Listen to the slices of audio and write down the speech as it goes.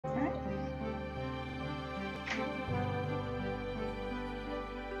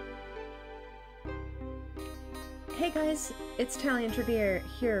Hey guys, it's Talion Trevere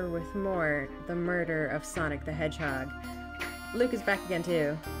here with more The Murder of Sonic the Hedgehog. Luke is back again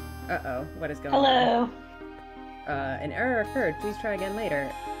too. Uh-oh, what is going on? Hello. An error occurred. Please try again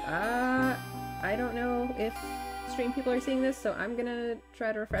later. I don't know if stream people are seeing this, so I'm gonna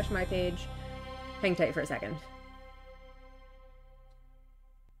try to refresh my page. Hang tight for a second.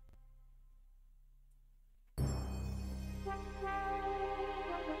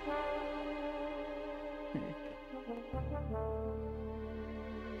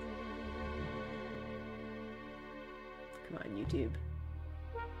 Come on, YouTube.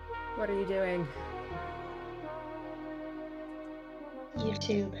 What are you doing?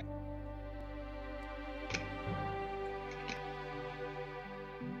 YouTube.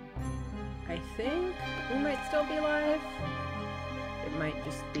 I think we might still be live. It might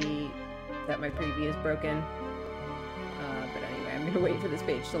just be that my preview is broken. But anyway, I'm gonna wait for this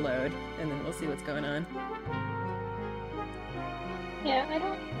page to load, and then we'll see what's going on. Yeah, I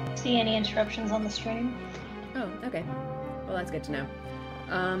don't see any interruptions on the stream. Oh, okay. Well, that's good to know.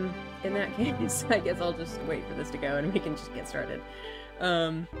 In that case, I guess I'll just wait for this to go and we can just get started.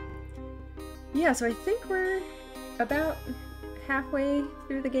 Yeah, so I think we're about halfway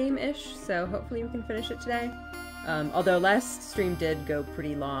through the game-ish, so hopefully we can finish it today. Although last stream did go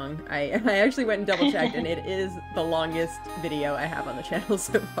pretty long. I actually went and double-checked, and it is the longest video I have on the channel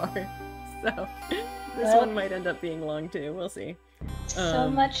so far. So this one might end up being long too, we'll see. So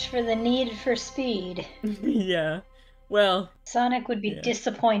much for the need for speed. Yeah. Well, Sonic would be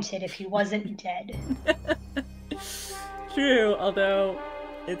disappointed if he wasn't dead. True, although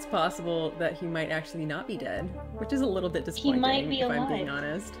it's possible that he might actually not be dead, which is a little bit disappointing, He might be if alive. I'm being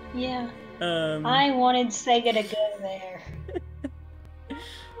honest. Yeah. I wanted Sega to go there.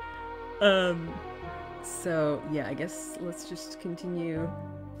 So, yeah, I guess let's just continue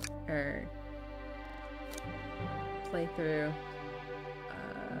our playthrough.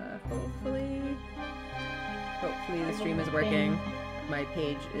 Hopefully the stream is working. My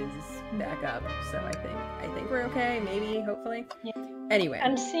page is back up, so I think we're okay, maybe, hopefully. Yeah. Anyway.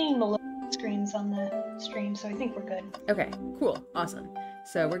 I'm seeing the loading screens on the stream, so I think we're good. Okay, cool, awesome.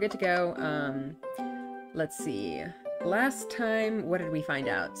 So we're good to go. Let's see. Last time, what did we find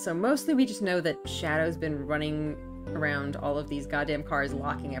out? So mostly we just know that Shadow's been running around all of these goddamn cars,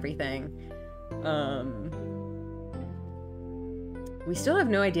 locking everything. We still have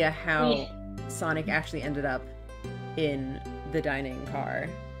no idea how Sonic actually ended up in the dining car.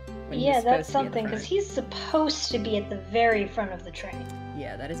 Yeah, that's something, because he's supposed to be at the very front of the train.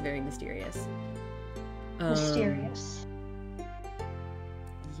 Yeah, that is very mysterious. Mysterious.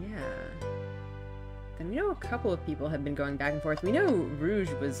 Yeah. And we know a couple of people have been going back and forth. We know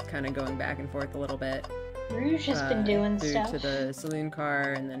Rouge was kind of going back and forth a little bit. Rouge has been doing stuff. To the saloon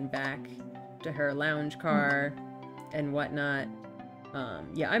car and then back to her lounge car and whatnot.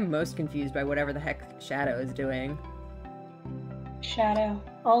 Yeah, I'm most confused by whatever the heck Shadow is doing. Shadow.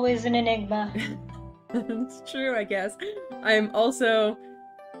 Always an enigma. It's true, I guess. I'm also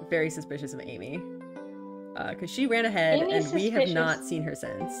very suspicious of Amy. Because she ran ahead and we have not seen her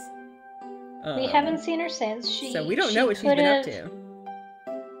since. We haven't seen her since. So we don't know what she's been up to.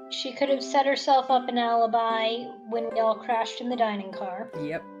 She could have set herself up an alibi when we all crashed in the dining car.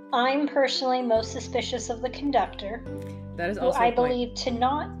 Yep. I'm personally most suspicious of the conductor. That is also who I believe to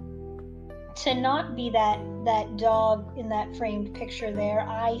not be that dog in that framed picture there.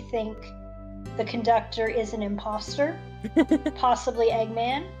 I think the conductor is an imposter, possibly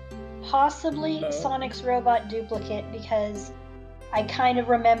Eggman, possibly Sonic's robot duplicate, because I kind of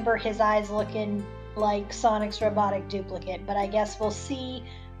remember his eyes looking like Sonic's robotic duplicate, but I guess we'll see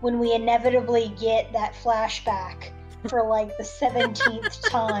when we inevitably get that flashback for like the 17th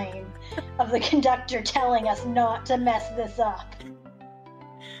time of the conductor telling us not to mess this up.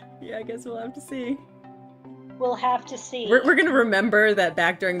 Yeah, I guess we'll have to see. We'll have to see. We're gonna remember that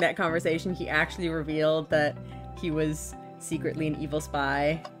back during that conversation he actually revealed that he was secretly an evil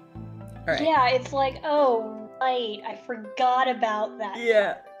spy. All right. Yeah, it's like, oh, right, I forgot about that.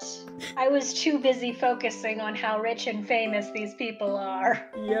 Yeah. Part. I was too busy focusing on how rich and famous these people are.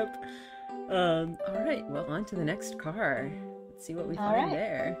 Yep. Alright, well, on to the next car. Let's see what we find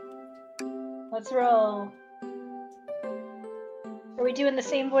there. Let's roll. Are we doing the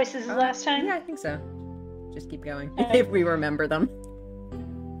same voices as last time? Yeah, I think so. Just keep going, if we remember them.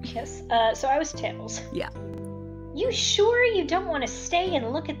 Yes, so I was Tails. Yeah. You sure you don't want to stay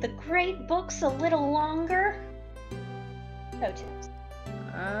and look at the great books a little longer? Oh, Tails.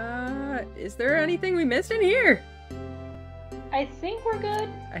 Is there anything we missed in here? I think we're good.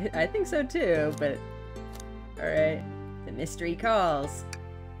 I think so too, but... Alright. The mystery calls.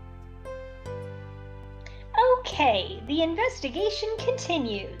 Okay, the investigation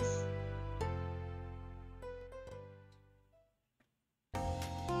continues.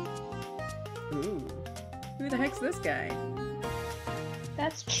 Ooh. Who the heck's this guy?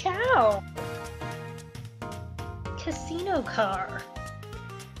 That's Chow. Casino car.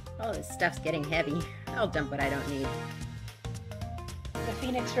 All this stuff's getting heavy. I'll dump what I don't need. The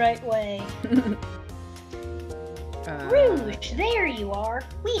Phoenix right way. Rouge, there you are.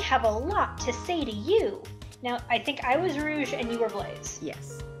 We have a lot to say to you. Now, I think I was Rouge and you were Blaze.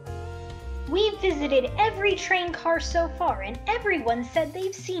 Yes. We've visited every train car so far, and everyone said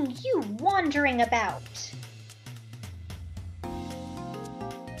they've seen you wandering about.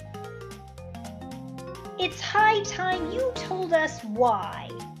 It's high time you told us why.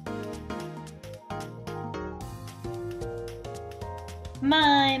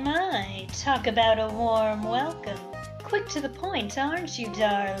 My, talk about a warm welcome. Quick to the point, aren't you,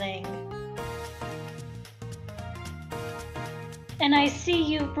 darling? And I see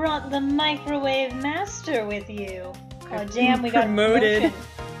you brought the Microwave Master with you. Oh damn, we got promoted.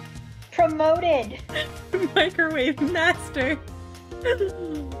 Promoted! Microwave Master!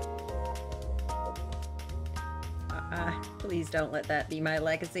 Please don't let that be my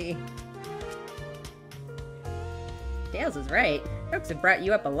legacy. Tails is right. Folks have brought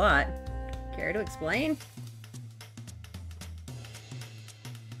you up a lot. Care to explain?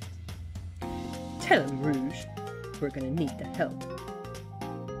 Tell him, Rouge. We're gonna need the help.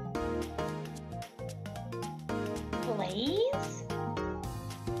 Blaze?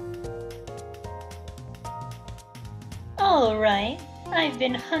 Alright. I've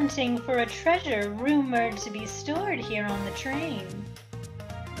been hunting for a treasure rumored to be stored here on the train.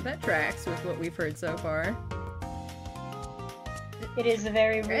 Well, that tracks with what we've heard so far. It is a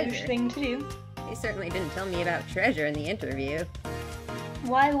very Rouge thing to do. They certainly didn't tell me about treasure in the interview.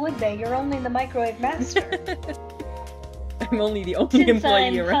 Why would they? You're only the Microwave Master. I'm only the only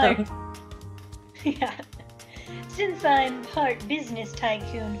employee around. Yeah. Since I'm part business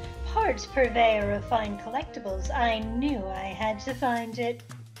tycoon, part purveyor of fine collectibles, I knew I had to find it.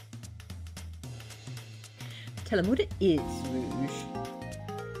 Tell him what it is, Rouge.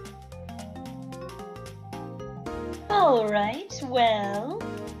 Alright, well...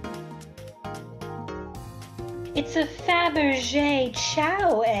 It's a Fabergé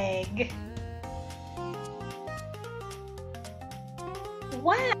Chow egg.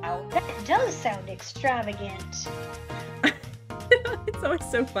 Wow, that does sound extravagant. It's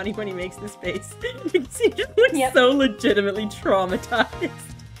always so funny when he makes this face. He just looks so legitimately traumatized.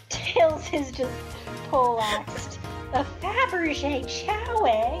 Tails is just poleaxed. A Fabergé Chow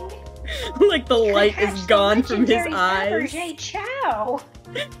egg? Like the light is gone from his eyes. Fabergé Chow!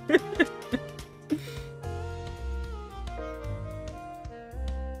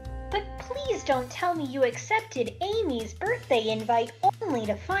 But please don't tell me you accepted Amy's birthday invite only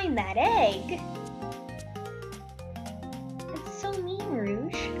to find that egg. That's so mean,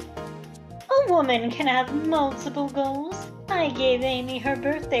 Rouge. A woman can have multiple goals. I gave Amy her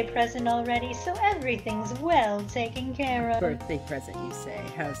birthday present already, so everything's well taken care of. Birthday present, you say?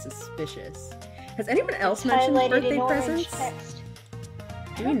 How suspicious. Has anyone else mentioned birthday presents? Text.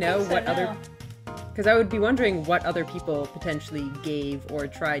 Do we know what other... Because I would be wondering what other people potentially gave or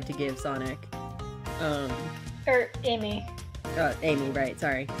tried to give Sonic. Amy. Amy, right,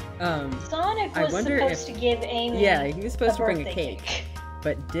 sorry. Sonic was supposed to give Amy he was supposed to bring a cake.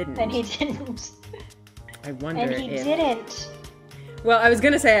 But didn't. And he didn't. I wonder if... And he didn't. Well, I was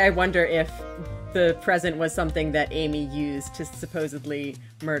gonna say I wonder if the present was something that Amy used to supposedly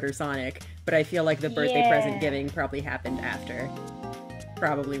murder Sonic, but I feel like the birthday present giving probably happened after.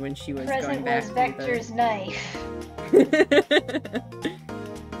 Probably when she was going back to Vector's knife.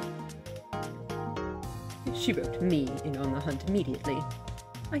 She wrote me in on the hunt immediately.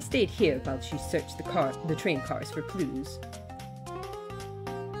 I stayed here while she searched the train cars for clues.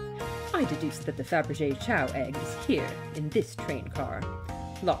 I deduced that the Fabergé Chow egg is here, in this train car,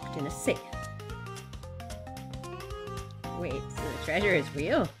 locked in a safe. Wait, so the treasure is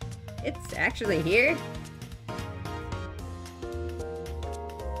real? It's actually here?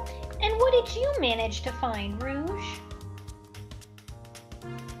 And what did you manage to find, Rouge?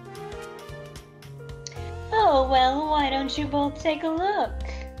 Oh, well, why don't you both take a look?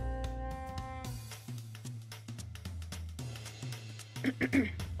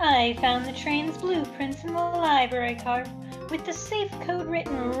 I found the train's blueprints in the library card, with the safe code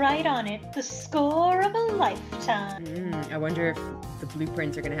written right on it, the score of a lifetime. I wonder if the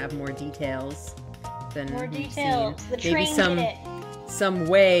blueprints are going to have more details than we've seen. The train did it. Some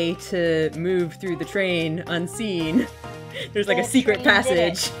way to move through the train unseen. There's like a secret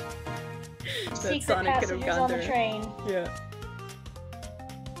passage. secret Sonic could have passages gone on the through. train. Yeah.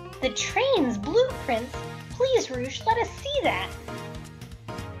 The train's blueprints? Please, Rouge, let us see that.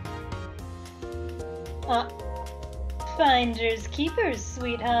 Finders keepers,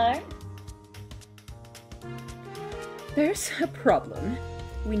 sweetheart. There's a problem.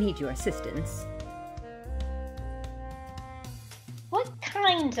 We need your assistance. What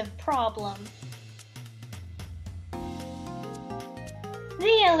kind of problem?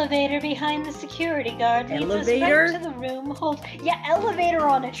 The elevator behind the security guard leads us right to the room. Yeah, elevator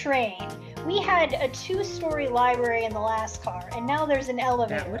on a train. We had a 2-story library in the last car, and now there's an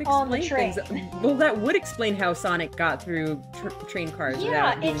elevator on the train. Well, that would explain how Sonic got through train cars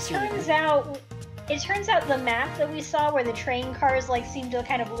without being seen. It turns out the map that we saw where the train cars like seem to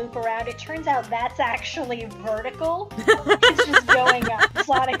kind of loop around, it turns out that's actually vertical. It's just going up.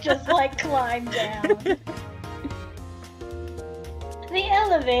 Sonic just like climbed down. The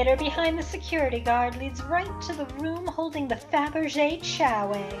elevator behind the security guard leads right to the room holding the Fabergé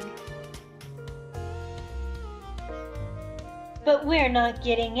chow egg. But we're not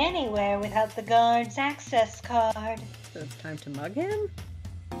getting anywhere without the guard's access card. So it's time to mug him?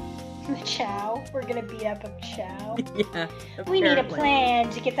 The Chow? We're gonna beat up a Chow? Yeah, apparently. We need a plan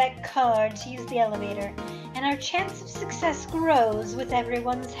to get that card to use the elevator, and our chance of success grows with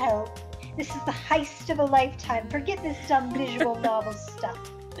everyone's help. This is the heist of a lifetime. Forget this dumb visual novel stuff.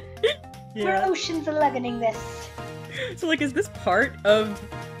 Yeah. We're Ocean's 11ing this. So, like, is this part of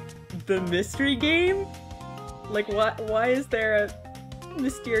the mystery game? Like, why is there a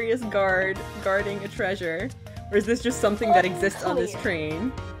mysterious guard guarding a treasure? Or is this just something that exists on this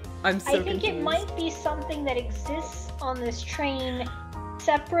train? I'm so confused. I think it might be something that exists on this train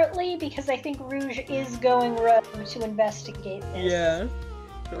separately, because I think Rouge is going rogue to investigate this. Yeah.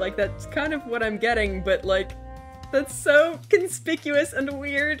 But, like, that's kind of what I'm getting, but, like, that's so conspicuous and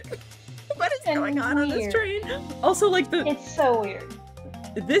weird. What is going on this train? Also, like, It's so weird.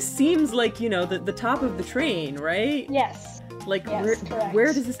 This seems like, you know, the top of the train, right? Yes. Like, yes,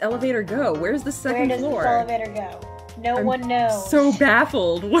 where does this elevator go? Where's the second floor? Where does this elevator go? No one knows. So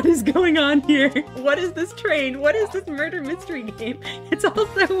baffled. What is going on here? What is this train? What is this murder mystery game? It's all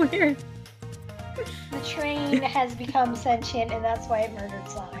so weird. The train has become sentient, and that's why it murdered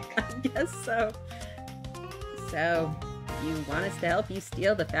Sonic. I guess so. So, you want us to help you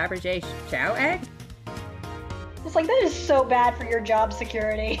steal the Fabergé chow egg? It's like, that is so bad for your job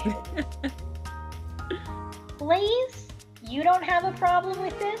security. Blaze, you don't have a problem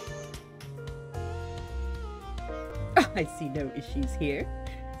with this? Oh, I see no issues here.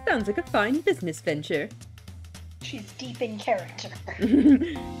 Sounds like a fine business venture. She's deep in character.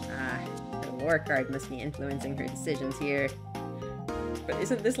 The war card must be influencing her decisions here. But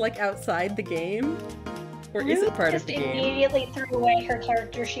isn't this, like, outside the game? Or is it part of the game? Just immediately threw away her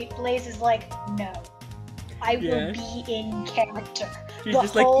character sheet. Blaze is like, no. I will be in character. She's the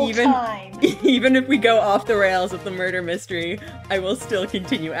just whole like, time. Even if we go off the rails with the murder mystery, I will still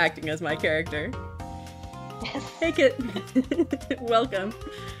continue acting as my character. Yes. Take it. Welcome.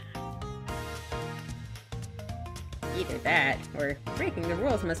 Either that, or breaking the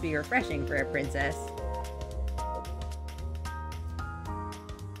rules must be refreshing for a princess.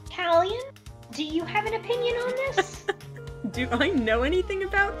 Talion, do you have an opinion on this? Do I know anything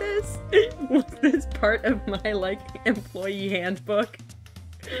about this? Was this part of my, like, employee handbook?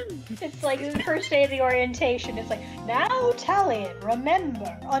 It's like the first day of the orientation. It's like, now Talion,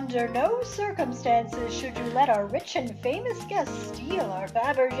 remember, under no circumstances should you let our rich and famous guests steal our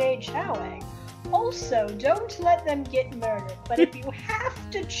Fabergé chow egg. Also, don't let them get murdered. But if you have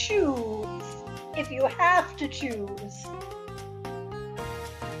to choose,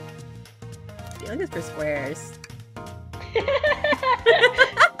 Stealing is for squares.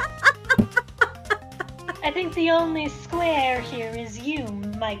 I think the only square here is you,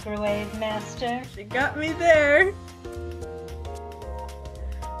 Microwave Master. She got me there!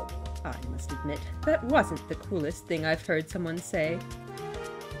 I must admit, that wasn't the coolest thing I've heard someone say.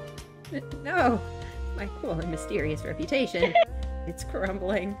 No, my cool and mysterious reputation, it's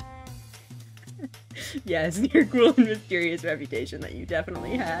crumbling. Yes, your cool and mysterious reputation that you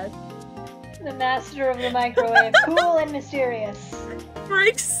definitely had. The master of the microwave, cool and mysterious.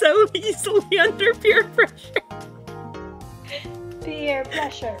 Breaks so easily under peer pressure. Peer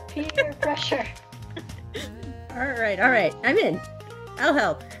pressure, peer pressure. Alright, I'm in. I'll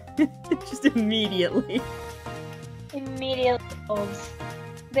help. Just immediately. Immediately.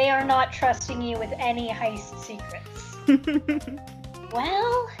 They are not trusting you with any heist secrets.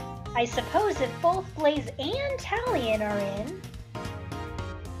 Well, I suppose if both Blaze and Talion are in...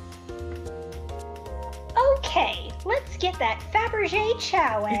 Okay, let's get that Fabergé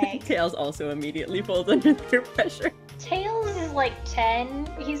chow egg. Tails also immediately folds under their pressure. Tails is like 10.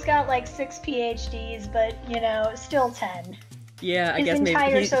 He's got like 6 PhDs, but you know, still 10. Yeah, I His guess maybe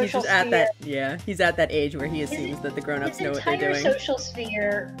entire he's social just at sphere- that. Yeah, he's at that age where he assumes that the grown-ups know what they're His doing. entire social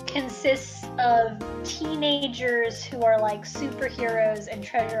sphere consists of teenagers who are like superheroes and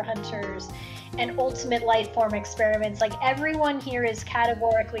treasure hunters and ultimate life form experiments. Like everyone here is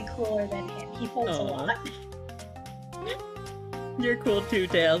categorically cooler than him. He folds a lot. You're cool too,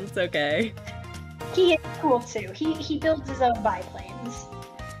 Tails. It's okay. He is cool too. He builds his own biplanes.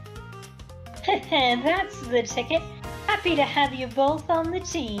 That's the ticket. Happy to have you both on the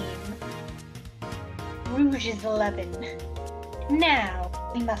team. Rouge is 11. Now,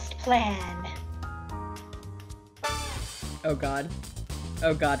 we must plan. Oh god.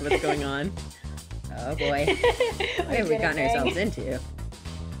 Oh god, what's going on? Oh boy. What have we gotten ourselves into?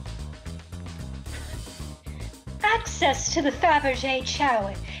 Access to the Fabergé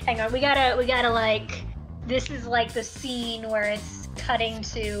chow. Hang on, we gotta like, this is like the scene where it's cutting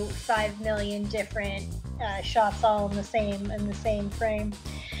to 5 million different shots all in the same frame.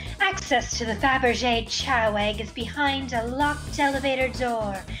 Access to the Fabergé chow egg is behind a locked elevator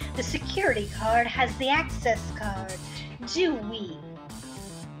door. The security card has the access card. Do we?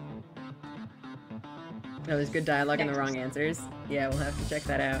 Oh, there's good dialogue and the wrong answers. Yeah, we'll have to check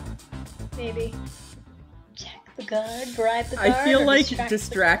that out. Maybe. Check the guard, bribe the guard. I feel or like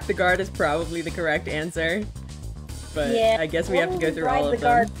distract the guard is probably the correct answer. But Yeah. I guess we have to go through Bribe all the of them.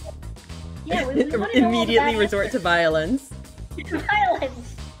 guard. Yeah, we wanna know all the Immediately bad resort to violence. answers.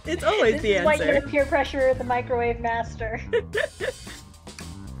 Violence. It's always This the is why you're answer. gonna peer pressure the microwave master.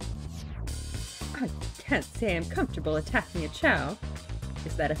 I can't say I'm comfortable attacking a chow.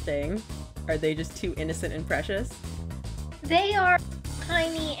 Is that a thing? Are they just too innocent and precious? They are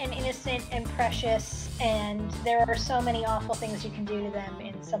tiny and innocent and precious, and there are so many awful things you can do to them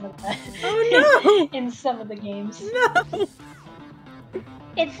in some of the Oh no! in some of the games. No!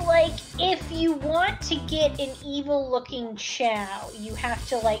 It's like if you want to get an evil-looking chow, you have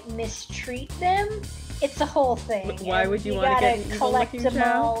to like mistreat them. It's a whole thing. Why and would you want to get an collect evil-looking them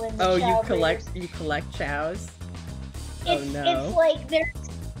chow? all in the Oh, chow you collect chows? Oh It's no. like there's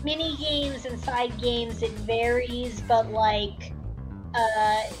mini games and side games. It varies, but like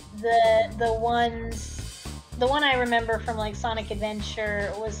the one I remember from like Sonic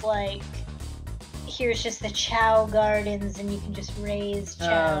Adventure was like, here's just the chow gardens and you can just raise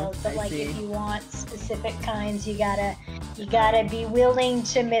chows. But I like see. if you want specific kinds, you gotta be willing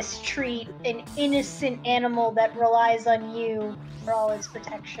to mistreat an innocent animal that relies on you for all its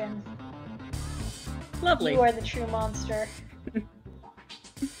protection. Lovely. You are the true monster.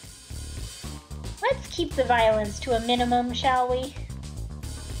 Let's keep the violence to a minimum, shall we?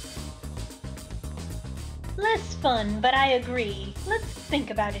 Less fun, but I agree. Let's think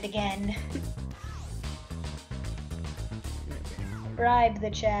about it again. Bribe the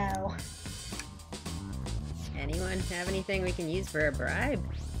chow. Anyone have anything we can use for a bribe?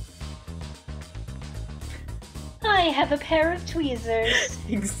 I have a pair of tweezers.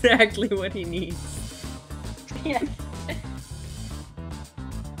 Exactly what he needs. Yes.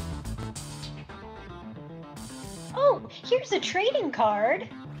 Oh, here's a trading card.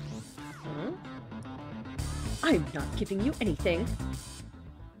 Huh? I'm not giving you anything.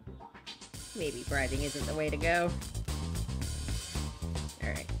 Maybe bribing isn't the way to go.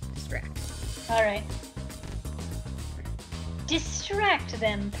 Alright, distract. Alright. Distract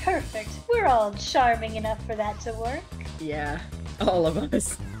them. Perfect. We're all charming enough for that to work. Yeah, all of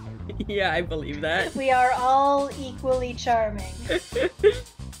us. Yeah, I believe that. We are all equally charming.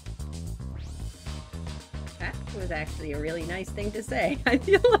 That was actually a really nice thing to say. I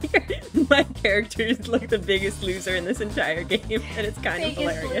feel like my character is like the biggest loser in this entire game, and it's kind of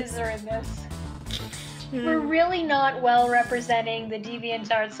Biggest hilarious. loser in this. We're really not well representing the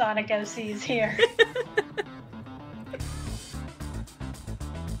DeviantArt Sonic OCs here.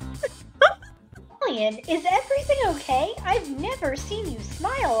 Julian, is everything okay? I've never seen you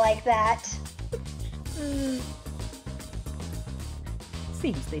smile like that.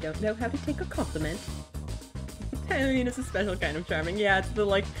 Seems they don't know how to take a compliment. I mean, it's a special kind of charming. Yeah, it's the,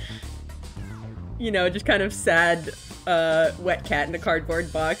 like, you know, just kind of sad, wet cat in a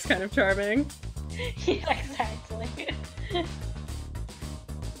cardboard box kind of charming. Yeah, exactly. I'm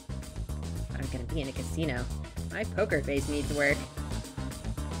gonna be in a casino. My poker face needs work.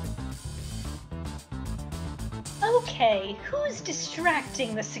 Okay, who's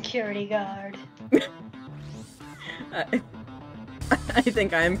distracting the security guard? I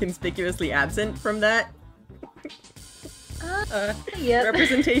think I am conspicuously absent from that Yep.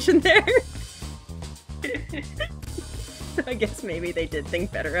 representation there. So I guess maybe they did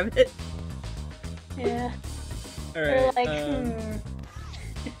think better of it. Yeah. All They're right. like,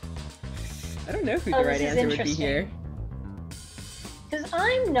 I don't know who the right answer would be here. Because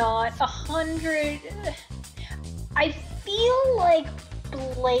I'm not 100. I feel like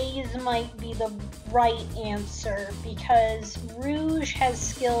Blaze might be the right answer because Rouge has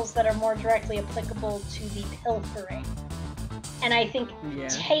skills that are more directly applicable to the pilfering. And I think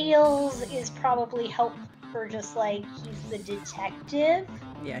Tails is probably helpful for just like he's the detective.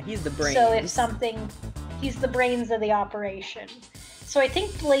 Yeah, he's the brains. So if something, he's the brains of the operation. So I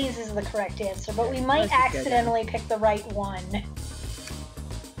think Blaze is the correct answer, but we might accidentally pick the right one.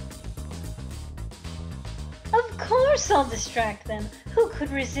 Of course I'll distract them. Who could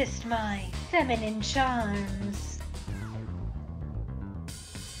resist my feminine charms?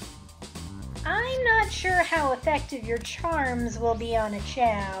 I'm not sure how effective your charms will be on a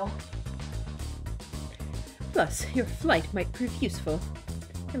Chow. Plus, your flight might prove useful.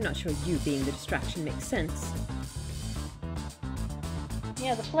 I'm not sure you being the distraction makes sense.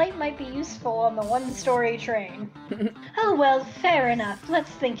 Yeah, the flight might be useful on the one-story train. Oh well, fair enough. Let's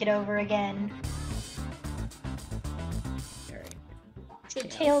think it over again. So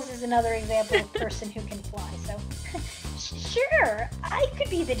Tails is another example of person who can fly, so... Sure, I could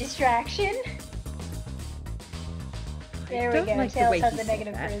be the distraction. There we go, like Tails has the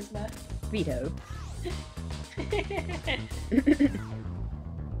negative charisma. Veto.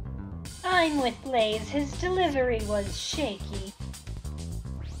 I'm with Blaze, his delivery was shaky.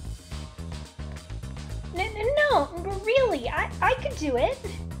 No, really, I could do it.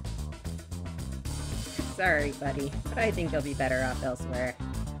 Sorry, buddy, but I think you'll be better off elsewhere.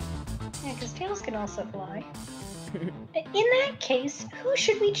 Yeah, because Tails can also fly. In that case, who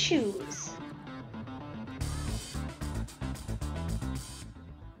should we choose?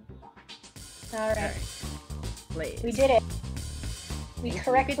 Alright. Blaze. We did it. We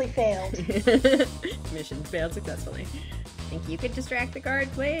correctly failed. Mission failed successfully. Think you could distract the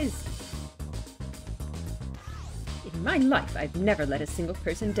guard, Blaze? In my life, I've never let a single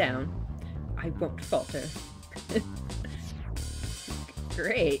person down. I won't falter.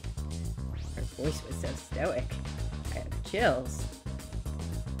 Great. Her voice was so stoic. I have chills.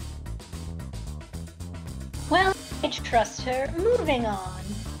 Well, I trust her. Moving on.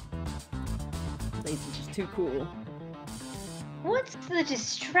 Blaze is just too cool. What's the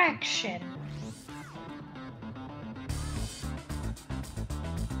distraction?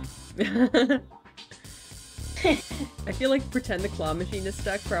 I feel like pretend the claw machine is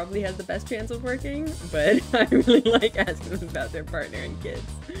stuck probably has the best chance of working, but I really like asking them about their partner and kids.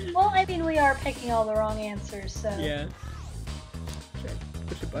 Well, I mean, we are picking all the wrong answers, so... Yeah. Try to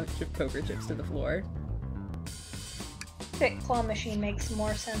push a bunch of poker chips to the floor. The claw machine makes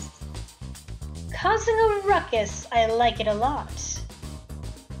more sense. Causing a ruckus, I like it a lot.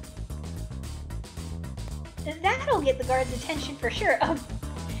 That'll get the guard's attention for sure.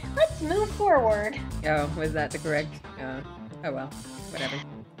 Let's move forward. Oh, was that the correct? Oh well, whatever.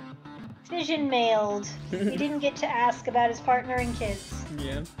 Vision mailed. We didn't get to ask about his partner and kids.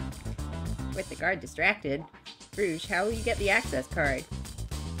 Yeah. With the guard distracted, Rouge, how will you get the access card?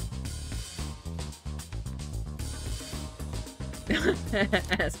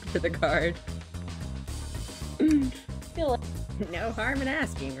 Ask for the card. No harm in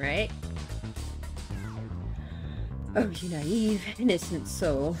asking, right? Oh, you naive, innocent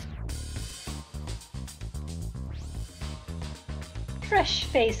soul. Fresh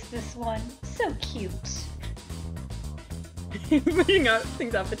face, this one. So cute. Putting out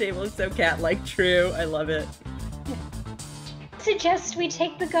things off the table is so cat-like true. I love it. Suggest we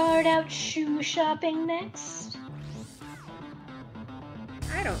take the guard out shoe shopping next?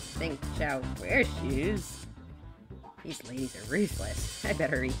 I don't think Chow wears shoes. These ladies are ruthless. I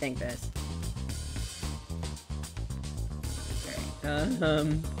better rethink this.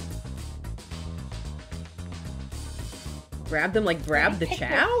 Grab them like grab the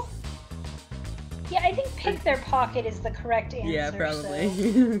Chow? Yeah, I think pick their pocket is the correct answer. Yeah, probably.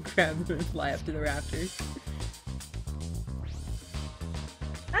 So. Grab them and fly up to the rafters.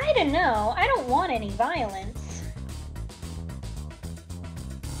 I don't know. I don't want any violence.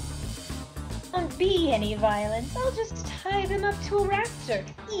 Won't be any violence. I'll just tie them up to a raptor.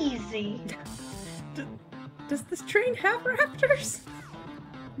 Easy. Does this train have rafters?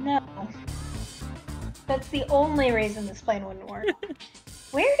 No. That's the only reason this plane wouldn't work.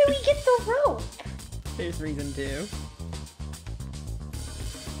 Where do we get the rope? There's reason to.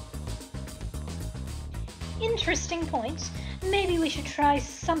 Interesting point. Maybe we should try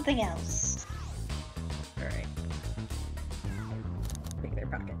something else. Alright. Pick their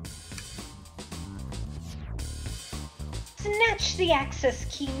pocket. Snatch the access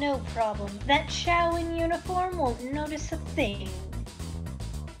key, no problem. That Chow in uniform won't notice a thing.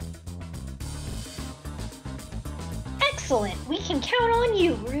 Excellent! We can count on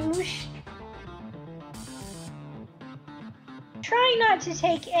you, Rouge! Try not to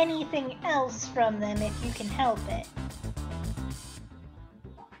take anything else from them if you can help it.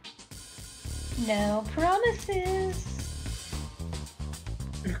 No promises.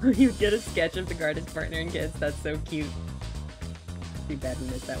 You get a sketch of the guard as partner and kids. That's so cute. Too bad we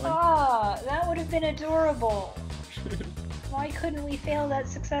missed that one. Ah, that would have been adorable. Why couldn't we fail that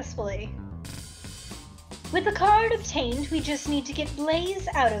successfully? With the card obtained, we just need to get Blaze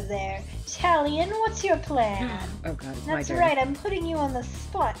out of there. Talion, what's your plan? Oh god, it's my That's turn. right, I'm putting you on the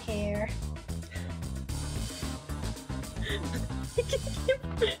spot here.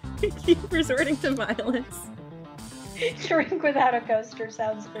 Keep resorting to violence. Drink without a coaster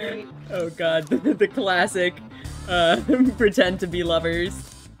sounds great. Oh god, the classic pretend to be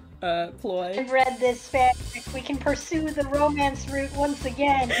lovers ploy. I've read this fanfic. We can pursue the romance route once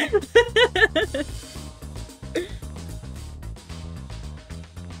again.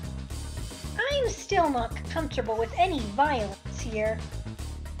 I'm still not comfortable with any violence here.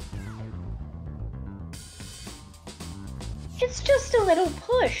 It's just a little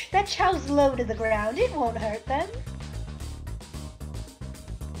push. That Chow's low to the ground. It won't hurt them.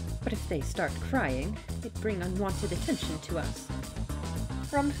 But if they start crying, it bring unwanted attention to us.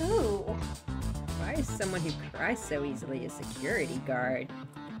 From who? Why is someone who cries so easily a security guard?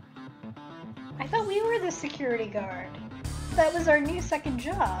 I thought we were the security guard. That was our new second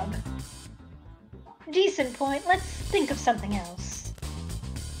job. Decent point. Let's think of something else.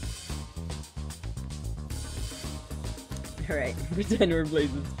 Alright, pretend we're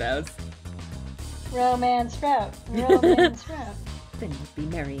Blaze's spouse. Romance route. Romance route. Then you'd be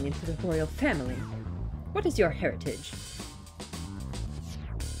marrying into the royal family. What is your heritage?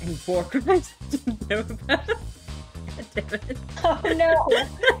 Any war crimes I didn't know about? God damn it. Oh no!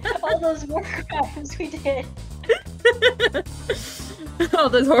 All those war crimes we did. All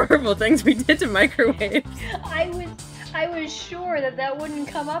those horrible things we did to microwaves. I was sure that wouldn't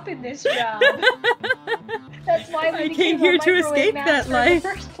come up in this job. That's why we I became came here a to microwave escape master that in life. the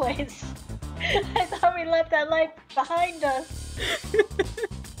first place. I thought we left that life behind us.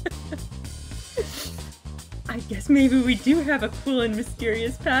 I guess maybe we do have a cool and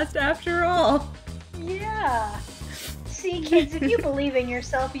mysterious past after all. Yeah. See, kids, if you believe in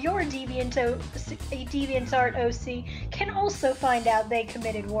yourself, your DeviantArt OC can also find out they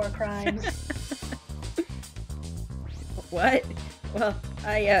committed war crimes. What? Well,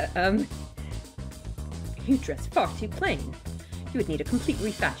 you dress far too plain. You would need a complete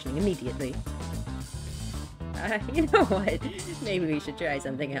refashioning immediately. You know what? Maybe we should try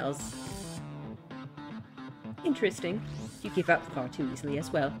something else. Interesting. You give up far too easily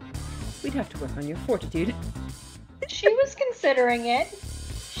as well. We'd have to work on your fortitude. She was considering it.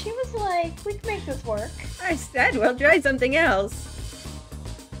 She was like, we can make this work. I said, well, try something else.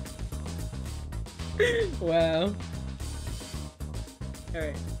 Wow.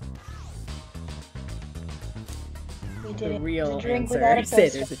 Alright. We did The it. real There's a drink answer. without a Say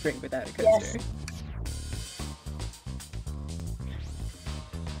coaster. there's a drink without a Yes. coaster.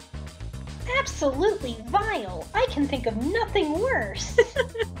 Absolutely vile. I can think of nothing worse.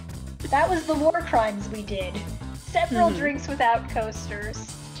 That was the war crimes we did. Several drinks without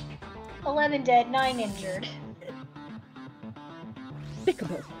coasters. 11 dead, 9 injured.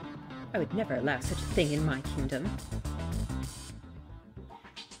 Despicable. I would never allow such a thing in my kingdom.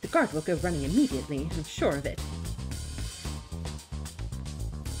 The guard will go running immediately, I'm sure of it.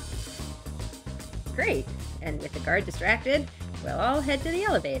 Great. And with the guard distracted, we'll all head to the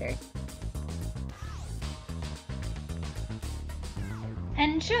elevator.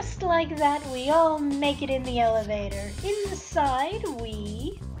 And just like that, we all make it in the elevator. Inside,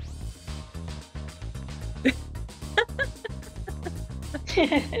 we...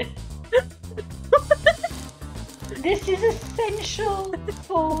 This is essential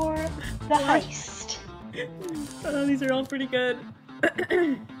for the heist. Oh, these are all pretty good.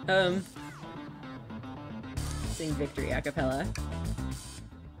 Sing Victory a cappella.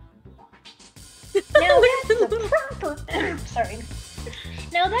 Now that's a proper... Sorry.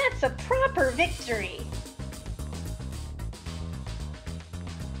 Now that's a proper victory.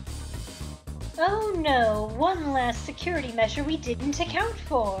 Oh no, one last security measure we didn't account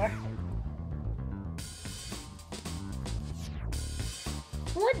for.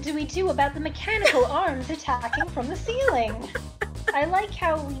 What do we do about the mechanical arms attacking from the ceiling? I like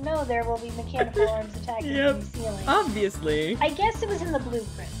how we know there will be mechanical arms attacking from the ceiling. Obviously. I guess it was in the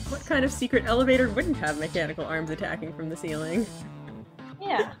blueprints. What kind of secret elevator wouldn't have mechanical arms attacking from the ceiling?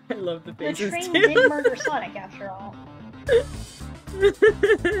 Yeah. I love the faces, The train too. did murder Sonic, after all.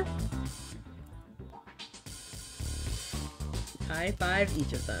 High five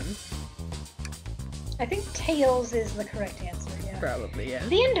each of them. I think Tails is the correct answer, yeah. Probably, yeah.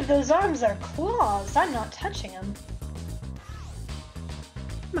 The end of those arms are claws. I'm not touching them.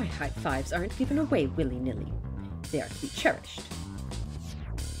 My high fives aren't given away willy-nilly. They are to be cherished.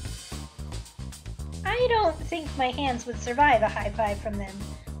 I don't think my hands would survive a high five from them.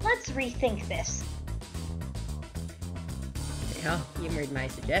 Let's rethink this. Well, you heard my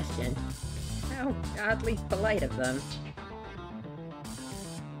suggestion. How oddly polite of them.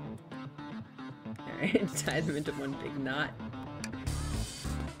 Alright, tie them into one big knot.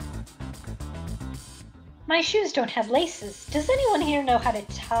 My shoes don't have laces. Does anyone here know how to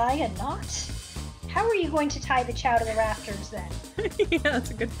tie a knot? How are you going to tie the chow to the rafters then? Yeah,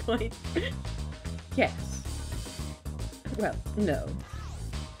 that's a good point. Yes. Well, no.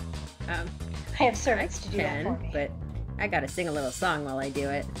 I have servants to do that for me. But I gotta sing a little song while I do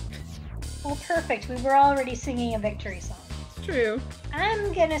it. Well, perfect. We were already singing a victory song. It's true.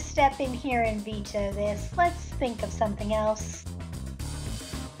 I'm gonna step in here and veto this. Let's think of something else.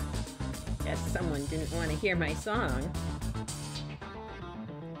 Guess someone didn't want to hear my song.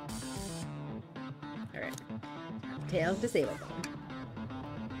 Alright. Tails disable them.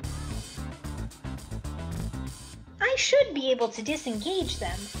 I should be able to disengage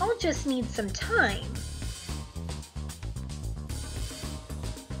them. I'll just need some time.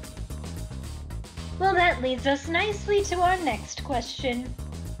 Well, that leads us nicely to our next question.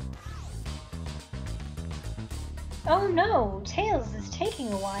 Oh no, Tails is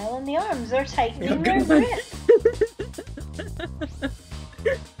taking a while and the arms are tightening their grip.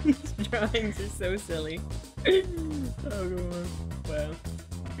 These drawings are so silly. Oh, God. Wow.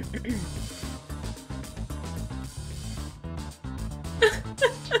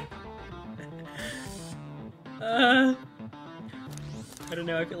 I don't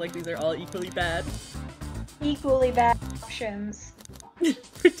know, I feel like these are all equally bad. Equally bad options.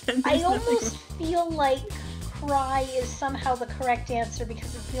 I almost feel like Cry is somehow the correct answer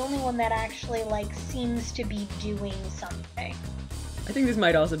because it's the only one that actually, like, seems to be doing something. I think this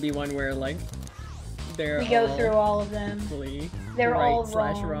might also be one where, like, we go through all of them. They're right all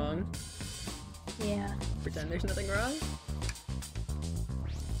 / wrong. Yeah. Pretend there's nothing wrong.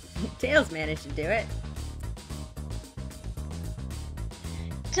 Tails managed to do it.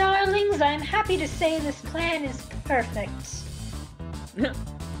 Darlings, I'm happy to say this plan is perfect.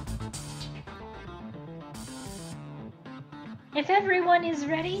 If everyone is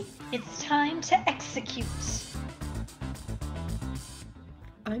ready, it's time to execute.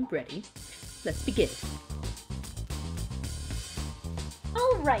 I'm ready. Let's begin.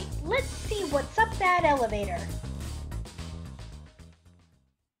 Alright, let's see what's up that elevator.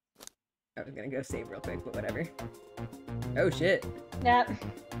 I was gonna go save real quick, but whatever. Oh shit. Nah.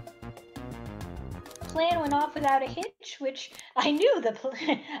 Plan went off without a hitch, which I knew the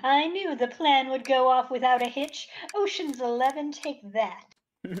plan would go off without a hitch. Ocean's 11, take that.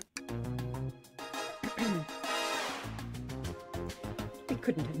 We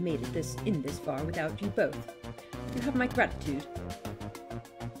couldn't have made it this far without you both. You have my gratitude.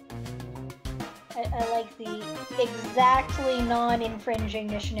 I like the exactly non-infringing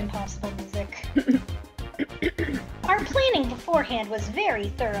Mission Impossible music. Our planning beforehand was very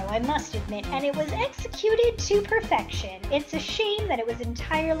thorough, I must admit, and it was executed to perfection. It's a shame that it was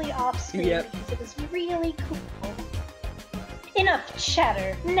entirely off-screen because it was really cool. Enough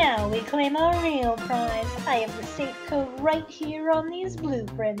chatter. Now we claim our real prize. I have the safe code right here on these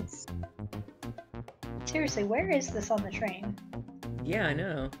blueprints. Seriously, where is this on the train? Yeah, I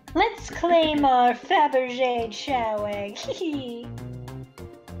know. Let's claim our Fabergé chow egg.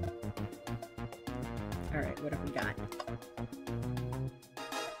 Alright, what have we got?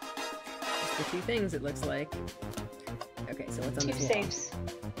 Just the two things, it looks like. Okay, so what's on this wall? 2 safes.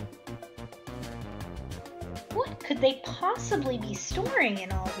 What could they possibly be storing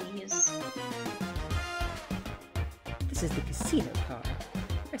in all these? This is the casino car.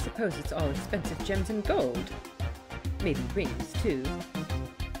 I suppose it's all expensive gems and gold. Maybe rings, too.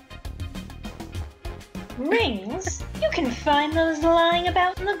 Rings? You can find those lying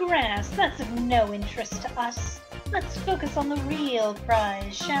about in the grass. That's of no interest to us. Let's focus on the real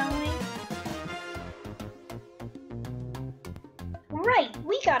prize, shall we? Right,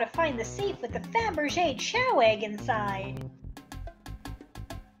 we gotta find the safe with the Fabergé chow egg inside.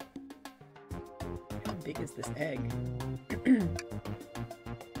 big is this egg?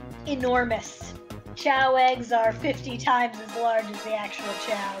 Enormous. Chow eggs are 50 times as large as the actual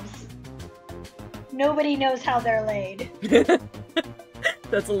chows. Nobody knows how they're laid.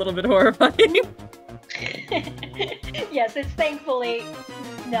 That's a little bit horrifying. Yes, it's thankfully...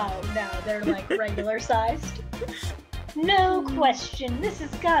 No, they're like regular sized. No question, this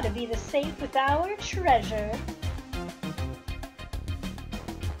has got to be the safe with our treasure.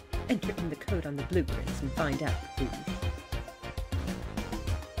 Enter in the code on the blueprints and find out, please.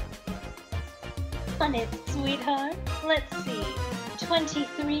 On it, sweetheart. Let's see.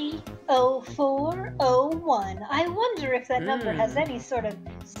 230401. I wonder if that number has any sort of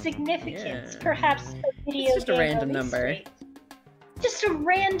significance. Yeah. Perhaps a video It's just a game random release number. date. Just a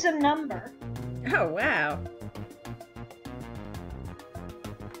random number. Oh, wow.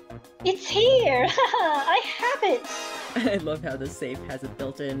 It's here! I have it! I love how the safe has a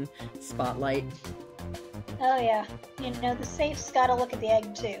built-in spotlight. Oh yeah. You know, the safe's gotta look at the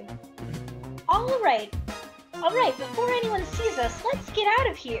egg too. Alright, before anyone sees us, let's get out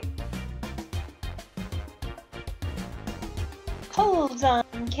of here. Hold on,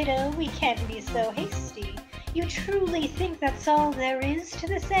 kiddo, we can't be so hasty. You truly think that's all there is to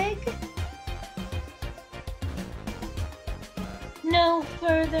this egg? No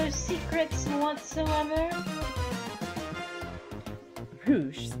further secrets whatsoever?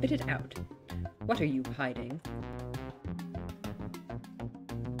 Rouge, spit it out. What are you hiding?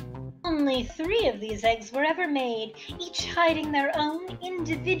 Only 3 of these eggs were ever made, each hiding their own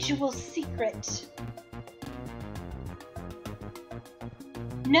individual secret.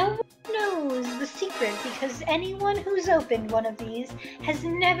 No one knows the secret because anyone who's opened one of these has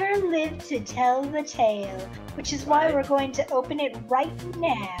never lived to tell the tale, which is why we're going to open it right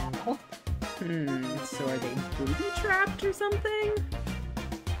now. So are they booby-trapped or something?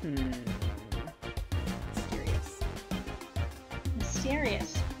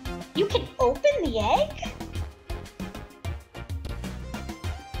 Mysterious. You can open the egg?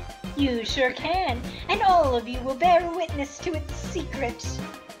 You sure can, and all of you will bear witness to its secret.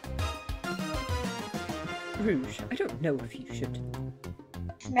 Rouge, I don't know if you should.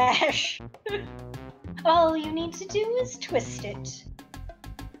 Smash. All you need to do is twist it.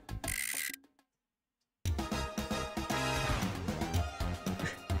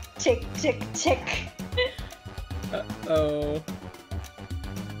 Tick, tick, tick. Uh-oh.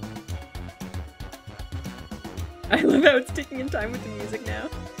 I love how it's ticking in time with the music now.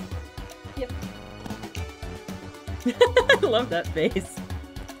 Yep. I love that face.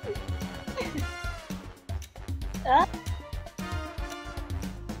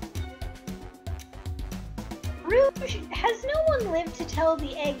 Rouge, has no one lived to tell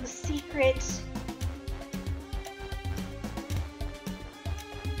the egg's secret?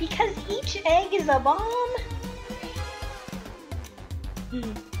 Because each egg is a bomb?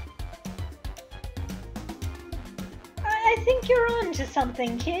 I think you're on to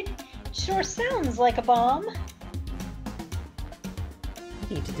something, kid. Sure sounds like a bomb. I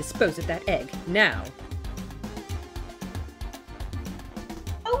need to dispose of that egg, now.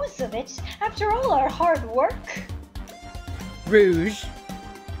 Dispose of it after all our hard work? Rouge.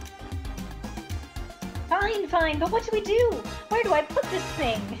 Fine, but what do we do? Where do I put this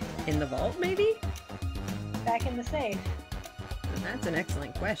thing? In the vault, maybe? Back in the safe. That's an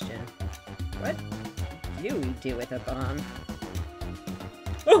excellent question. What do we do with a bomb?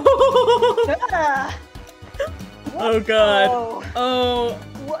 Ah! Oh god. Whoa. Oh,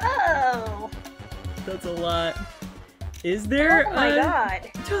 Whoa! that's a lot. Is there Oh my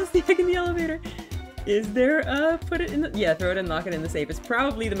god. Toss the egg in the elevator. Is there put it in the... Yeah, throw it and lock it in the safe. It's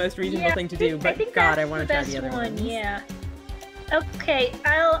probably the most reasonable thing to do, but god, I want to try the other one. Yeah. Okay,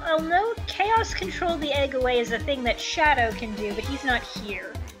 I'll note Chaos Control the egg away is a thing that Shadow can do, but he's not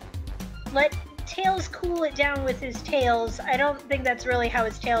here. Let Tails cool it down with his tails. I don't think that's really how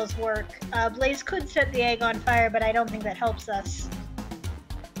his tails work. Blaze could set the egg on fire, but I don't think that helps us.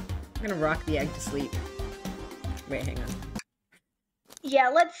 I'm gonna rock the egg to sleep. Wait, hang on. Yeah,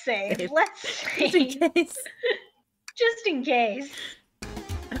 let's save. Save. Let's Just in save. case. Just in case.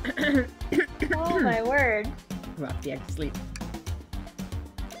 Oh my word. Rock the egg to sleep.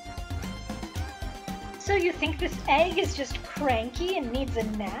 So you think this egg is just cranky and needs a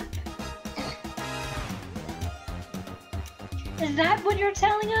nap? Is that what you're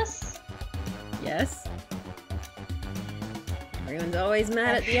telling us? Yes? Everyone's always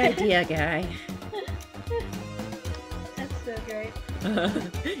mad at the idea guy. That's so great.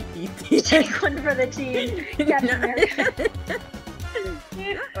 Eat the egg. Take one for the team. Captain America.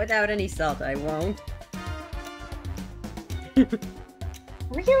 Without any salt, I won't.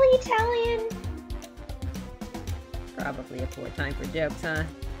 Really, Italian? Probably a poor time for jokes, huh?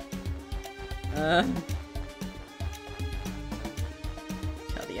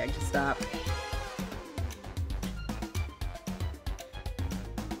 Tell the egg to stop.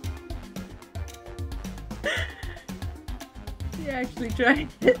 He actually tried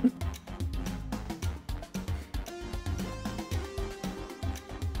it.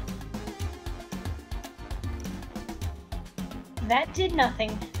 That did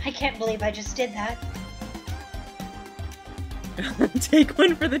nothing. I can't believe I just did that. Take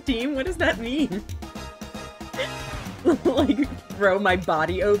one for the team? What does that mean? Like, throw my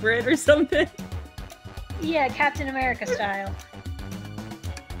body over it or something? Yeah, Captain America style.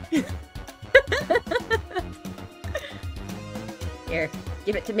 Here,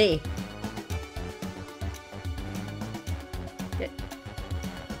 give it to me. Get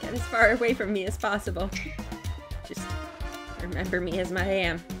as far away from me as possible. Just remember me as I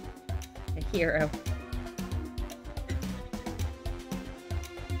am. A hero.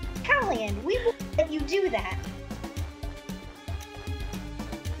 Callian, we won't let you do that.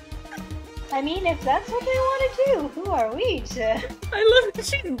 I mean, if that's what they want to do, who are we to... I love that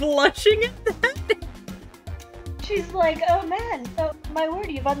she's blushing at that. She's like, oh man, oh my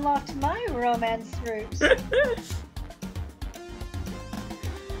word, you've unlocked my romance roots.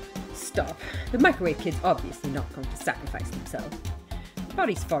 Stop. The microwave kid's obviously not going to sacrifice themselves. The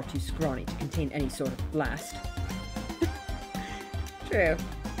body's far too scrawny to contain any sort of blast. True.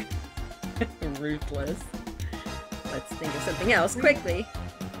 Ruthless. Let's think of something else quickly.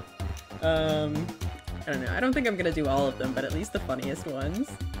 I don't know. I don't think I'm gonna do all of them, but at least the funniest ones.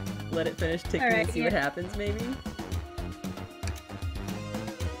 Let it finish ticking and see what happens, maybe.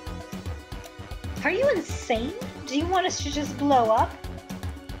 Are you insane? Do you want us to just blow up?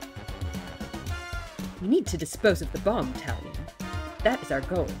 We need to dispose of the bomb, Talion. That is our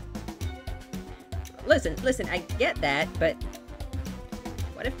goal. Listen, I get that, but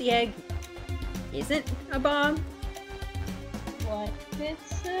what if the egg isn't a bomb? What if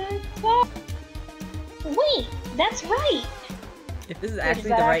it's a bomb? Wait, that's right! If this is actually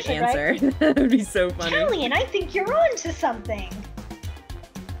the right answer, that would be so funny. Callian, I think you're on to something!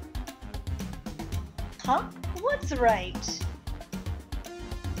 Huh? What's right?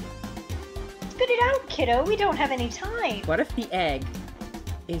 Spit it out, kiddo. We don't have any time. What if the egg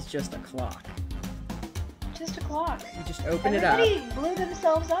is just a clock? Just a clock. You just open it up. Everybody blew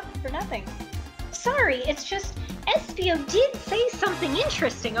themselves up for nothing. Sorry, it's just Espio did say something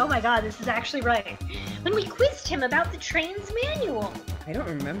interesting. Oh my god, this is actually right. When we quizzed him about the train's manual. I don't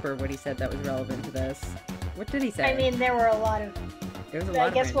remember what he said that was relevant to this. What did he say? I mean, there were a lot of... There was a lot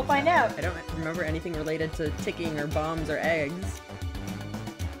I guess we'll find out. I don't remember anything related to ticking or bombs or eggs.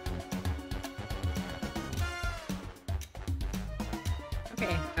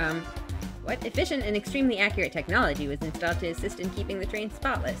 Okay, what efficient and extremely accurate technology was installed to assist in keeping the train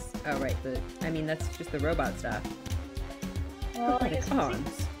spotless? Oh, right, that's just the robot stuff. Well, Robotic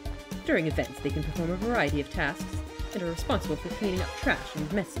arms. During events, they can perform a variety of tasks and are responsible for cleaning up trash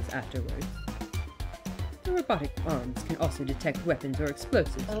and messes afterwards. The robotic arms can also detect weapons or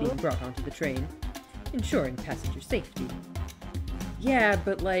explosives being brought onto the train, ensuring passenger safety. Yeah,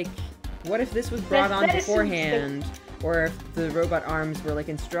 but like, what if this was brought on beforehand? Or if the robot arms were like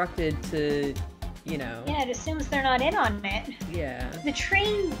instructed to, you know... Yeah, it assumes they're not in on it. Yeah. The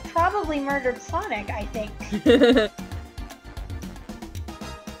train probably murdered Sonic, I think.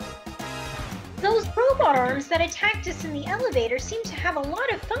 Those robot arms that attacked us in the elevator seem to have a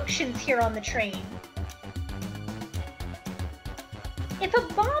lot of functions here on the train. If a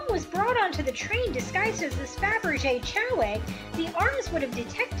bomb was brought onto the train disguised as this Fabergé chow egg, the arms would have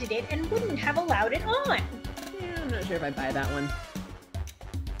detected it and wouldn't have allowed it on. Yeah, I'm not sure if I buy that one.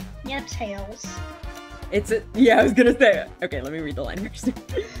 Yeah, Tails. Yeah, I was gonna say. Okay, let me read the line first.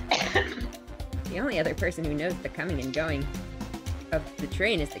 The only other person who knows the coming and going of the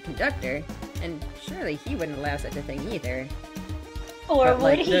train is the conductor, and surely he wouldn't allow such a thing either. Or but, would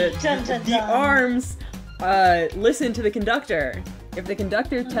like, he? The arms listen to the conductor. If the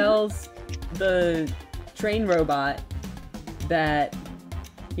conductor tells the train robot that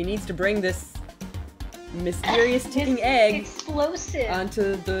he needs to bring this mysterious ticking egg explosive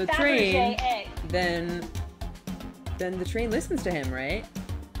onto the Fabergé train, egg. then the train listens to him, right?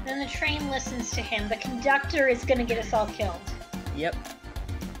 Then the train listens to him. The conductor is gonna get us all killed. Yep.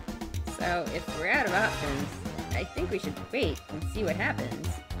 So if we're out of options, I think we should wait and see what happens.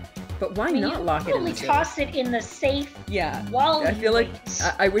 But why not lock it in the safe? Toss it in the safe. Yeah. While I feel like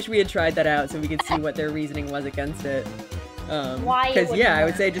I wish we had tried that out so we could see what their reasoning was against it. Why? Because yeah, I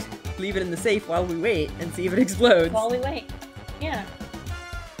would say just leave it in the safe while we wait and see if it explodes. While we wait. Yeah.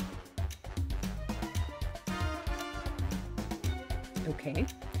 Okay,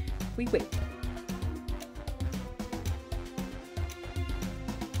 we wait.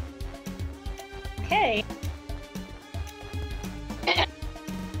 Okay.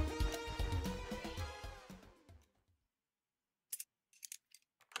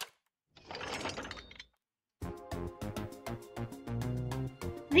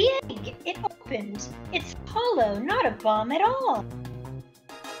 The egg! It opened! It's hollow, not a bomb at all!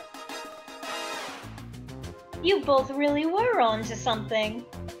 You both really were onto something.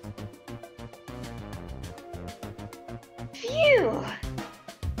 Phew!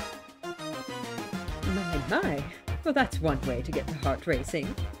 My. Well, that's one way to get the heart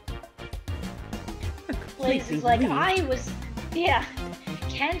racing. Blaze is like, I was... Yeah.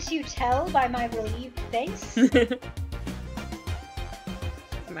 Can't you tell by my relieved face?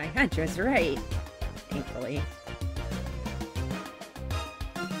 My hunch was right. Thankfully.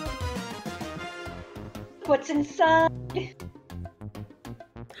 What's inside?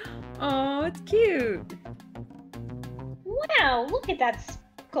 Oh, it's cute. Wow, look at that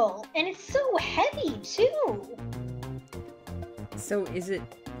sparkle. And it's so heavy, too. So is it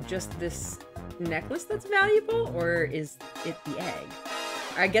just this necklace that's valuable, or is it the egg?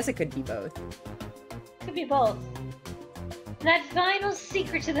 I guess it could be both. Could be both. That final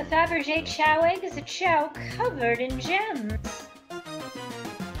secret to the Fabergé Chow egg is a chow covered in gems.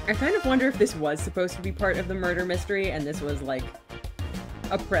 I kind of wonder if this was supposed to be part of the murder mystery, and this was, like,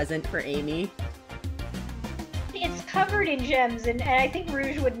 a present for Amy. It's covered in gems, and I think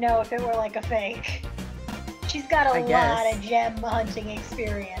Rouge would know if it were, like, a fake. She's got a lot of gem hunting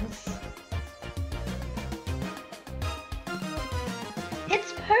experience.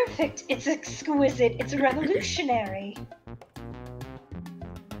 It's perfect! It's exquisite! It's revolutionary!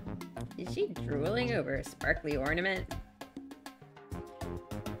 Is she drooling over a sparkly ornament?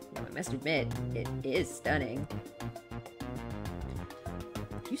 Well, I must admit, it is stunning.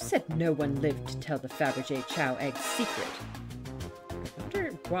 You said no one lived to tell the Fabergé Chow egg's secret. I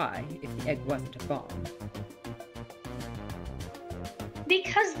wonder why, if the egg wasn't a bomb.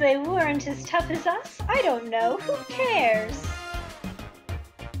 Because they weren't as tough as us? I don't know. Who cares?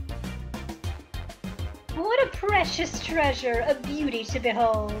 What a precious treasure, a beauty to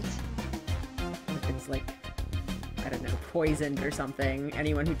behold. If it's like, I don't know, poisoned or something,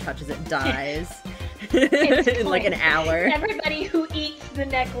 anyone who touches it dies. In like an hour. Everybody who eats the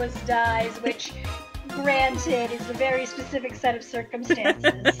necklace dies, which, granted, is a very specific set of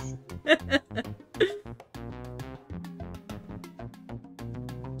circumstances.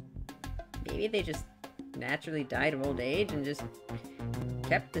 Maybe they just naturally died of old age and just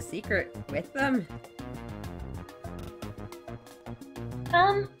kept the secret with them.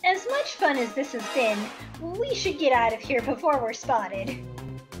 As much fun as this has been, we should get out of here before we're spotted.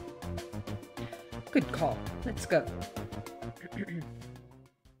 Good call. Let's go.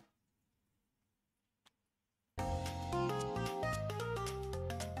 No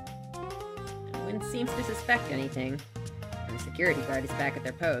one seems to suspect anything. And the security guard is back at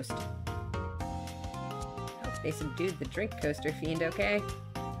their post. Hope they subdued the drink coaster fiend okay.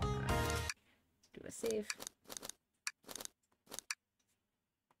 Let's do a save.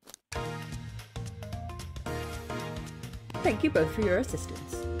 Thank you both for your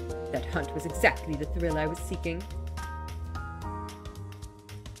assistance. That hunt was exactly the thrill I was seeking.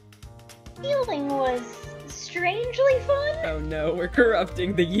 Healing was strangely fun. Oh no, we're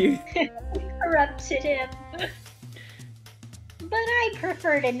corrupting the youth. We corrupted him. But I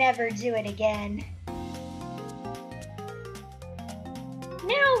prefer to never do it again.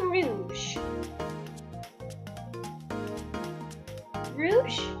 Now Rouge.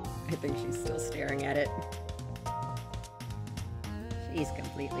 Rouge? I think she's still staring at it. She's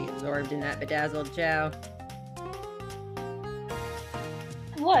completely absorbed in that bedazzled chow.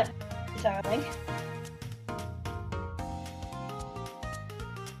 What, darling?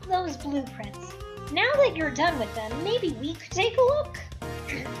 Those blueprints. Now that you're done with them, maybe we could take a look?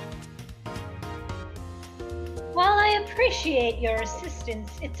 While I appreciate your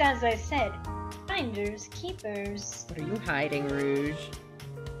assistance, it's as I said, finders keepers. What are you hiding, Rouge?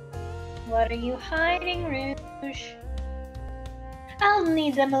 What are you hiding, Rouge? I'll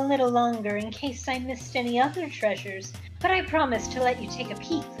need them a little longer in case I missed any other treasures, but I promise to let you take a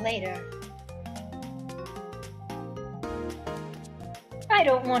peek later. I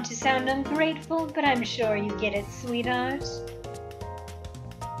don't want to sound ungrateful, but I'm sure you get it, sweetheart.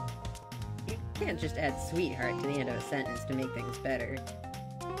 You can't just add sweetheart to the end of a sentence to make things better.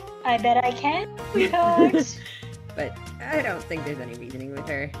 I bet I can, sweetheart. But I don't think there's any reasoning with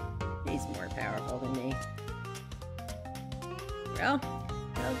her. She's more powerful than me. Well,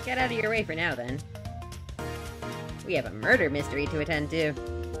 I'll get out of your way for now, then. We have a murder mystery to attend to.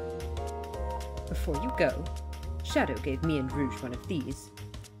 Before you go, Shadow gave me and Rouge one of these.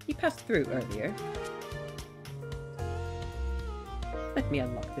 He passed through earlier. Let me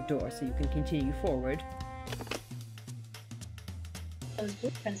unlock the door so you can continue forward. Those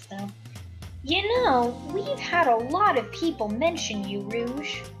blueprints, though. You know, we've had a lot of people mention you,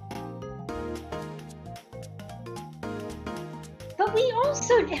 Rouge. But we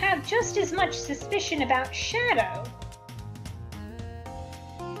also have just as much suspicion about Shadow.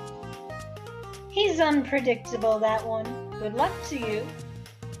 He's unpredictable, that one. Good luck to you.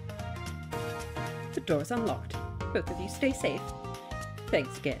 The door's unlocked. Both of you stay safe.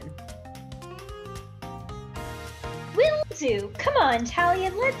 Thanks again. Will do. Come on,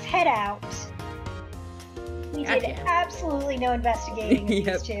 Talion, let's head out. We did absolutely no investigating with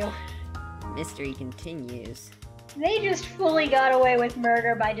these two. Mystery continues. They just fully got away with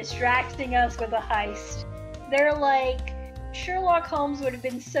murder by distracting us with a heist. They're like, Sherlock Holmes would have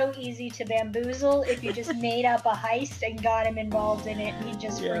been so easy to bamboozle if you just made up a heist and got him involved in it and he'd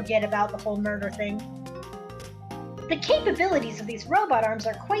just forget about the whole murder thing. The capabilities of these robot arms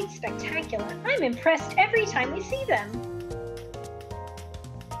are quite spectacular. I'm impressed every time we see them.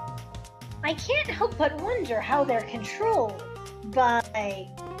 I can't help but wonder how they're controlled. By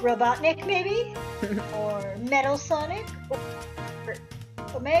Robotnik, maybe? Or Metal Sonic? Or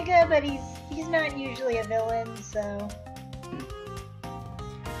Omega, but he's not usually a villain, so...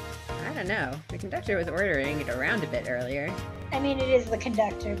 I don't know. The conductor was ordering it around a bit earlier. I mean, it is the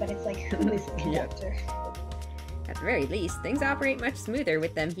conductor, but it's like, who is the conductor? At the very least, things operate much smoother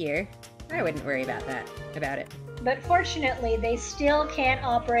with them here. I wouldn't worry about it. But fortunately, they still can't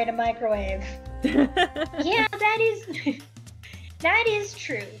operate a microwave. Yeah, that is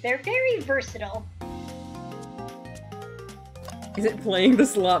true. They're very versatile. Is it playing the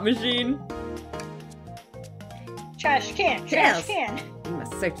slot machine? Trash can, trash can. You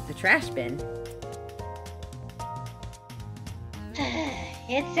must search the trash bin.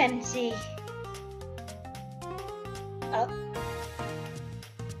 It's empty. Oh.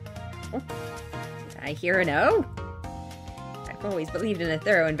 Did I hear an O? I've always believed in a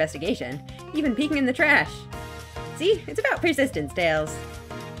thorough investigation, even peeking in the trash. See, it's about persistence, Tails.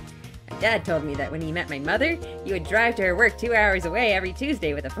 My dad told me that when he met my mother, he would drive to her work 2 hours away every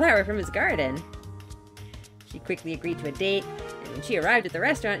Tuesday with a flower from his garden. She quickly agreed to a date, and when she arrived at the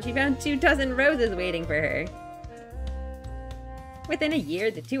restaurant, she found 24 roses waiting for her. Within a year,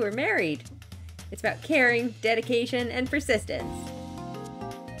 the two were married. It's about caring, dedication, and persistence.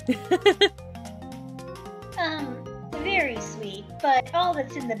 Very sweet, but all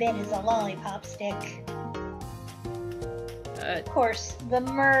that's in the bin is a lollipop stick. Of course, the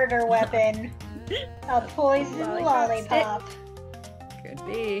murder weapon. A poison lollipop. Could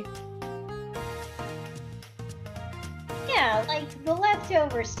be. Yeah, like the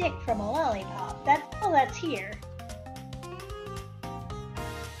leftover stick from a lollipop. That's all that's here.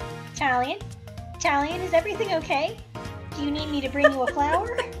 Talion, is everything okay? Do you need me to bring you a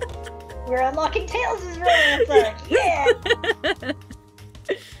flower? We're unlocking Tails' romance arc. Yeah!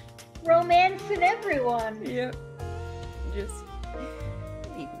 Romancing everyone. Yep. Just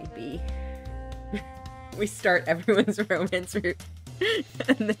leave me be. We start everyone's romance route,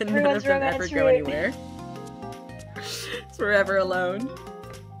 and then none of them ever go anywhere. It's forever alone.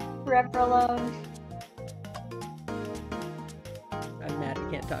 Forever alone. I'm mad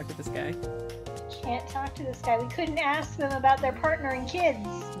we can't talk to this guy. Can't talk to this guy. We couldn't ask them about their partner and kids.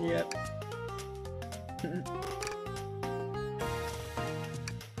 Yep.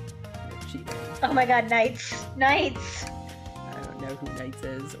 Cheating. Oh my god, Knights! Knights! I don't know who Knights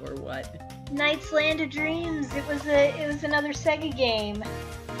is or what. Knights Land of Dreams. It was another Sega game.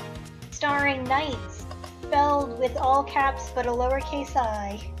 Starring Knights. Spelled with all caps but a lowercase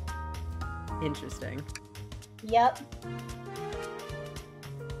I. Interesting. Yep.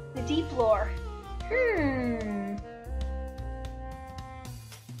 The deep lore.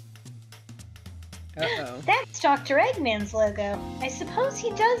 Uh-oh. That's Dr. Eggman's logo. I suppose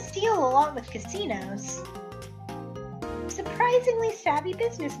he does deal a lot with casinos. Surprisingly savvy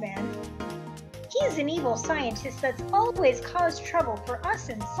businessman. He's an evil scientist that's always caused trouble for us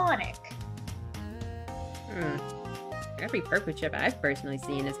and Sonic. Every purple chip I've personally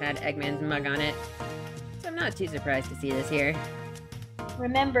seen has had Eggman's mug on it, so I'm not too surprised to see this here.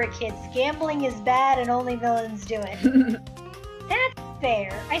 Remember, kids, gambling is bad and only villains do it. That's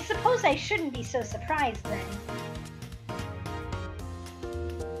fair. I suppose I shouldn't be so surprised then.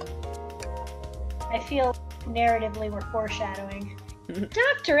 I feel narratively we're foreshadowing.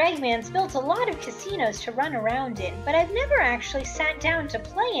 Dr. Eggman's built a lot of casinos to run around in, but I've never actually sat down to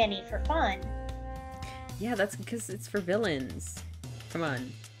play any for fun. Yeah, that's because it's for villains. Come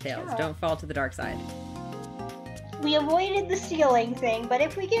on, Tails, Yeah. don't fall to the dark side. We avoided the stealing thing, but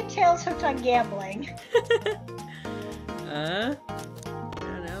if we get Tails hooked on gambling, I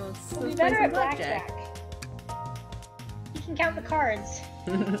don't know. Let's we'll be play better some at blackjack. You can count the cards.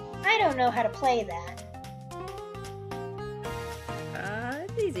 I don't know how to play that.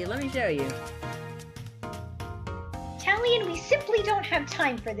 It's easy. Let me show you. Talion, we simply don't have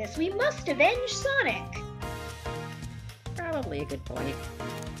time for this. We must avenge Sonic. Probably a good point.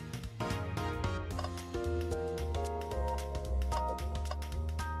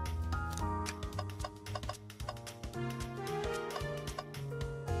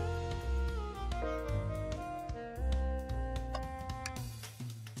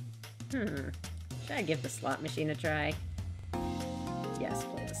 Should I give the slot machine a try? Yes,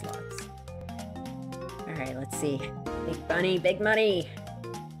 play the slots. Alright, let's see. Big bunny, big money!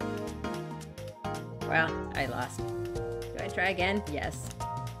 Well, I lost. Do I try again? Yes.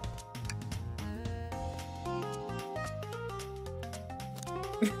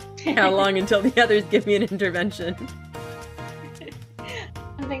 How long until the others give me an intervention?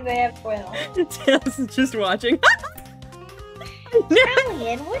 I think they have will. Tails is just watching.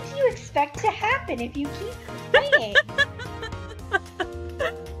 Talion, what do you expect to happen if you keep playing?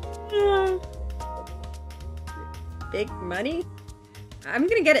 Big money? I'm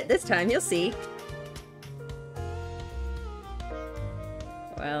gonna get it this time, you'll see.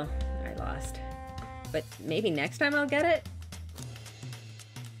 Well, I lost. But maybe next time I'll get it?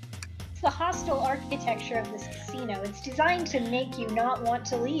 It's the hostile architecture of this casino. It's designed to make you not want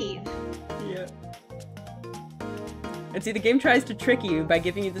to leave. Yeah. And see, the game tries to trick you by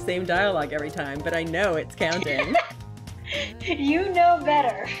giving you the same dialogue every time, but I know it's counting. You know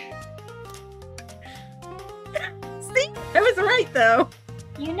better. See? I was right, though!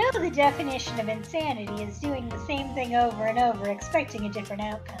 You know the definition of insanity is doing the same thing over and over, expecting a different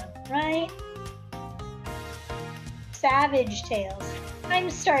outcome, right? Savage Tails. I'm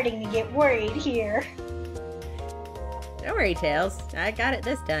starting to get worried here. Don't worry, Tails. I got it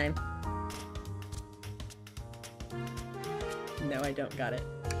this time. No, I don't got it.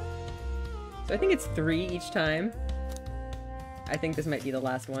 So I think it's 3 each time. I think this might be the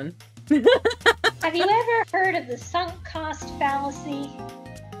last one. Have you ever heard of the sunk cost fallacy?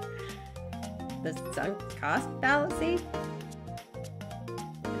 The sunk cost fallacy?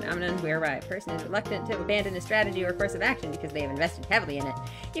 Phenomenon whereby a person is reluctant to abandon a strategy or course of action because they have invested heavily in it,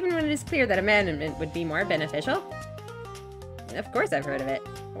 even when it is clear that abandonment would be more beneficial. And of course I've heard of it.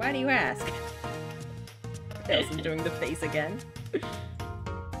 Why do you ask? Tails is doing the face again.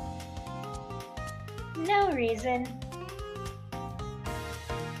 No reason.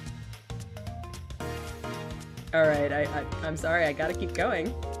 Alright, I'm sorry, I gotta keep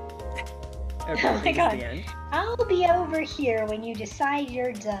going. Okay, Oh I my think god. it's the end. I'll be over here when you decide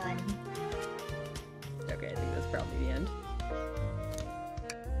you're done. Okay, I think that's probably the end.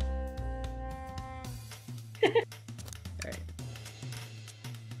 Alright.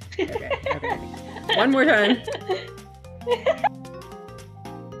 Okay. One more time.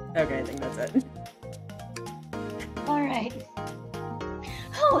 Okay, I think that's it. Alright.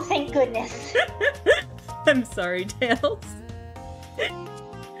 Oh, thank goodness. I'm sorry, Tails.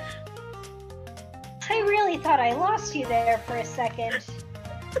 I really thought I lost you there for a second.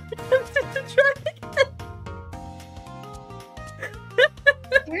 I'm just trying.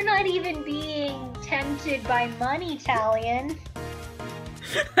 You're not even being tempted by money, Talion.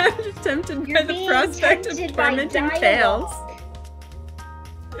 I'm just tempted You're by the being prospect of tempted by tormenting Tails.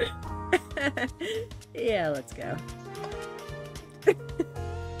 dialogue. Yeah, let's go.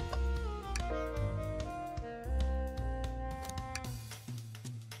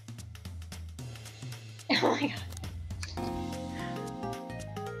 Oh my god.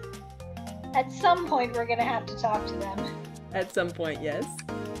 At some point, we're gonna have to talk to them. At some point, yes.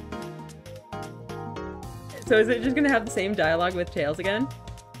 So is it just gonna have the same dialogue with Tails again?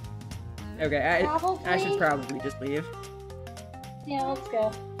 Okay, I should probably just leave. Yeah, let's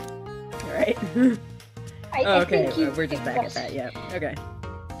go. Alright. I Okay, think you we're just back at that, yeah. Okay.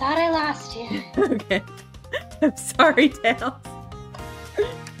 Thought I lost you. Okay. I'm sorry, Tails.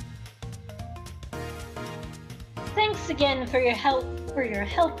 Thanks again for your help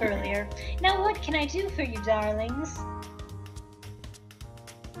earlier. Now what can I do for you, darlings?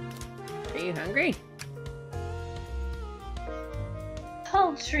 Are you hungry?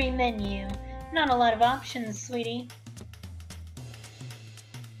 Poultry menu. Not a lot of options, sweetie.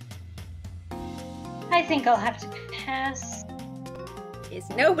 I think I'll have to pass. Is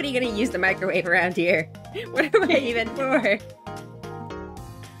nobody gonna use the microwave around here? What am I even for?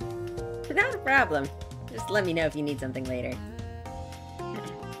 Not a problem. Just let me know if you need something later.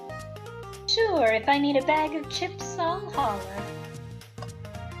 Sure, if I need a bag of chips, I'll holler.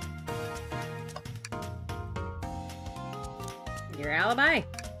 Your alibi?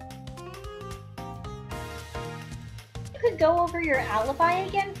 You could go over your alibi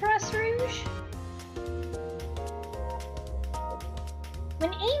again for us, Rouge?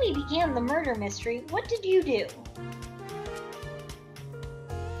 When Amy began the murder mystery, what did you do?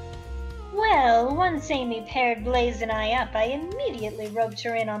 Well, once Amy paired Blaze and I up, I immediately roped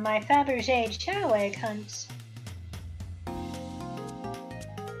her in on my Fabergé chow egg hunt.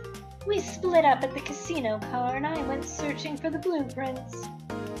 We split up at the casino car and I went searching for the blueprints.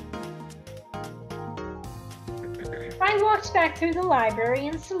 I walked back through the library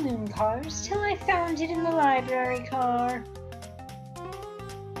and saloon cars till I found it in the library car.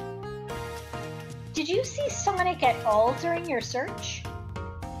 Did you see Sonic at all during your search?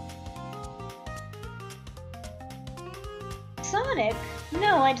 Sonic?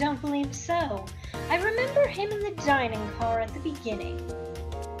 No, I don't believe so. I remember him in the dining car at the beginning.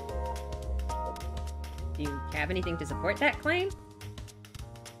 Do you have anything to support that claim?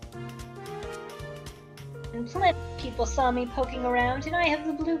 And plenty of people saw me poking around, and I have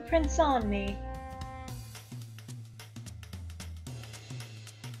the blueprints on me.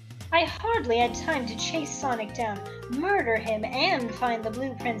 I hardly had time to chase Sonic down, murder him, and find the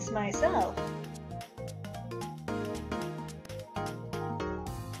blueprints myself.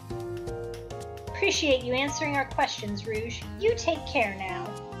 Appreciate you answering our questions, Rouge. You take care now.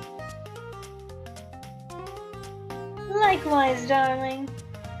 Likewise, darling.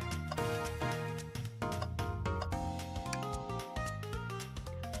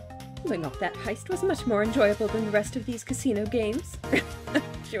 Pulling off that heist was much more enjoyable than the rest of these casino games.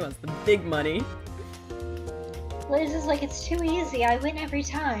 She wants the big money. Liz is like, it's too easy. I win every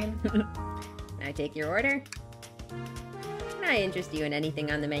time. Can I take your order? Can I interest you in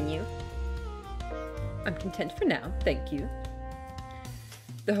anything on the menu? I'm content for now, thank you.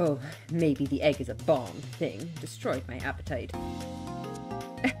 The whole maybe the egg is a bomb thing destroyed my appetite.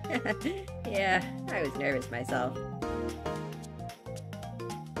 Yeah, I was nervous myself.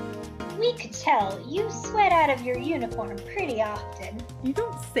 We could tell you sweat out of your uniform pretty often. You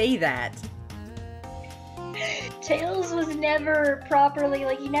don't say that. Tails was never properly,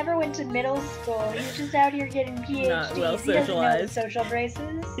 like, he never went to middle school. He was just out here getting PhDs. Not well He doesn't know the socialized. social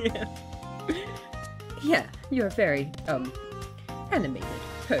braces. Yeah. Yeah, you're a very, animated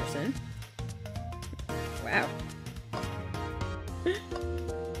person. Wow.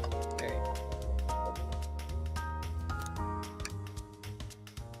 Very.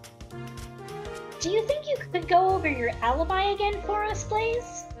 Do you think you could go over your alibi again for us,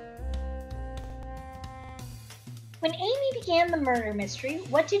 Blaze? When Amy began the murder mystery,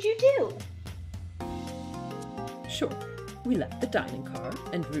 what did you do? Sure. We left the dining car,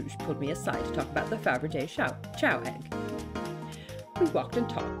 and Rouge pulled me aside to talk about the Fabergé chow egg. We walked and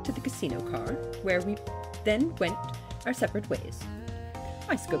talked to the casino car, where we then went our separate ways.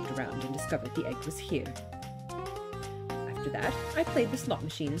 I scoped around and discovered the egg was here. After that, I played the slot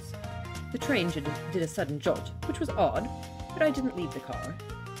machines. The train did a sudden jolt, which was odd, but I didn't leave the car.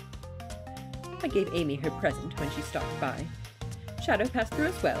 I gave Amy her present when she stopped by. Shadow passed through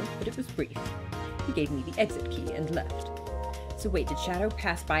as well, but it was brief. He gave me the exit key and left. So wait, did Shadow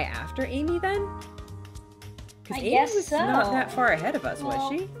pass by after Amy then? Because Amy guess was so. not that far ahead of us,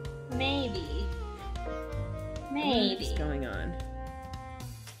 Well, was she? Maybe. What's going on?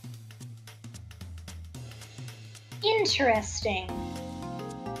 Interesting.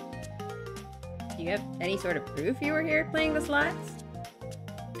 Do you have any sort of proof you were here playing the slots?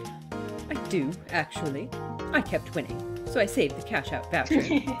 I do, actually. I kept winning, so I saved the cash-out voucher.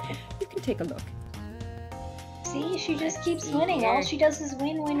 You can take a look. See, she just Let's keeps see winning. here. All she does is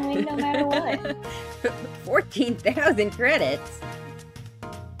win, win, win, no matter what. 14,000 credits!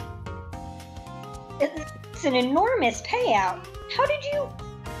 It's an enormous payout. How did you...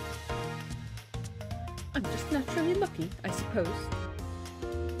 I'm just naturally lucky, I suppose.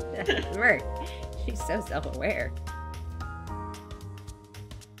 Smirk. She's so self-aware.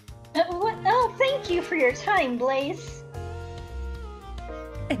 What? Oh, thank you for your time, Blaze.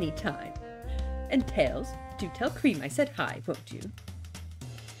 Anytime. And Tails, do tell Cream I said hi, won't you?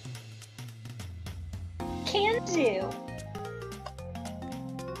 Can do.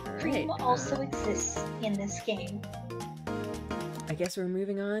 Cream Alright, also exists in this game. I guess we're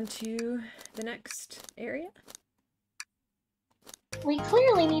moving on to the next area? We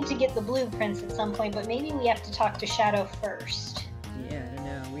clearly need to get the blueprints at some point, but maybe we have to talk to Shadow first. Yeah, I don't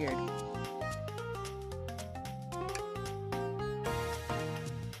know, weird.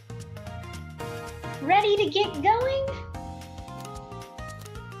 Ready to get going?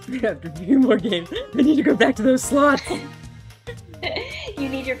 After a few more games, I need to go back to those slots. You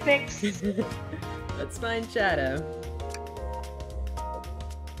need your fix? Let's find Shadow.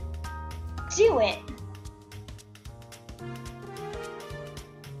 Do it!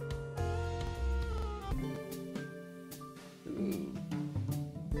 Ooh.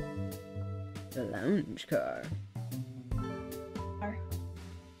 The lounge car.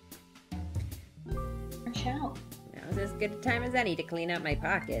 Ciao. Now's as good a time as any to clean out my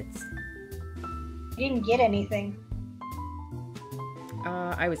pockets. You didn't get anything.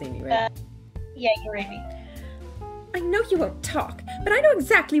 I was Amy, right? Yeah, you're Amy. I know you won't talk, but I know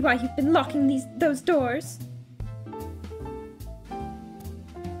exactly why you've been locking those doors.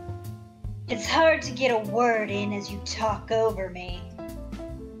 It's hard to get a word in as you talk over me.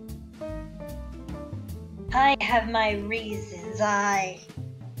 I have my reasons,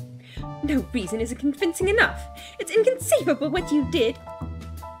 No reason isn't convincing enough. It's inconceivable what you did.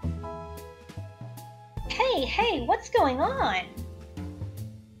 Hey, what's going on?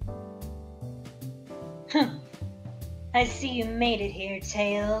 I see you made it here,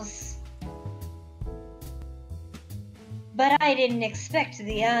 Tails. But I didn't expect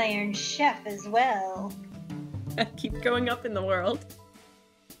the Iron Chef as well. I keep going up in the world.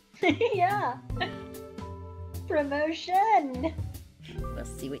 Yeah. Promotion. We'll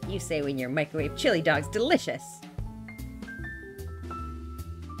see what you say when your microwave chili dog's delicious.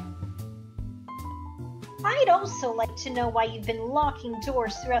 I'd also like to know why you've been locking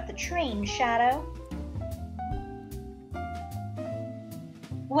doors throughout the train, Shadow.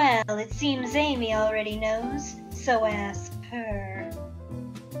 Well, it seems Amy already knows, so ask her.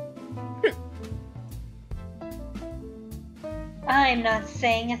 I'm not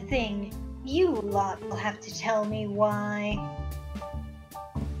saying a thing. You lot will have to tell me why.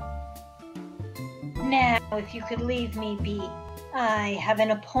 Now, if you could leave me be, I have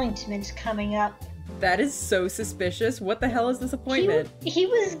an appointment coming up. That is so suspicious. What the hell is this appointment? He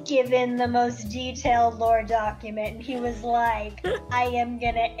was given the most detailed lore document, and he was like, I am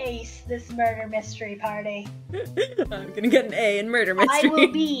gonna ace this murder mystery party. I'm gonna get an A in murder mystery. I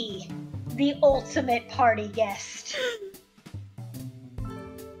will be the ultimate party guest.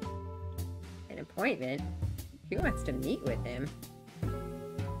 An appointment? Who wants to meet with him?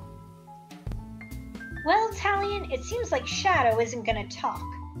 Well, Talion, it seems like Shadow isn't gonna talk.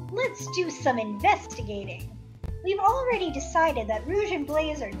 Let's do some investigating. We've already decided that Rouge and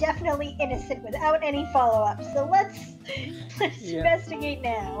Blaze are definitely innocent without any follow-up, so let's investigate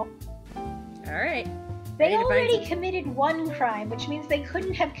now. Alright. They already committed one crime, which means they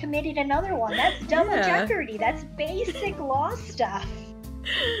couldn't have committed another one. That's double jeopardy. That's basic law stuff.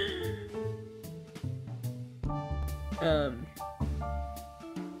 Right.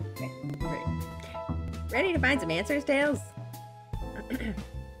 Ready to find some answers, Tails?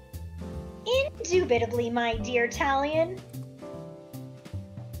 Indubitably, my dear Talion.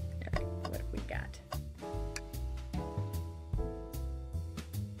 Alright, what have we got?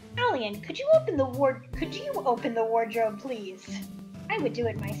 Talion, could you open the wardrobe, please? I would do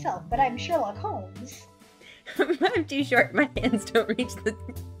it myself, but I'm Sherlock Holmes. I'm too short. My hands don't reach the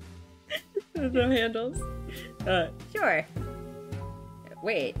handles. Sure.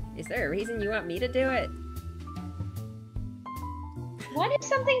 Wait, is there a reason you want me to do it? What if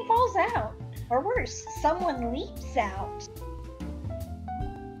something falls out? Or worse, someone leaps out?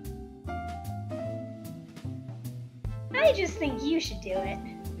 I just think you should do it.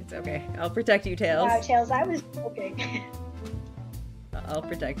 It's okay. I'll protect you, Tails. Wow, Tails, I was joking. I'll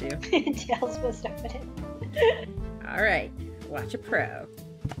protect you. Tails was open it. Alright, watch a pro.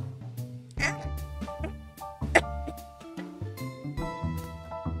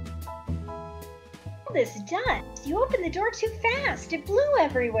 All this dust! You opened the door too fast! It blew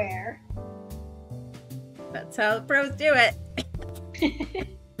everywhere! That's how the pros do it!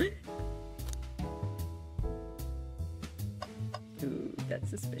 Ooh, that's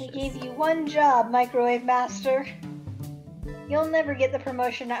suspicious. We gave you one job, Microwave Master. You'll never get the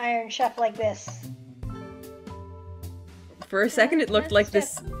promotion to Iron Chef like this. For a second it looked like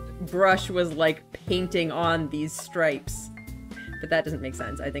this brush was like painting on these stripes. But that doesn't make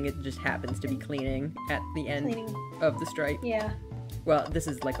sense. I think it just happens to be cleaning at the end of the stripe. Yeah. Well, this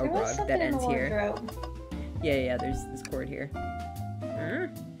is like a rug that ends here. Yeah, there's this cord here.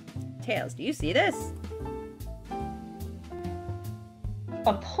 Tails, do you see this?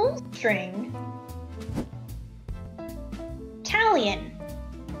 A pull string? Talion!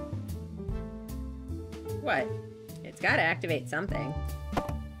 What? It's gotta activate something.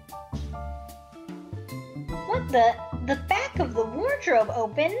 What the back of the wardrobe? wardrobe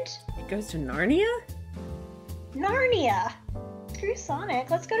opened. It goes to Narnia? Narnia. Screw Sonic.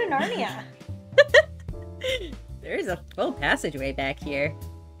 Let's go to Narnia. There's a full passageway back here.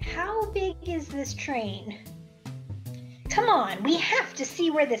 How big is this train? Come on, we have to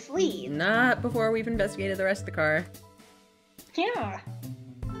see where this leads. Not before we've investigated the rest of the car. Yeah.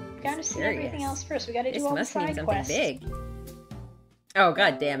 Gotta see everything else first. We gotta do all the side quests. This must mean something big. Oh,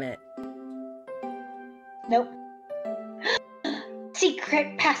 god damn it. Nope.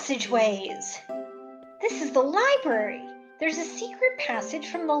 Secret passageways. This is the library. There's a secret passage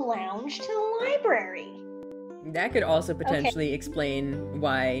from the lounge to the library. That could also potentially explain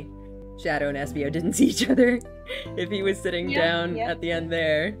why Shadow and Espio didn't see each other if he was sitting down at the end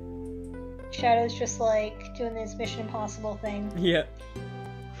there. Shadow's just like doing this Mission Impossible thing. Yeah.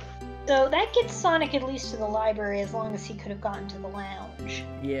 So that gets Sonic at least to the library as long as he could have gotten to the lounge.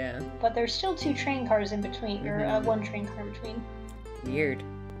 Yeah. But there's still 2 train cars in between, or 1 train car in between. Weird.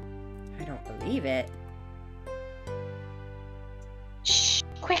 I don't believe it. Shh!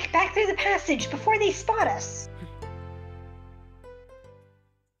 Quick, back through the passage before they spot us!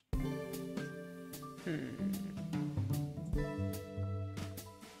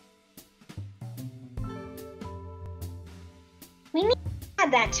 We need to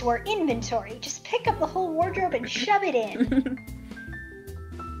add that to our inventory. Just pick up the whole wardrobe and shove it in.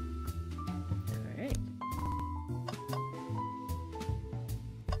 Alright.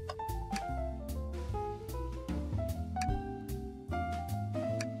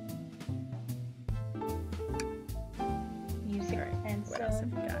 What else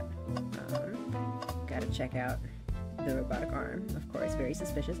have we got? Gotta check out the robotic arm, of course. Very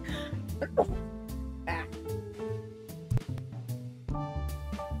suspicious. Ah.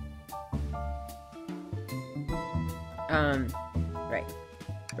 Right.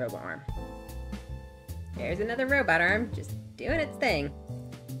 Robo arm. There's another robot arm, just doing its thing.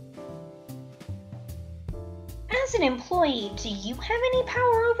 As an employee, do you have any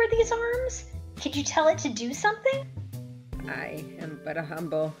power over these arms? Could you tell it to do something? I am but a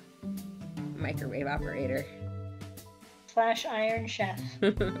humble microwave operator. / Iron Chef.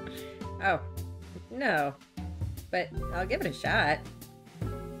 Oh, no. But I'll give it a shot.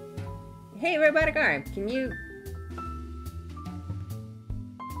 Hey, robotic arm, can you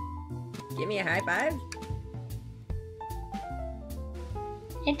give me a high five?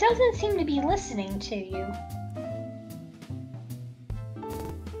 It doesn't seem to be listening to you.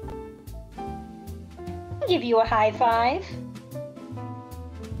 I'll give you a high five.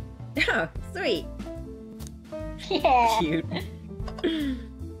 Oh, sweet. Yeah. Cute.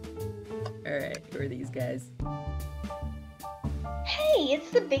 Alright, who are these guys? Hey,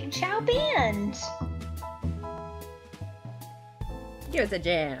 it's the Big Chow Band. Give us a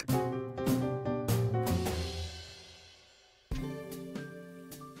jam.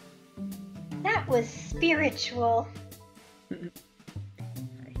 That was spiritual. I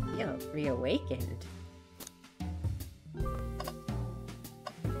feel reawakened.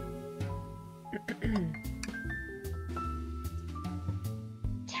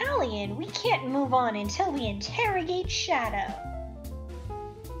 Talion, we can't move on until we interrogate Shadow.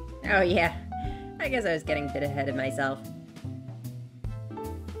 Oh yeah, I guess I was getting a bit ahead of myself.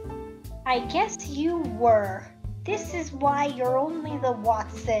 I guess you were. This is why you're only the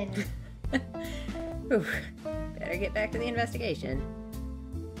Watson. Ooh, better get back to the investigation.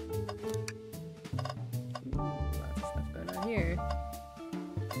 Ooh, lots of stuff going on here.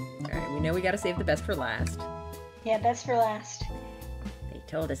 Alright, we know we gotta save the best for last. Yeah, best for last. They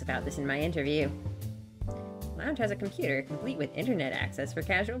told us about this in my interview. Lounge has a computer complete with internet access for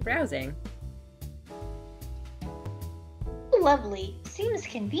casual browsing. Lovely. Seems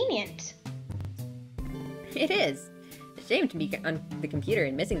convenient. It is. A shame to be on the computer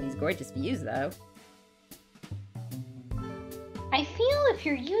and missing these gorgeous views, though. I feel if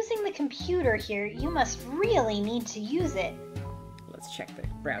you're using the computer here, you must really need to use it. Let's check the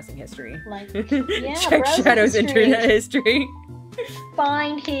browsing history. Like, yeah, check Shadow's internet history.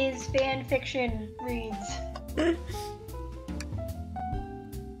 Find his fanfiction reads.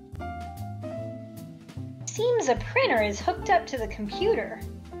 Seems a printer is hooked up to the computer.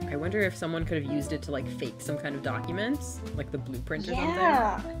 I wonder if someone could have used it to, like, fake some kind of documents? Like the blueprint or something?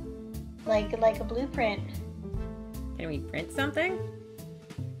 Yeah. Like a blueprint. Can we print something?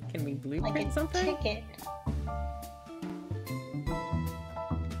 Can we blueprint like a something? Ticket.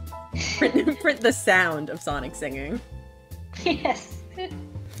 Print the sound of Sonic singing. Yes.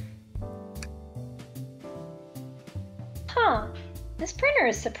 Huh. This printer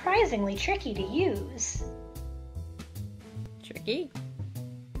is surprisingly tricky to use. Tricky?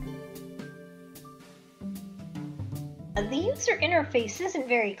 The user interface isn't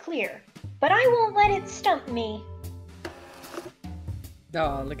very clear, but I won't let it stump me.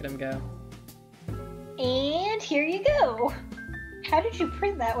 Oh, look at him go. And here you go. How did you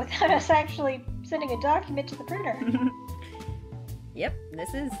print that without us actually sending a document to the printer? Yep,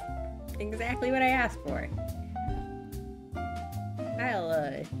 this is exactly what I asked for.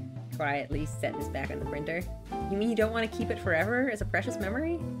 I'll, quietly set this back on the printer. You mean you don't want to keep it forever as a precious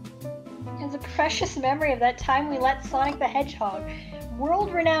memory? As a precious memory of that time we let Sonic the Hedgehog,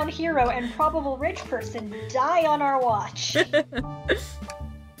 world-renowned hero and probable rich person, die on our watch. A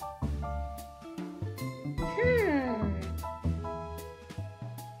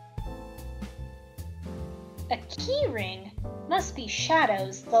keyring? Must be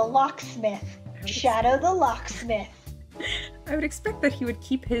Shadow's, the locksmith. Shadow the locksmith. I would expect that he would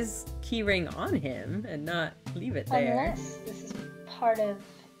keep his keyring on him and not leave it there. Unless this is part of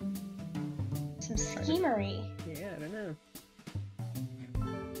some schemery. Yeah, I don't know.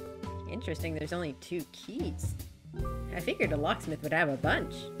 Interesting, there's only 2 keys. I figured a locksmith would have a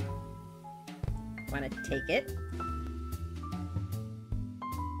bunch. Wanna take it?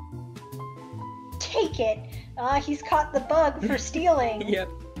 Take it! He's caught the bug for stealing. Yep.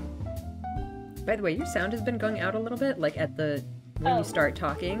 By the way, your sound has been going out a little bit, like at the when you start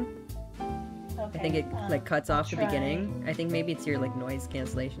talking. Okay. I think it like cuts off the beginning. I think maybe it's your like noise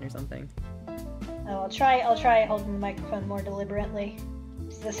cancellation or something. Oh, I'll try holding the microphone more deliberately.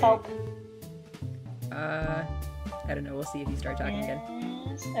 Does this help? I don't know. We'll see if you start talking again.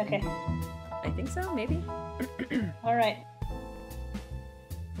 Okay. I think so, maybe. All right.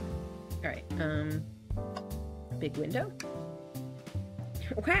 All right. Big window.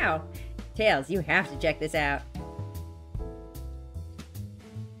 Wow, Tails, you have to check this out.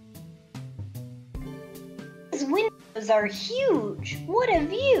 These windows are huge. What a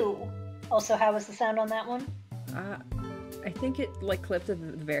view! Also, how was the sound on that one? I think it like clipped at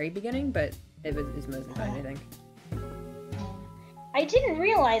the very beginning, but it was mostly fine. I think. I didn't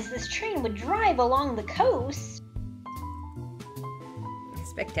realize this train would drive along the coast.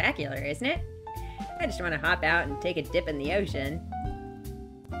 Spectacular, isn't it? I just want to hop out and take a dip in the ocean.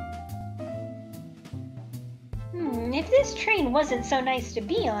 If this train wasn't so nice to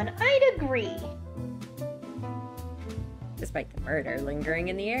be on, I'd agree. Despite the murder lingering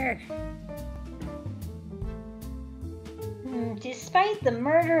in the air. Despite the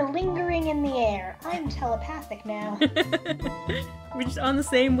murder lingering in the air, I'm telepathic now. We're just on the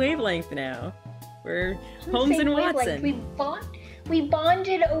same wavelength now. We're Holmes and Watson. We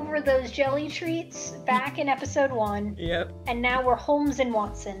bonded over those jelly treats back in episode 1. Yep. And now we're Holmes and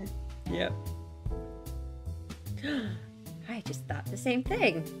Watson. Yep. I just thought the same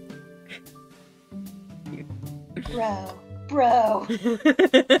thing. Bro.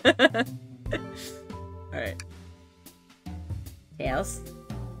 Alright. Tails?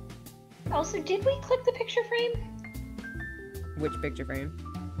 Also, did we click the picture frame? Which picture frame?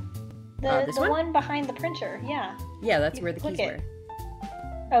 The one behind the printer, yeah. Yeah, that's where the keys were.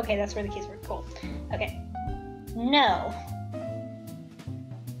 Okay, that's where the keys were. Cool. Okay. No.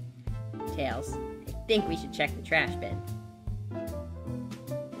 Tails, I think we should check the trash bin.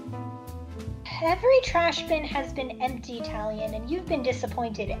 Every trash bin has been empty, Talion, and you've been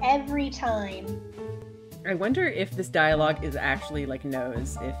disappointed every time. I wonder if this dialogue is actually, like,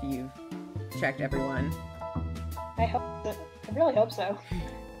 knows if you've checked everyone. I hope so. I really hope so.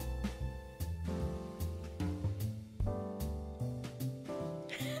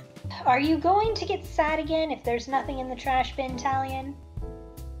 Are you going to get sad again if there's nothing in the trash bin, Talion?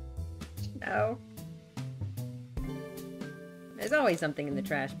 No. There's always something in the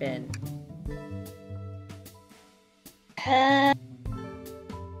trash bin.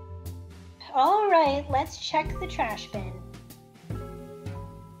 Alright, let's check the trash bin.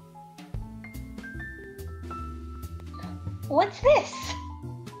 What's this?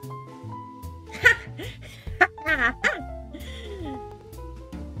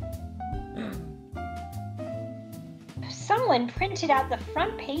 Someone printed out the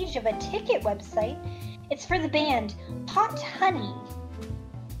front page of a ticket website. It's for the band Hot Honey.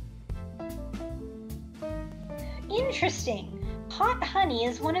 Interesting. Hot Honey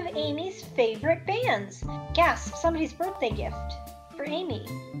is one of Amy's favorite bands. Gasp, somebody's birthday gift for Amy.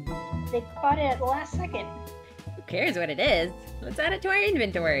 They bought it at the last second. Who cares what it is? Let's add it to our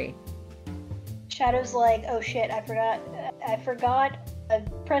inventory. Shadow's like, oh shit, I forgot a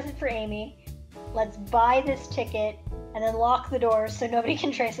present for Amy. Let's buy this ticket and then lock the doors so nobody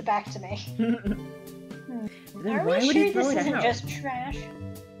can trace it back to me. Are we sure this isn't just trash?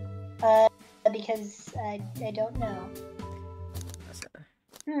 Because I don't know.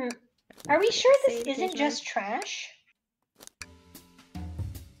 Are we sure this isn't just trash?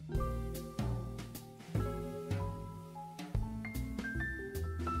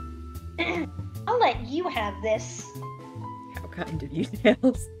 I'll let you have this. How kind of you,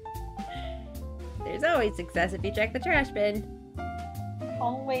 Tails. There's always success if you check the trash bin.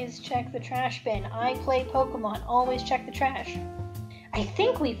 Always check the trash bin. I play Pokemon. Always check the trash. I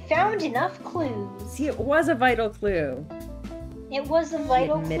think we found enough clues. See, it was a vital clue. It was a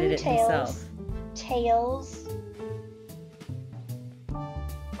vital He admitted clue, it Tails. himself. Tails.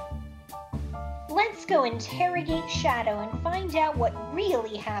 Let's go interrogate Shadow and find out what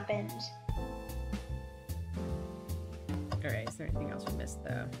really happened. Alright, is there anything else we missed,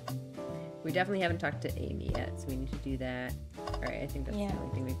 though? We definitely haven't talked to Amy yet, so we need to do that. Alright, I think that's the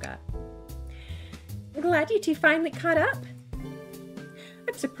only thing we've got. I'm glad you two finally caught up.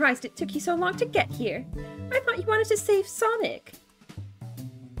 I'm surprised it took you so long to get here. I thought you wanted to save Sonic.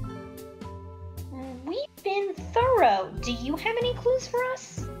 We've been thorough. Do you have any clues for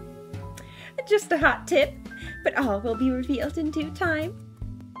us? Just a hot tip, but all will be revealed in due time.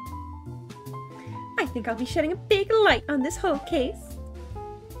 I think I'll be shedding a big light on this whole case.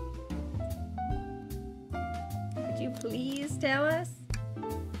 Could you please tell us?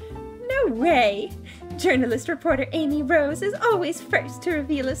 No way! Journalist reporter Amy Rose is always first to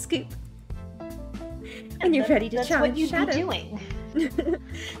reveal a scoop. When you're ready to challenge Shadow. That's what you'd be doing.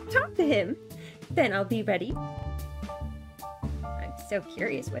 Talk to him. Then I'll be ready. I'm so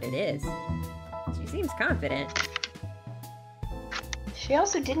curious what it is. She seems confident. She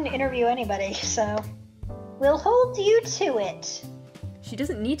also didn't interview anybody, so we'll hold you to it. She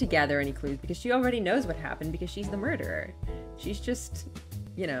doesn't need to gather any clues because she already knows what happened because she's the murderer. She's just,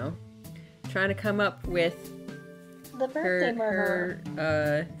 you know, trying to come up with the birthday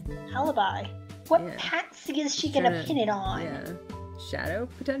murder alibi. What patsy is she gonna pin it on? Yeah. Shadow,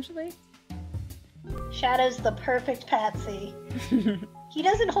 potentially? Shadow's the perfect patsy. He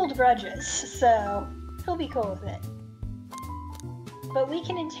doesn't hold grudges, so he'll be cool with it. But we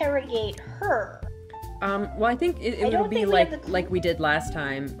can interrogate her. Well, I think it will be like we did last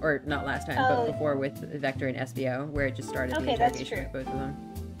time, or not last time, but before with Vector and SBO, where it just started the interrogation with both of them.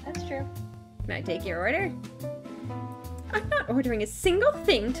 That's true. Can I take your order? I'm not ordering a single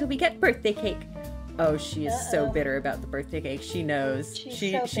thing till we get birthday cake. Oh, she is so bitter about the birthday cake. She knows.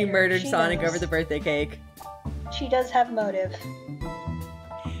 She murdered Sonic over the birthday cake. She does have motive.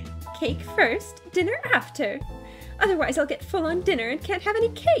 Cake first, dinner after. Otherwise I'll get full on dinner and can't have any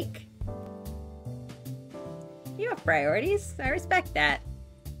cake. You have priorities. I respect that.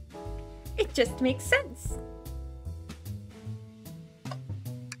 It just makes sense.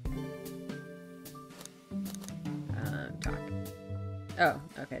 Talk. Oh,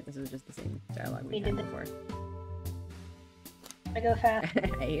 okay. This is just the same dialogue we had before. I go fast.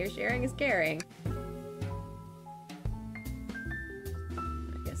 I hear sharing is caring.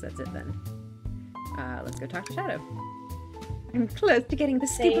 I guess that's it then. Let's go talk to Shadow. I'm close to getting the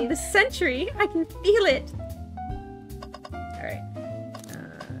scoop of the century. I can feel it. Alright.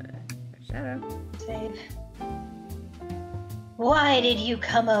 Shadow. Save. Why did you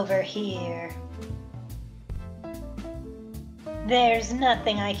come over here? There's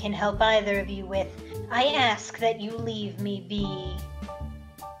nothing I can help either of you with. I ask that you leave me be.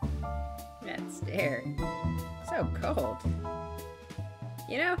 That stare. So cold.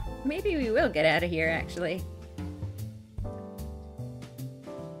 You know, maybe we will get out of here, actually.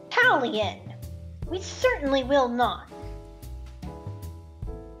 Pallian! We certainly will not.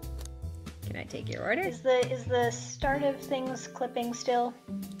 Can I take your order? Is the start of things clipping still?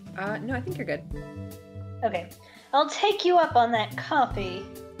 No, I think you're good. Okay. I'll take you up on that coffee.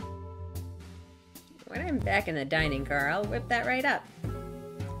 When I'm back in the dining car, I'll whip that right up.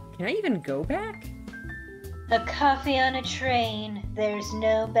 Can I even go back? A coffee on a train. There's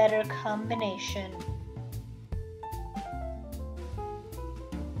no better combination.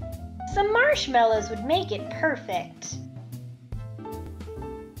 Some marshmallows would make it perfect.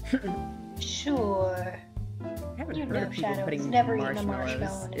 Sure. I haven't You heard know of people Shadow putting has never eaten a marshmallows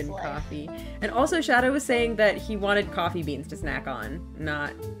marshmallow in his life. coffee. And also Shadow was saying that he wanted coffee beans to snack on,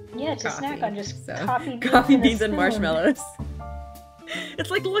 not Yeah, to coffee. snack on just So, coffee beans and marshmallows. It's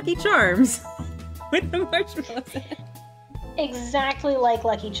like Lucky Charms with the marshmallows. Exactly like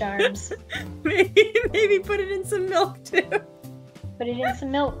Lucky Charms. maybe put it in some milk too. Put it in some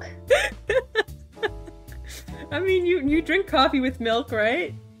milk. I mean, you drink coffee with milk,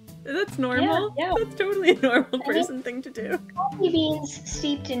 right? That's normal. Yeah. That's totally a normal person thing to do. Coffee beans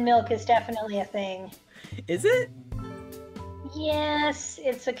steeped in milk is definitely a thing. Is it? Yes,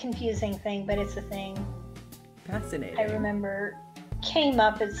 it's a confusing thing, but it's a thing. Fascinating. I remember came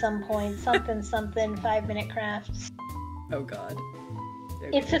up at some point, something 5-minute crafts. Oh god.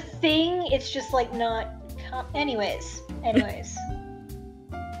 Okay. It's a thing, it's just like not... Anyways.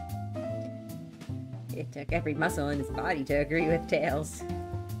 It took every muscle in his body to agree with Tails.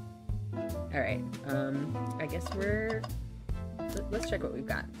 Alright, I guess let's check what we've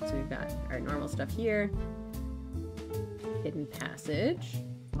got. So we've got our normal stuff here. Hidden passage.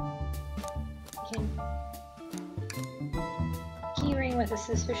 Keyring with a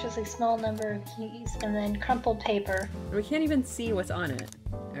suspiciously small number of keys, and then crumpled paper. We can't even see what's on it.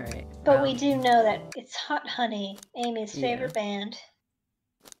 Alright. But we do know that it's Hot Honey, Amy's favorite band.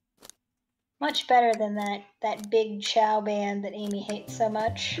 Much better than that big Chow band that Amy hates so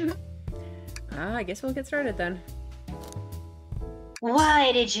much. I guess we'll get started then.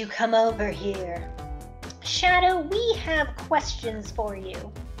 Why did you come over here? Shadow, we have questions for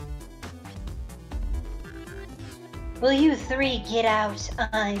you. Will you three get out?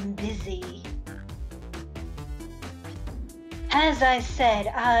 I'm busy. As I said,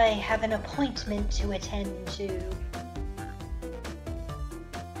 I have an appointment to attend to.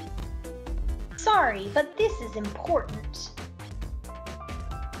 Sorry, but this is important.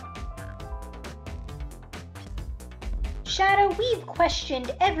 Shadow, we've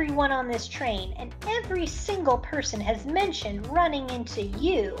questioned everyone on this train, and every single person has mentioned running into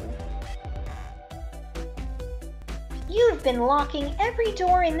you. You've been locking every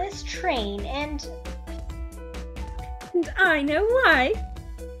door in this train, and I know why.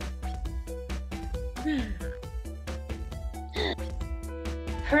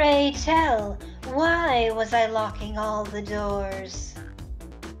 Pray tell, why was I locking all the doors?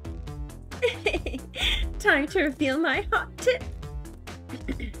 Time to reveal my hot tip.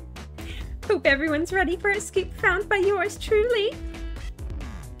 Hope everyone's ready for a scoop found by yours truly.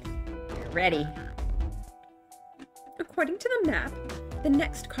 You're ready. According to the map, the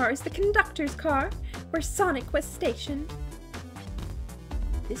next car is the conductor's car, where Sonic was stationed.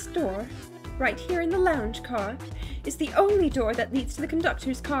 This door, right here in the lounge car, is the only door that leads to the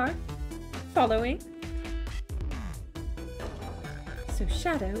conductor's car. Following? So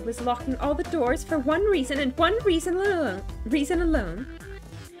Shadow was locking all the doors for one reason and one reason alone.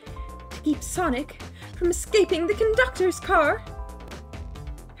 To keep Sonic from escaping the conductor's car.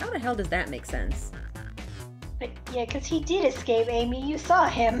 How the hell does that make sense? But yeah, because he did escape, Amy. You saw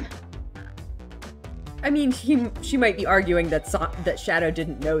him. I mean, she might be arguing that Shadow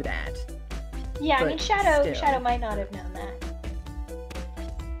didn't know that. Yeah, I mean, Shadow still. might not have known that.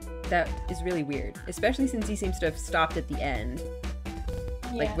 That is really weird, especially since he seems to have stopped at the end.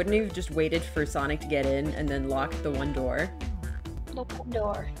 Yeah. Like, wouldn't he have just waited for Sonic to get in and then locked the one door? The one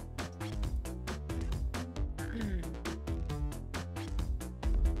door.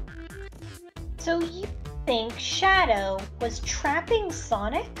 So you think Shadow was trapping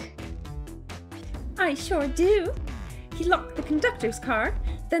Sonic? I sure do. He locked the conductor's car,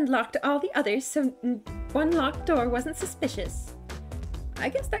 then locked all the others so one locked door wasn't suspicious. I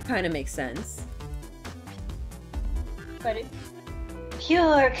guess that kind of makes sense. But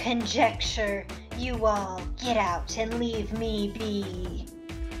pure conjecture. You all get out and leave me be.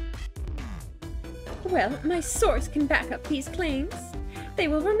 Well, my source can back up these claims. They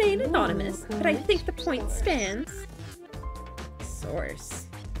will remain anonymous, but I think the point stands. Source.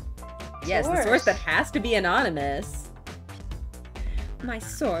 Yes, the source that has to be anonymous. My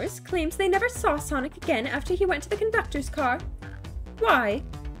source claims they never saw Sonic again after he went to the conductor's car. Why?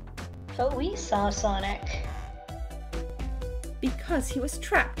 But we saw Sonic. Because he was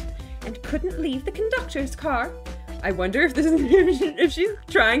trapped and couldn't leave the conductor's car. I wonder if this is if she's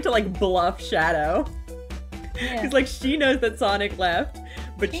trying to like bluff Shadow. Yeah. Because like she knows that Sonic left,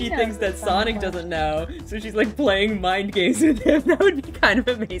 but she thinks that Sonic doesn't know. So she's like playing mind games with him. That would be kind of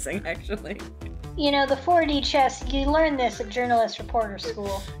amazing, actually. You know, the 4D chess, you learn this at journalist reporter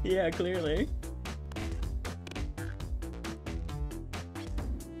school. Yeah, clearly.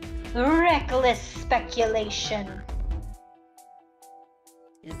 Reckless speculation.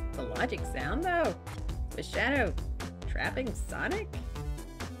 Is the logic sound, though? The Shadow trapping Sonic?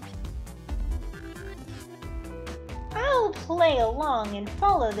 I'll play along and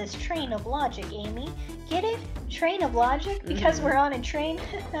follow this train of logic, Amy. Get it? Train of logic? Because we're on a train?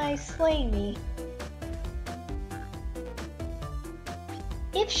 I slay me.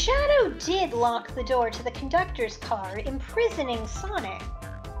 If Shadow did lock the door to the conductor's car, imprisoning Sonic,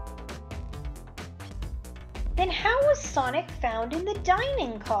 then how was Sonic found in the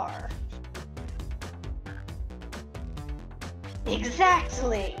dining car?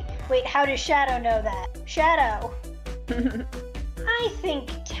 Exactly! Wait, how does Shadow know that? Shadow! I think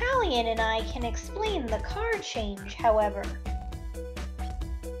Talion and I can explain the car change, however.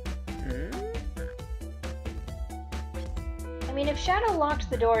 I mean, if Shadow locked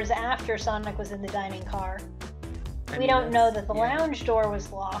the doors after Sonic was in the dining car, We don't know that the lounge door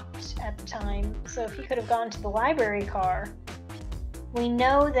was locked at the time, so if he could have gone to the library car. We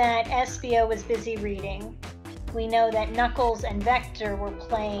know that Espio was busy reading. We know that Knuckles and Vector were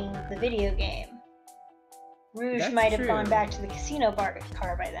playing the video game. Rouge might have gone back to the casino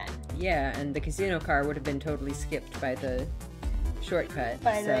car by then. Yeah, and the casino car would have been totally skipped by the shortcut. She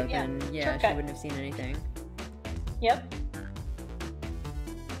wouldn't have seen anything. Yep.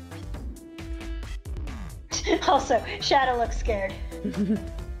 Also, Shadow looks scared.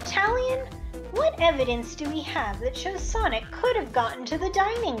 Talion, what evidence do we have that shows Sonic could have gotten to the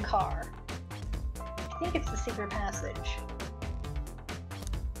dining car? I think it's the secret passage.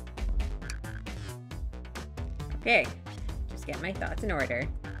 Okay, just get my thoughts in order.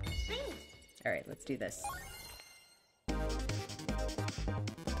 Alright, let's do this. It's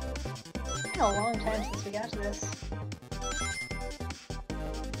been a long time since we got to this.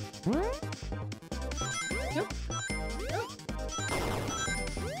 Nope.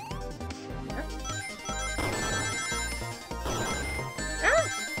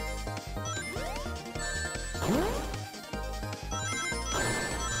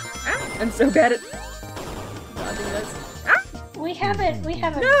 I'm so bad at dodging this. We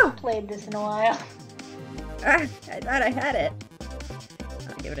haven't played this in a while. I thought I had it.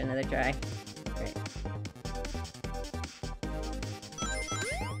 I'll give it another try. Right.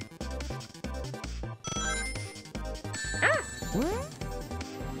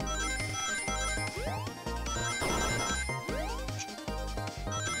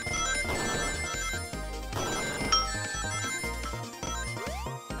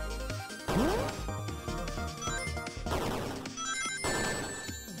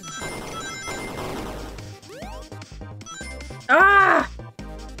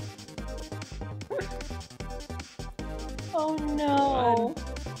 Oh no.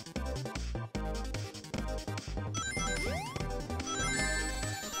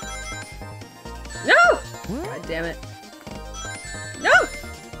 No! God damn it. No!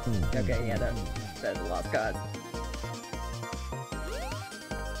 Okay, yeah, that's a lost cause.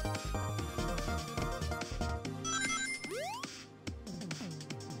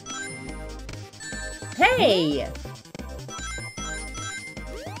 Hey!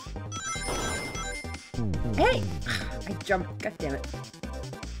 Hey! I jumped. God damn it.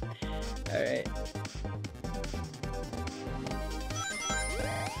 Alright.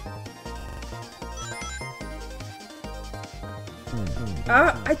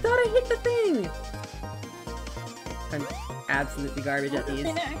 I thought I hit the thing! I'm absolutely garbage at these.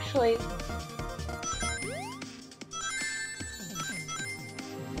 Actually...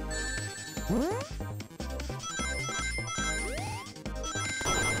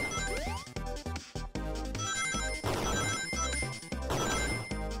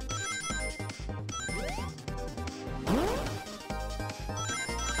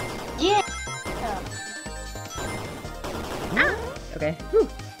 Yeah! Okay. Whew.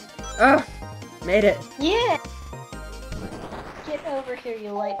 Oh! Made it! Yeah! Get over here,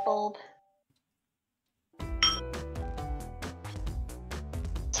 you light bulb.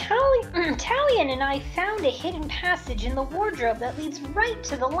 Talion and I found a hidden passage in the wardrobe that leads right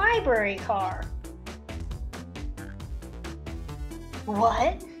to the library car.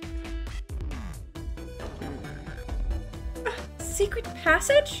 What? Secret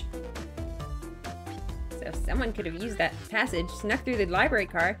passage? So someone could have used that passage, snuck through the library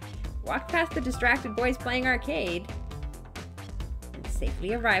car, walked past the distracted boys playing arcade, and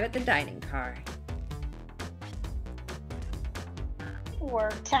safely arrive at the dining car. Or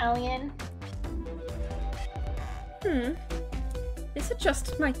Talion. This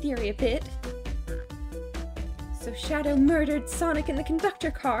adjusts my theory a bit. So Shadow murdered Sonic in the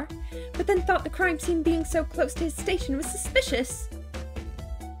conductor car, but then thought the crime scene being so close to his station was suspicious.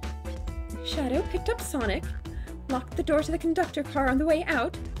 Shadow picked up Sonic, locked the door to the conductor car on the way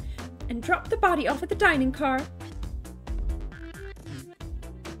out, and dropped the body off at the dining car.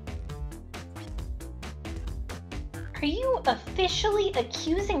 Are you officially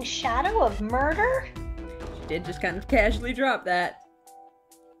accusing Shadow of murder? She did just kind of casually drop that.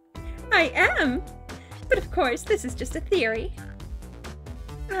 I am! But of course, this is just a theory.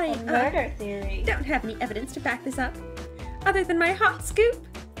 A murder theory. Don't have any evidence to back this up, other than my hot scoop.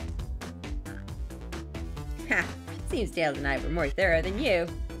 Ha! Seems Tails and I were more thorough than you.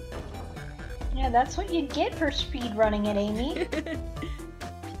 Yeah, that's what you get for speedrunning it, Amy.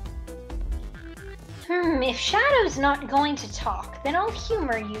 If Shadow's not going to talk, then I'll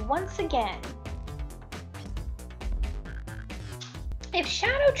humor you once again. If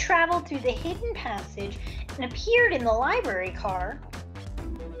Shadow traveled through the hidden passage and appeared in the library car,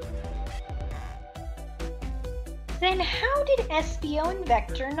 Then how did Espio and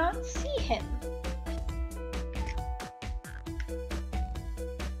Vector not see him?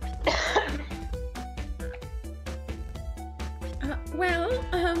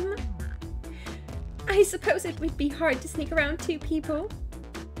 I suppose it would be hard to sneak around two people.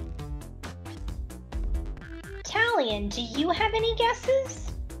 Talion, do you have any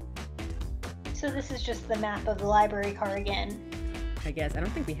guesses? So this is just the map of the library car again. I guess. I don't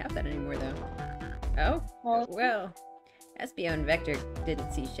think we have that anymore, though. Oh, well. Espio and Vector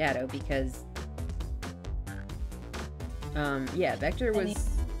didn't see Shadow because... yeah, Vector was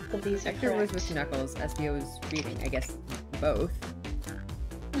with Knuckles, Espio was reading, I guess, both.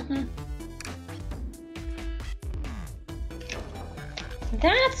 Mm-hmm.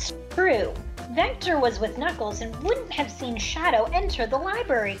 That's true. Vector was with Knuckles and wouldn't have seen Shadow enter the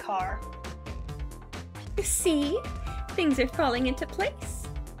library car. See? Things are falling into place.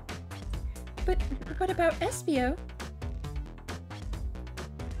 But what about Espio?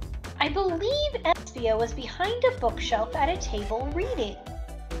 I believe Espio was behind a bookshelf at a table reading.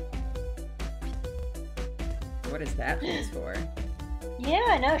 What is that place for?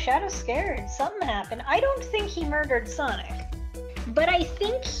 Yeah, no, Shadow's scared. Something happened. I don't think he murdered Sonic. But I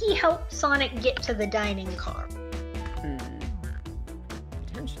think he helped Sonic get to the dining car.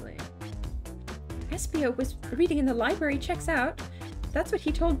 Potentially. Espio was reading in the library checks out. That's what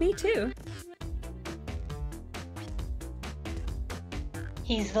he told me too.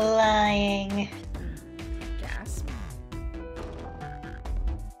 He's lying. Gasp.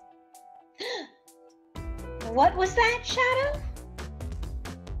 What was that, Shadow?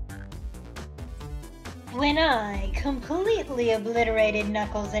 When I completely obliterated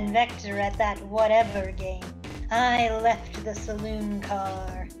Knuckles and Vector at that whatever game, I left the saloon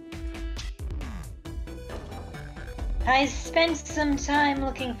car. I spent some time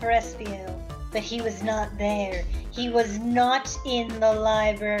looking for Espio, but he was not there. He was not in the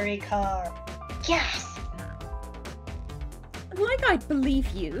library car. Gasp! Like I'd believe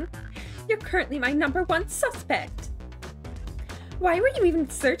you. You're currently my #1 suspect. Why were you even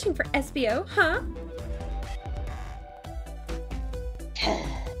searching for Espio, huh?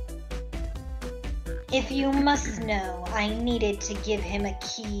 If you must know, I needed to give him a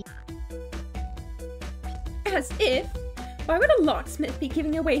key. As if? Why would a locksmith be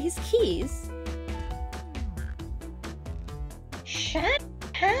giving away his keys? Shad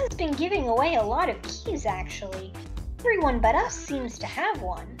has been giving away a lot of keys, actually. Everyone but us seems to have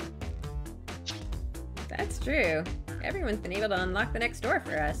one. That's true. Everyone's been able to unlock the next door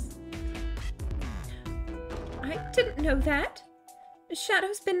for us. I didn't know that.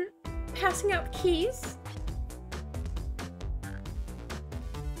 Shadow's been passing out keys.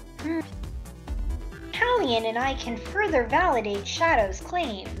 Talion and I can further validate Shadow's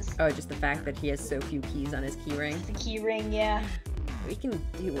claims. Oh, just the fact that he has so few keys on his keyring? The keyring, yeah. We can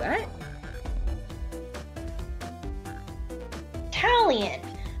do what? Talion,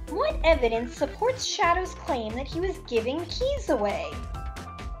 what evidence supports Shadow's claim that he was giving keys away?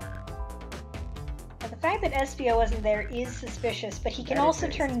 Now, the fact that Espio wasn't there is suspicious, but he can also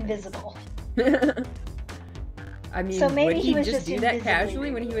turn invisible. I mean, so maybe would he was just do that invisibly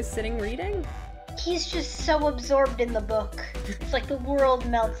casually when he was sitting reading? He's just so absorbed in the book. It's like the world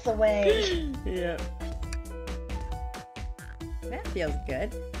melts away. Yeah. That feels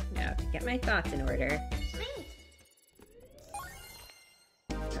good. Now to get my thoughts in order.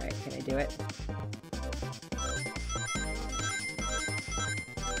 Alright, can I do it?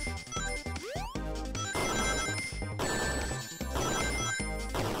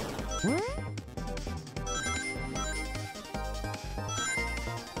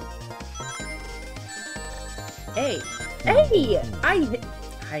 Hey! Hey!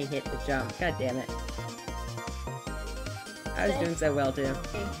 I hit the jump. God damn it. I was doing so well, too.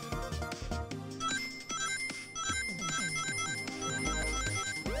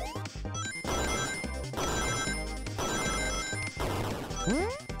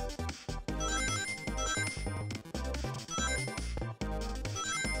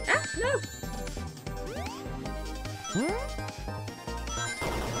 Ah, no!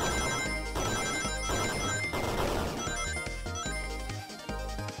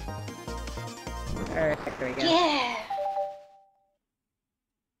 Alright, there we go. Yeah!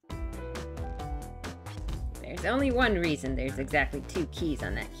 There's only one reason there's exactly 2 keys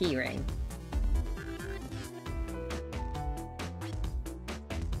on that keyring.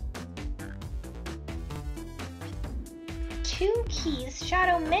 Two keys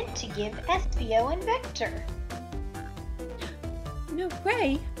Shadow meant to give Espio and Vector. No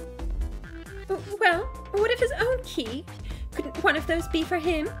way! Well, what if his own key? Couldn't one of those be for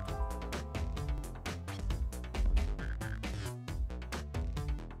him?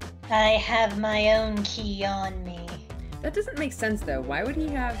 I have my own key on me. That doesn't make sense, though. Why would he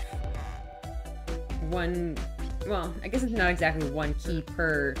have one... Well, I guess it's not exactly one key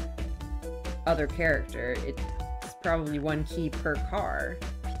per other character. It's probably one key per car,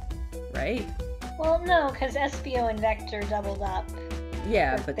 right? Well, no, because Espio and Vector doubled up.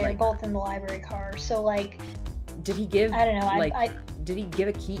 Yeah, but they're like... both in the library car, so, like... Did he give... I don't know, like, did he give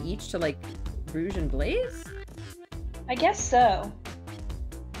a key each to, like, Rouge and Blaze? I guess so.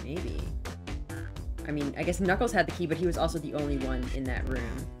 Maybe. I mean, I guess Knuckles had the key, but he was also the only one in that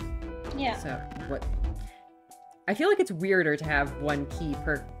room. Yeah. So, what... I feel like it's weirder to have one key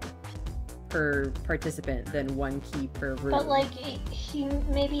per participant than one key per room. But, like, he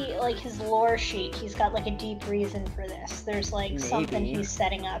maybe, like, his lore sheet, he's got, like, a deep reason for this. There's, like, something he's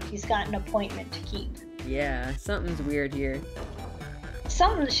setting up. He's got an appointment to keep. Yeah, something's weird here.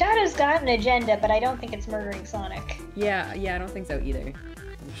 Shadow's got an agenda, but I don't think it's murdering Sonic. Yeah, I don't think so either.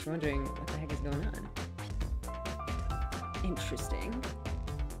 I'm just wondering what the heck is going on. Interesting.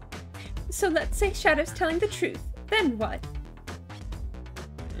 So let's say Shadow's telling the truth. Then what?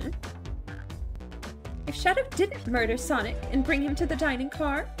 Huh? If Shadow didn't murder Sonic and bring him to the dining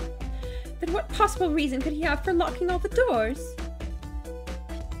car, then what possible reason could he have for locking all the doors?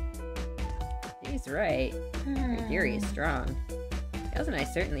 He's right. Your theory is strong. Tails and I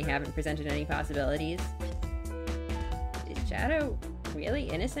certainly haven't presented any possibilities. Is Shadow really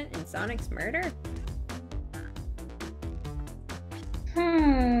innocent in Sonic's murder?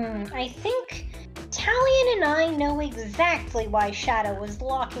 I think Talion and I know exactly why Shadow was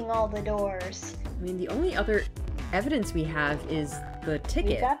locking all the doors. I mean, the only other evidence we have is the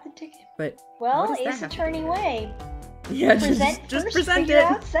ticket. We got the ticket. But well, Ace Attorney way. Yeah, just present figure it.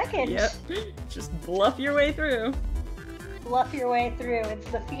 Out second. Yep. Just bluff your way through. Bluff your way through. It's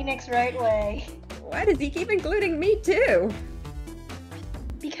the Phoenix Wright way. Why does he keep including me too?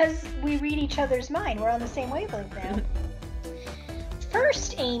 Because we read each other's mind. We're on the same wavelength now.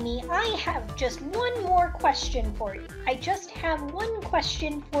 First, Amy, I have just one more question for you. I just have one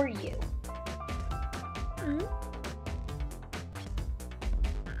question for you.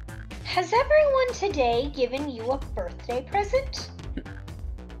 Has everyone today given you a birthday present?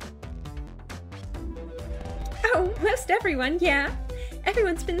 Oh, most everyone, yeah.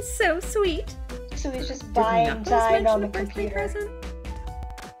 Everyone's been so sweet. So he's just buying time on the computer. Present?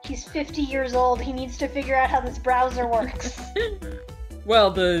 He's 50 years old. He needs to figure out how this browser works.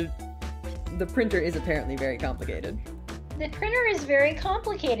 Well, the printer is apparently very complicated. The printer is very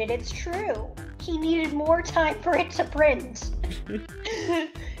complicated, it's true. He needed more time for it to print.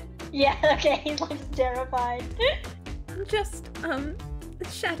 Yeah, okay, he looks terrified. Just,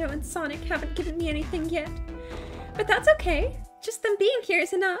 Shadow and Sonic haven't given me anything yet. But that's okay. Just them being here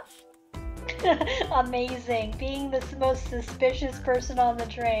is enough. Amazing. Being the most suspicious person on the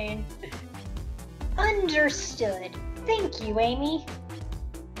train. Understood. Thank you, Amy.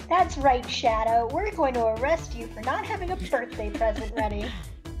 That's right, Shadow. We're going to arrest you for not having a birthday present ready.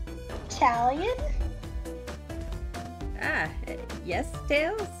 Talion? Yes,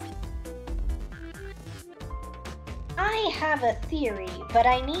 Tails? I have a theory, but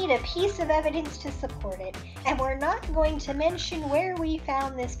I need a piece of evidence to support it, and we're not going to mention where we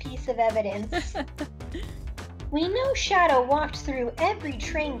found this piece of evidence. We know Shadow walked through every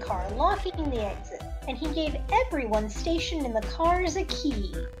train car, locking the exit, and he gave everyone stationed in the cars a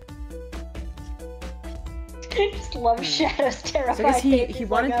key. I just love Shadow's terrified. So I guess he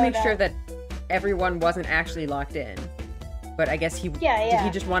wanted to make sure that everyone wasn't actually locked in. But I guess did he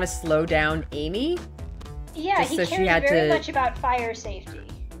just want to slow down Amy? Yeah, he cared very much about fire safety.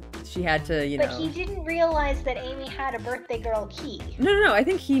 She had to, you know... But he didn't realize that Amy had a birthday girl key. No, I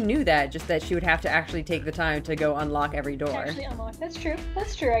think he knew that, just that she would have to actually take the time to go unlock every door. Actually unlock. That's true,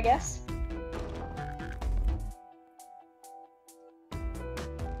 I guess.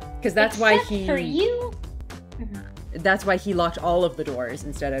 Because that's why he... for you... That's why he locked all of the doors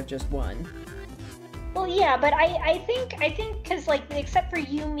instead of just one. Well, yeah, but I think, because, like, except for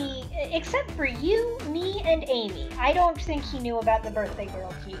you, me, and Amy, I don't think he knew about the birthday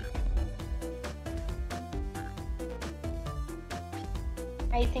girl key.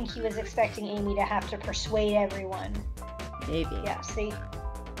 I think he was expecting Amy to have to persuade everyone. Maybe. Yeah, see?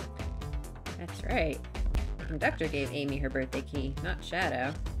 That's right. The conductor gave Amy her birthday key, not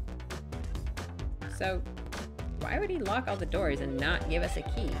Shadow. So, why would he lock all the doors and not give us a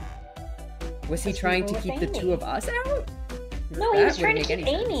key? Was he trying to keep the two of us out? No, he was trying to keep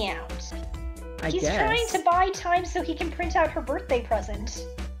Amy out. He's trying to buy time so he can print out her birthday present.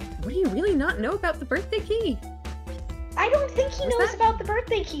 What do you really not know about the birthday key? I don't think he knows about the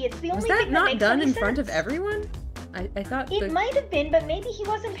birthday key. It's the only thing that makes Was that not done in sense. front of everyone? I thought it might have been, but maybe he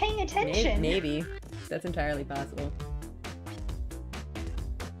wasn't paying attention. Maybe. That's entirely possible.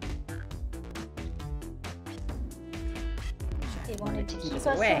 He wanted to keep us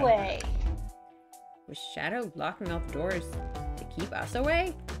away. Was Shadow locking all the doors to keep us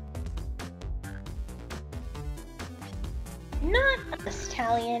away? Not us,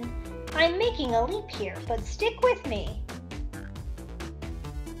 Talion. I'm making a leap here, but stick with me.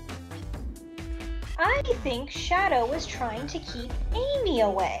 I think Shadow was trying to keep Amy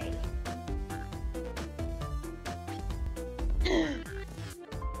away.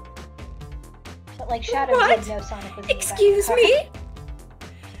 But like Shadow did know Sonic was in the Excuse back me?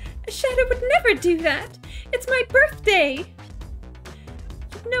 Shadow would never do that. It's my birthday.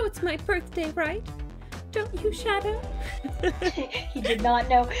 You know it's my birthday, right? Don't you, Shadow? He did not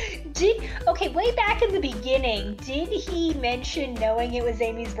know. Okay, way back in the beginning, did he mention knowing it was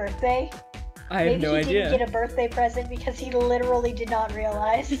Amy's birthday? I have no idea. Maybe he didn't get a birthday present because he literally did not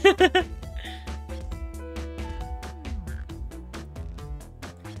realize.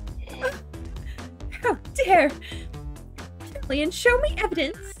 How dare! Talion, show me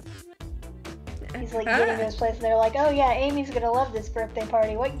evidence! He's like getting to this place and they're like, oh yeah, Amy's gonna love this birthday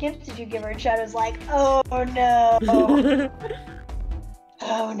party. What gift did you give her? And Shadow's like, oh no.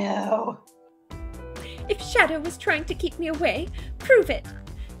 Oh no. If Shadow was trying to keep me away, prove it.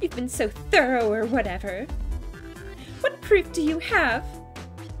 You've been so thorough or whatever. What proof do you have?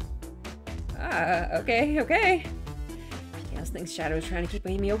 Okay. Chaos thinks Shadow is trying to keep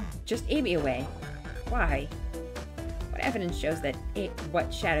Amy away. Why? What evidence shows that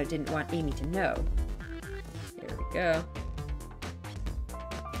what Shadow didn't want Amy to know? There we go.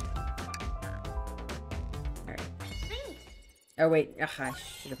 Alright. Oh wait, I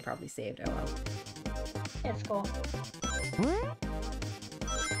should have probably saved. Oh well. It's cool.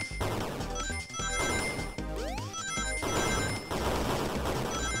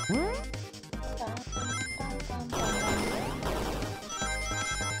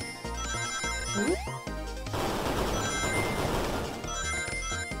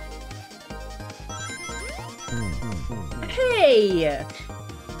 Hey!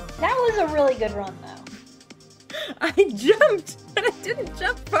 That was a really good run, though. I jumped, but I didn't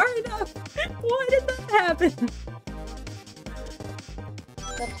jump far enough. Why did that happen?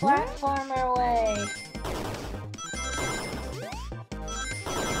 The platformer way.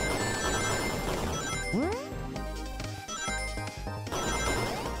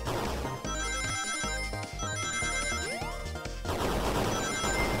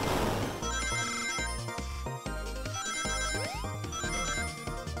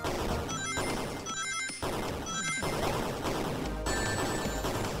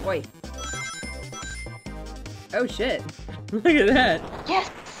 Wait. Oh shit. Look at that. Yes!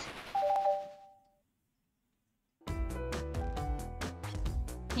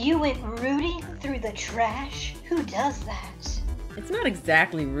 You went rooting through the trash? Who does that? It's not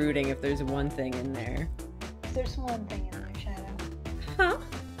exactly rooting if there's one thing in there. There's one thing in there, Shadow. Huh?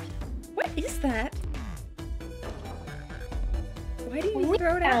 What is that? Why do you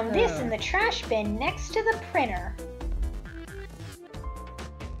throw it out? We found this in the trash bin next to the printer.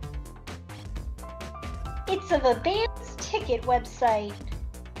 It's of a band's ticket website.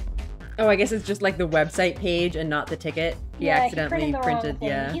 Oh, I guess it's just like the website page and not the ticket. He accidentally he printed,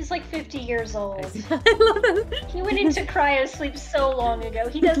 yeah. He's like 50 years old. I love that. He went into cryo sleep so long ago.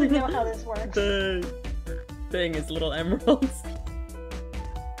 He doesn't know how this works. The thing is little emeralds.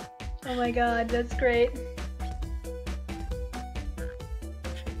 Oh my god, that's great.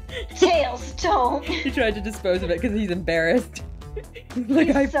 Tails, don't! He tried to dispose of it because he's embarrassed. Like,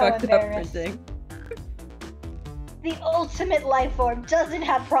 He's I so fucked up embarrassed. printing. The ultimate life form doesn't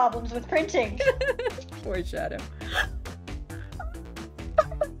have problems with printing. Poor Shadow.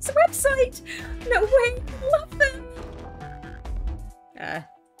 It's a website! No way! Love them!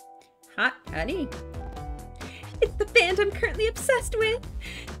 Hot honey. It's the band I'm currently obsessed with.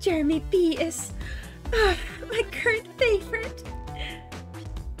 Jeremy B is my current favorite.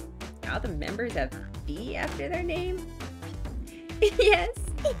 All the members have B after their name? Yes.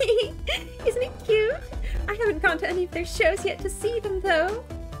 Isn't it cute? I haven't gone to any of their shows yet to see them, though.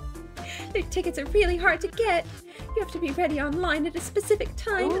 Their tickets are really hard to get. You have to be ready online at a specific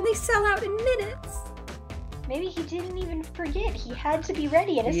time, and they sell out in minutes. Maybe he didn't even forget. He had to be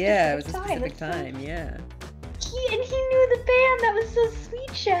ready at a specific time. Yeah, it was a specific time, yeah. He knew the band. That was so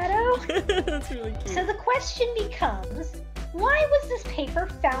sweet, Shadow. That's really cute. So the question becomes, why was this paper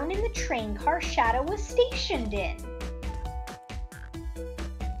found in the train car Shadow was stationed in?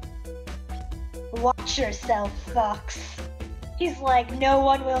 Watch yourself, Fox. He's like, no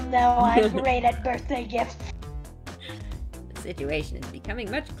one will know I'm great at birthday gifts. situation is becoming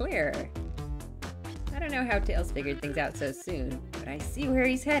much clearer. I don't know how Tails figured things out so soon, but I see where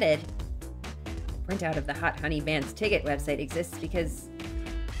he's headed. The printout of the Hot Honey Band's ticket website exists because...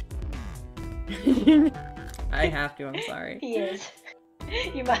 I have to, I'm sorry. He is.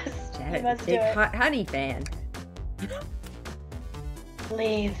 You must. Chad You must do big it. Hot Honey fan.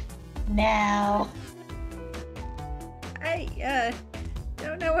 Leave now. I,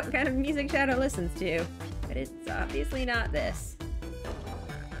 don't know what kind of music Shadow listens to, but it's obviously not this.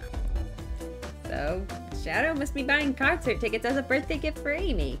 So, Shadow must be buying concert tickets as a birthday gift for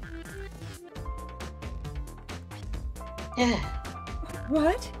Amy.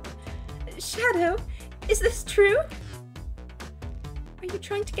 What? Shadow, is this true? Are you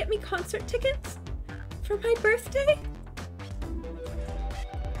trying to get me concert tickets? For my birthday?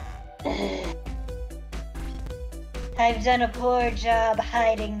 I've done a poor job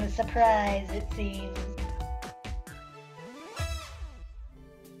hiding the surprise, it seems.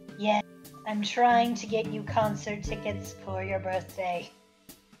 Yes, I'm trying to get you concert tickets for your birthday.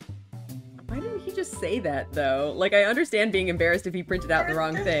 Why didn't he just say that, though? Like, I understand being embarrassed if he printed out the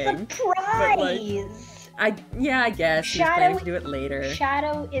wrong thing. Surprise! But, like, I guess he's planning to do it later.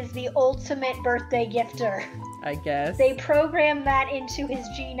 Shadow is the ultimate birthday gifter. I guess. They programmed that into his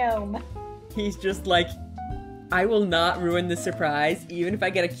genome. He's just like, I will not ruin the surprise, even if I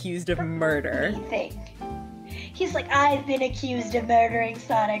get accused of murder. Anything. He's like, I've been accused of murdering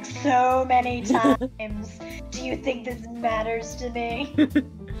Sonic so many times. Do you think this matters to me?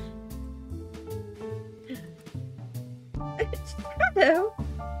 Shadow!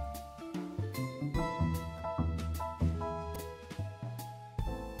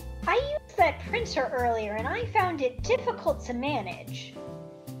 I used that printer earlier and I found it difficult to manage.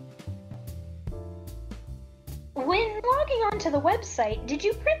 When logging onto the website, did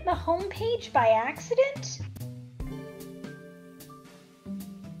you print the home page by accident?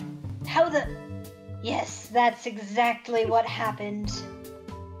 How the... Yes, that's exactly what happened.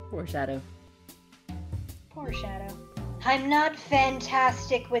 Poor Shadow. Poor Shadow. I'm not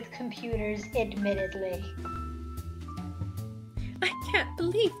fantastic with computers, admittedly. I can't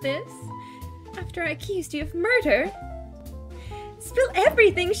believe this. After I accused you of murder. Spill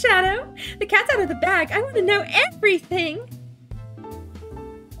everything, Shadow! The cat's out of the bag. I want to know everything!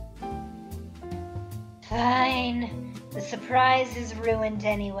 Fine. The surprise is ruined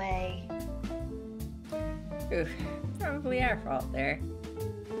anyway. Oof, probably our fault there.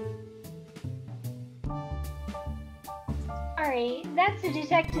 Sorry,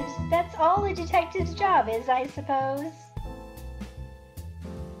 that's all a detective's job is, I suppose.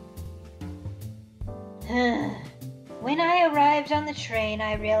 When I arrived on the train,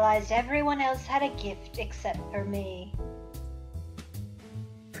 I realized everyone else had a gift except for me.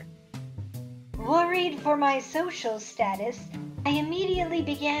 Worried for my social status, I immediately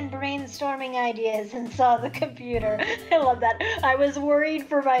began brainstorming ideas and saw the computer. I love that. I was worried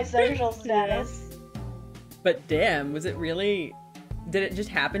for my social status. But damn, was it really... Did it just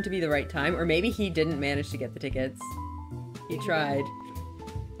happen to be the right time? Or maybe he didn't manage to get the tickets. He tried.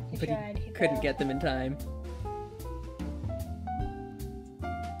 He couldn't get them in time.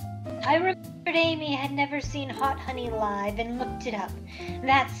 I remembered Amy had never seen Hot Honey live and looked it up.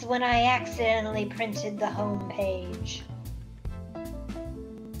 That's when I accidentally printed the home page.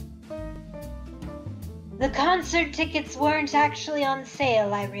 The concert tickets weren't actually on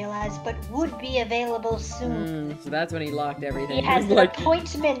sale, I realized, but would be available soon. So that's when he locked everything. He has was an like,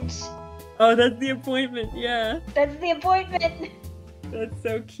 appointment. oh, that's the appointment, yeah. That's the appointment. That's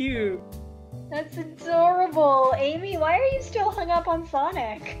so cute. That's adorable. Amy, why are you still hung up on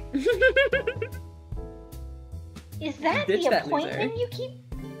Sonic? Is that Ditch the that appointment loser. you keep?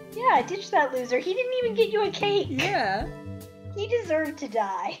 Yeah, ditch that loser. He didn't even get you a cake. Yeah. He deserved to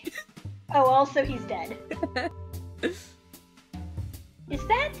die. Oh, also he's dead. Is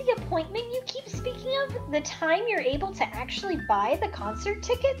that the appointment you keep speaking of? The time you're able to actually buy the concert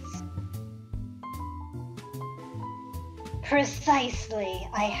tickets? Precisely.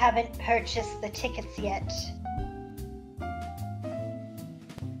 I haven't purchased the tickets yet.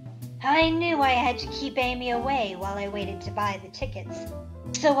 I knew I had to keep Amy away while I waited to buy the tickets,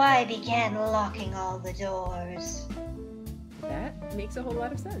 so I began locking all the doors. That makes a whole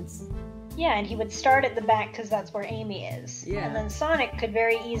lot of sense. Yeah, and he would start at the back because that's where Amy is. Yeah. And then Sonic could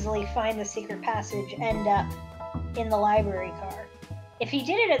very easily find the secret passage, end up in the library car. If he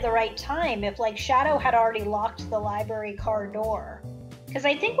did it at the right time, if like Shadow had already locked the library car door. Because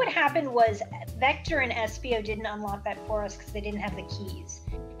I think what happened was Vector and Espio didn't unlock that for us because they didn't have the keys.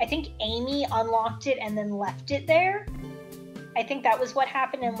 I think Amy unlocked it and then left it there. I think that was what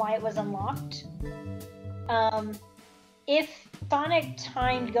happened and why it was unlocked. if Sonic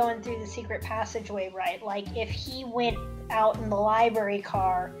timed going through the secret passageway right, like if he went out in the library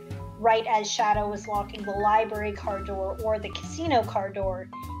car right as Shadow was locking the library car door or the casino car door,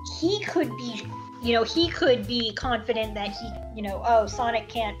 he could be, he could be confident that oh, Sonic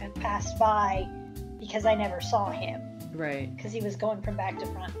can't have passed by because I never saw him. Right. Because he was going from back to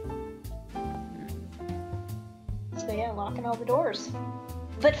front. So yeah, locking all the doors.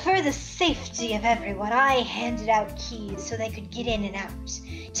 But for the safety of everyone, I handed out keys so they could get in and out,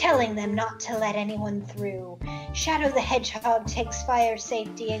 telling them not to let anyone through. Shadow the Hedgehog takes fire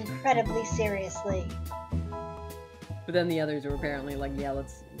safety incredibly seriously. But then the others were apparently like, yeah,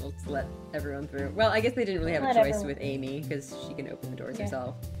 let's let everyone through. Well, I guess they didn't really have a choice with Amy, because she can open the doors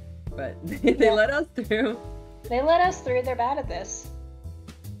herself. But they let us through. They let us through, they're bad at this.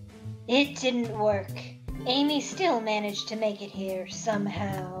 It didn't work. Amy still managed to make it here,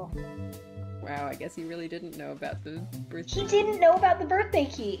 somehow. Wow, I guess he really didn't know about the birthday key. He didn't know about the birthday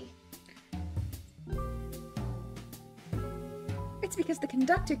key! It's because the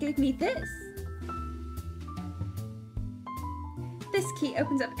conductor gave me this. This key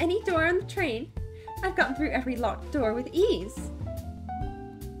opens up any door on the train. I've gotten through every locked door with ease.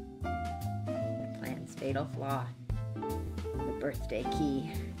 The plan's fatal flaw. The birthday key.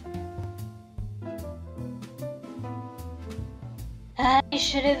 I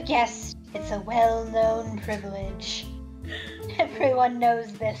should have guessed. It's a well-known privilege. Everyone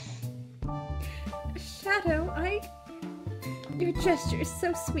knows this. Shadow, Your gesture is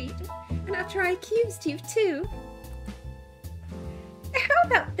so sweet, and after I accused you, too. How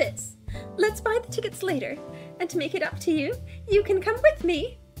about this? Let's buy the tickets later, and to make it up to you, you can come with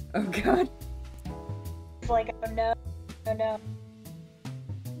me. Oh god. It's like, oh no.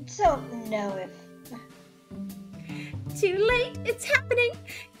 Don't know if... Too late! It's happening!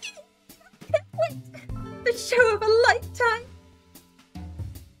 I can't wait! The show of a lifetime!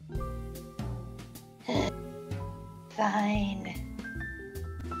 Fine.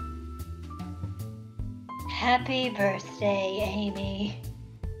 Happy birthday, Amy.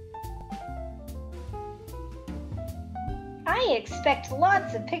 I expect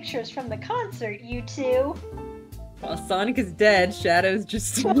lots of pictures from the concert, you two. While Sonic is dead, Shadow's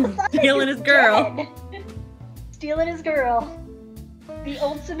just stealing his girl. Dead. Stealing his girl. The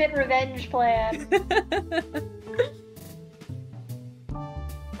ultimate revenge plan. But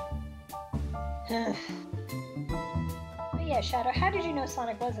yeah, Shadow, how did you know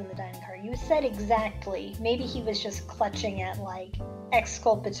Sonic was in the dining car? You said exactly. Maybe he was just clutching at, like,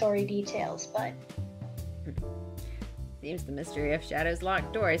 exculpatory details, but... Seems the mystery of Shadow's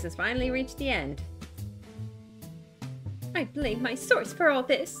locked doors has finally reached the end. I blame my source for all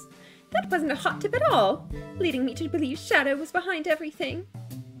this. That wasn't a hot tip at all, leading me to believe Shadow was behind everything.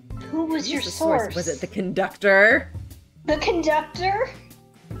 Who was your source? Was it the conductor? The conductor?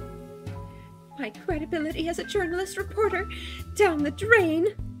 My credibility as a journalist reporter down the drain.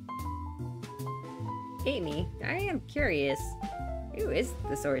 Amy, I am curious. Who is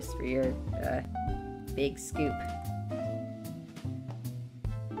the source for your, big scoop?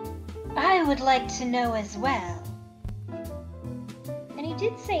 I would like to know as well. And he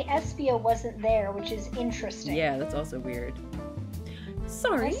did say Espio wasn't there, which is interesting. Yeah, that's also weird.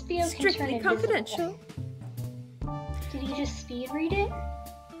 Sorry, Espio strictly confidential. Did he just speed read it?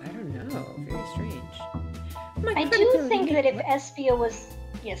 I don't know. Very strange. I do think that if Espio was...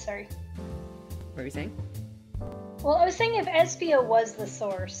 Yeah, sorry. What were you saying? Well, I was saying if Espio was the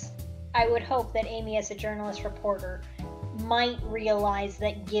source, I would hope that Amy, as a journalist reporter, might realize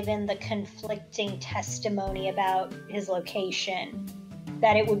that given the conflicting testimony about his location,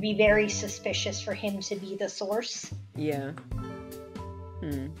 that it would be very suspicious for him to be the source. Yeah.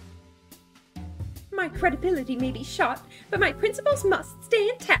 My credibility may be shot, but my principles must stay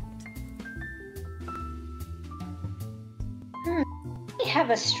intact. I have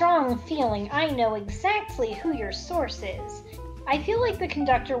a strong feeling I know exactly who your source is. I feel like the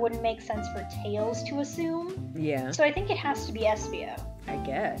conductor wouldn't make sense for Tails to assume. Yeah. So I think it has to be Espio. I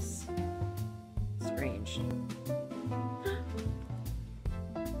guess. Strange.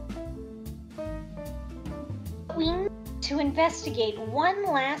 We need to investigate one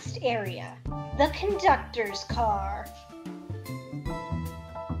last area. The conductor's car.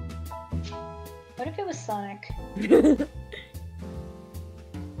 What if it was Sonic?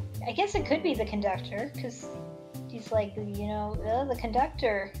 I guess it could be the conductor, because he's like, the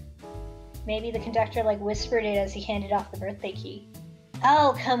conductor. Maybe the conductor, like, whispered it as he handed off the birthday key.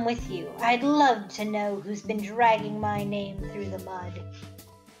 I'll come with you. I'd love to know who's been dragging my name through the mud.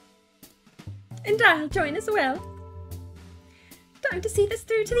 And I'll join as well. Time to see this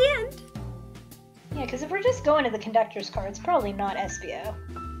through to the end. Yeah, because if we're just going to the conductor's car, it's probably not SBO.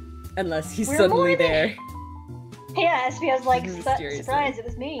 Unless he's suddenly there. Yeah, SBO's like, Mysteriously. surprise, it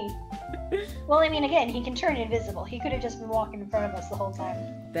was me. Well, I mean, again, he can turn invisible. He could have just been walking in front of us the whole time.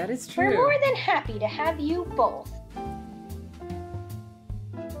 That is true. We're more than happy to have you both.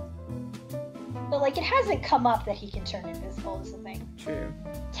 But, like, it hasn't come up that he can turn invisible is the thing. True.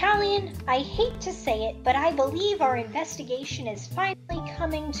 Talion, I hate to say it, but I believe our investigation is finally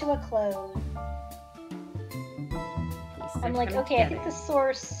coming to a close. I'm like, okay, I think the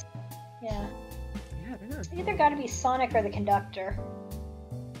source... Yeah. Yeah, I don't know. It's either got to be Sonic or the conductor.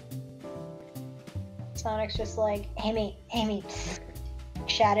 Sonic's just like, Amy,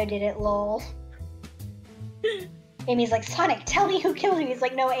 Shadow did it, lol. Amy's like, Sonic, tell me who killed you. He's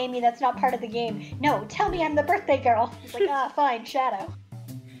like, no, Amy, that's not part of the game. No, tell me I'm the birthday girl. He's like, ah, fine, Shadow.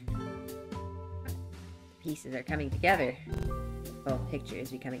 Pieces are coming together. The whole picture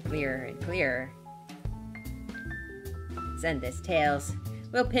is becoming clearer and clearer. Send this, Tails.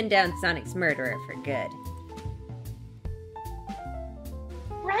 We'll pin down Sonic's murderer for good.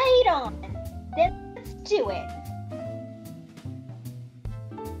 Right on. Then let's do it.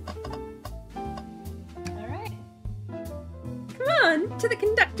 Alright. Come on, to the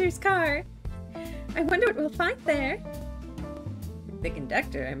conductor's car. I wonder what we'll find there. The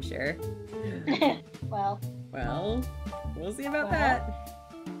conductor, I'm sure. Well, we'll see about that.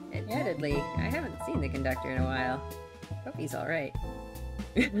 Admittedly, I haven't seen the conductor in a while. Hope he's alright.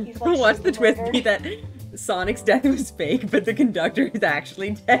 he's like, Watch the twist be that Sonic's death was fake, but the conductor is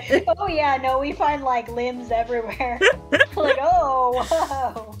actually dead. Oh yeah, no, we find like limbs everywhere. Like, oh,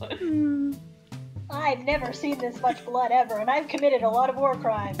 whoa. I've never seen this much blood ever, and I've committed a lot of war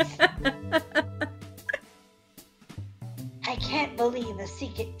crimes. I can't believe the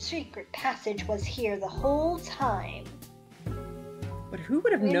secret passage was here the whole time. But who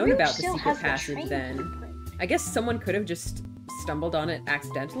would have known Rouge about the still secret has the passage train then? blueprint. I guess someone could have just stumbled on it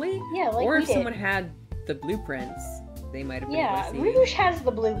accidentally. Yeah, like or we if did. someone had the blueprints, they might have been Yeah, able to see. Rouge has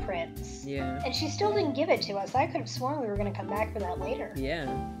the blueprints. Yeah. And she still didn't give it to us. I could have sworn we were going to come back for that later.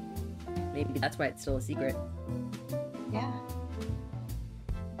 Yeah. Maybe that's why it's still a secret. Yeah.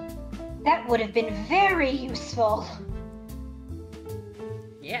 That would have been very useful.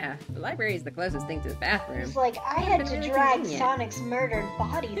 Yeah, the library is the closest thing to the bathroom. It's like, I had to drag Sonic's murdered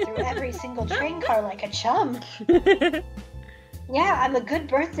body through every single train car like a chump. Yeah, I'm a good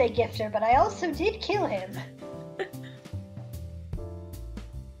birthday gifter, but I also did kill him.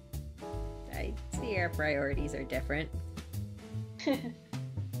 I see our priorities are different. Alright.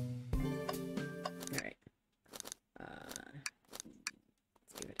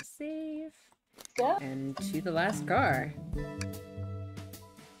 Let's give it a save. Go. And to the last car.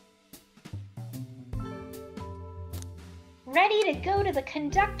 Ready to go to the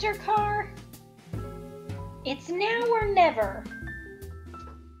conductor car? It's now or never.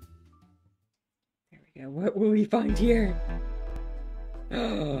 There we go. What will we find here?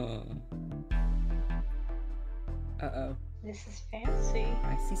 Uh-oh. This is fancy.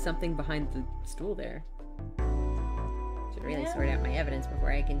 I see something behind the stool there. Should really sort out my evidence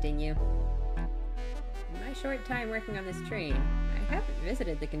before I continue. In my short time working on this train, I haven't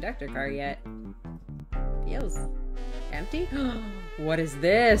visited the conductor car yet. Feels empty? What is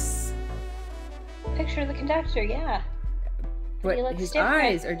this? Picture of the conductor, yeah. But He looks his different.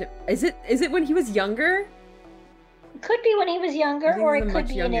 eyes are... Is it when he was younger? It could be when he was younger, think or he's it a could much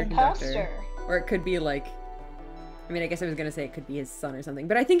be an younger imposter. conductor. Or it could be like... I mean, I guess I was gonna say it could be his son or something.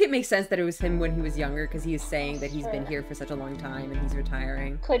 But I think it makes sense that it was him when he was younger, because he was saying that he's been here for such a long time and he's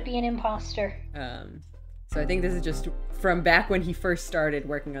retiring. Could be an imposter. So I think this is just from back when he first started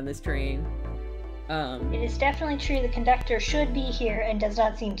working on this train. It is definitely true the conductor should be here and does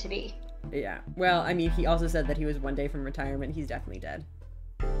not seem to be. Yeah. Well, I mean, he also said that he was one day from retirement. He's definitely dead.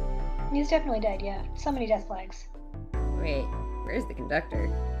 He's definitely dead, yeah. So many death flags. Wait, where's the conductor?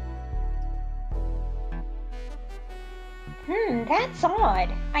 That's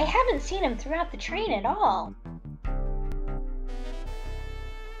odd. I haven't seen him throughout the train at all.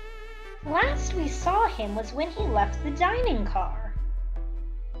 Last we saw him was when he left the dining car.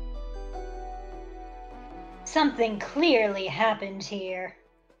 Something clearly happened here.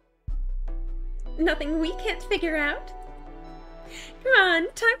 Nothing we can't figure out. Come on,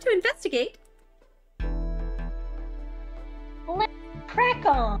 time to investigate. Let's crack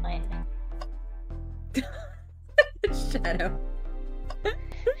on. Shadow.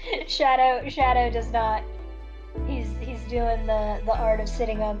 Shadow does not. He's doing the art of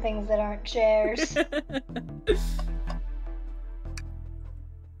sitting on things that aren't chairs.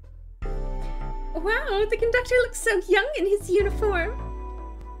 Wow, the conductor looks so young in his uniform.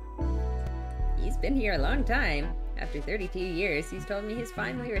 He's been here a long time. After 32 years, he's told me he's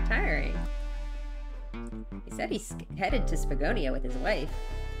finally retiring. He said he's headed to Spagonia with his wife.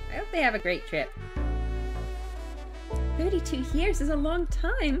 I hope they have a great trip. 32 years is a long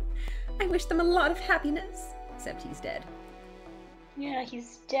time. I wish them a lot of happiness. Except he's dead. Yeah,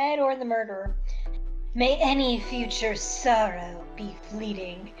 he's dead or the murderer. May any future sorrow be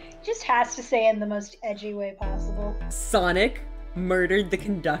fleeting. Just has to say in the most edgy way possible. Sonic murdered the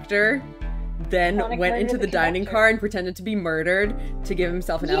conductor, then Sonic went into the dining conductor. car and pretended to be murdered to give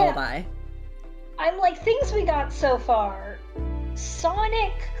himself an alibi. I'm like, things we got so far.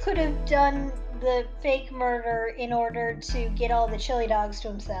 Sonic could have done the fake murder in order to get all the chili dogs to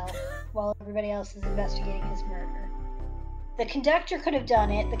himself while everybody else is investigating his murder. The conductor could have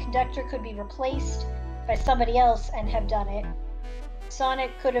done it. The conductor could be replaced by somebody else and have done it.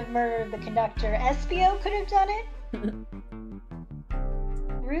 Sonic could have murdered the conductor. Espio could have done it.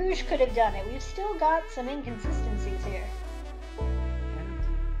 Rouge could have done it. We've still got some inconsistencies here.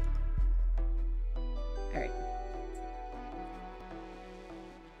 Alright.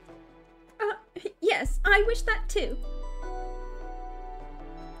 Yes, I wish that too.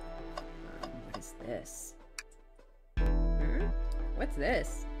 What is this? What's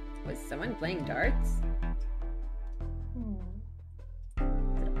this? Was someone playing darts? Is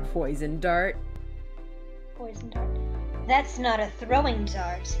it a poison dart? Poison dart. That's not a throwing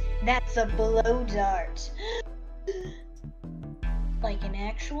dart. That's a blow dart. Like an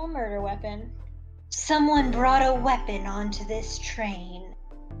actual murder weapon. Someone brought a weapon onto this train.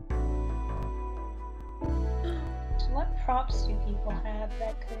 So what props do people have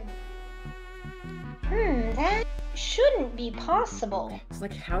that could... that shouldn't be possible. It's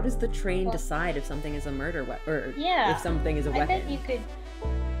like, how does the train decide if something is a murder weapon, or Yeah, if something is a weapon? I bet you could...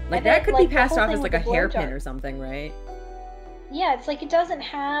 Like, I that bet, could like, be the passed whole off thing as like with a the blow hairpin dart. or something, right? Yeah, it's like it doesn't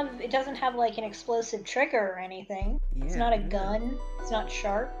have like an explosive trigger or anything. It's not a gun. It's not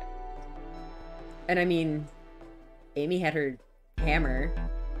sharp. And I mean, Amy had her hammer,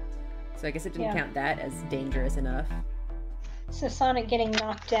 so I guess it didn't count that as dangerous enough. So Sonic getting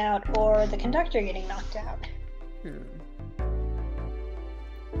knocked out or the conductor getting knocked out.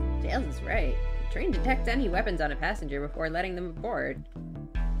 Tails is right. The train detects any weapons on a passenger before letting them aboard.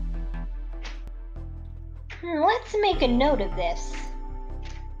 Let's make a note of this.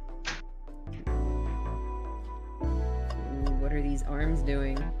 Ooh, what are these arms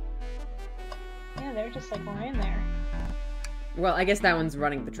doing? Yeah, they're just like lying there. Well, I guess that one's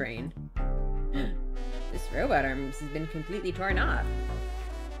running the train. This robot arm has been completely torn off.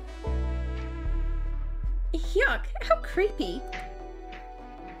 Yuck, how creepy.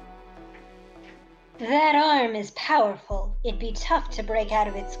 That arm is powerful. It'd be tough to break out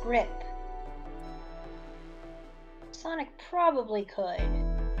of its grip. Sonic probably could.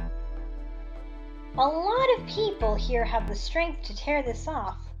 A lot of people here have the strength to tear this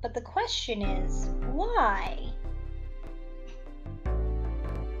off, but the question is, why?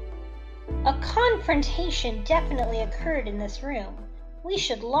 A confrontation definitely occurred in this room. We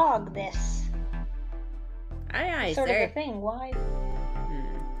should log this. Aye, aye, Sort sir. of a thing, why?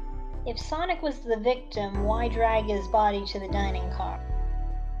 If Sonic was the victim, why drag his body to the dining car?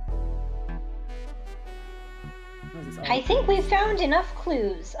 I think we've found enough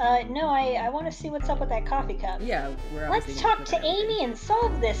clues. No, I want to see what's up with that coffee cup. Yeah, we're Let's talk to Amy and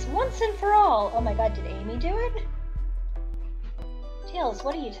solve this once and for all. Oh my god, did Amy do it? Tails,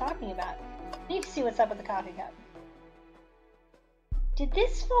 what are you talking about? I need to see what's up with the coffee cup. Did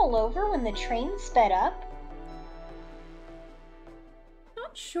this fall over when the train sped up?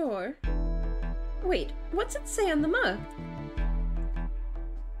 Not sure. Wait, what's it say on the mug?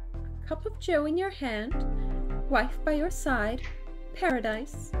 A cup of joe in your hand, wife by your side,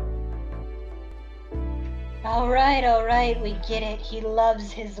 paradise. Alright, we get it. He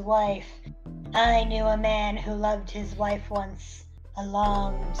loves his wife. I knew a man who loved his wife once, a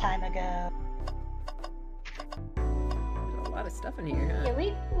long time ago. There's a lot of stuff in here, huh?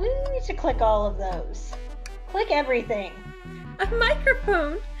 Yeah, we need to click all of those. Click everything. A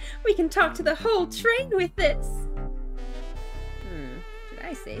microphone! We can talk to the whole train with this! Should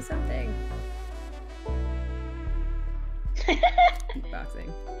I say something?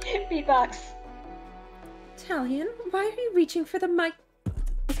 Beatboxing. Beatbox. Talion, why are you reaching for the mic?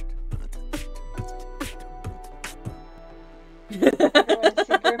 Everyone's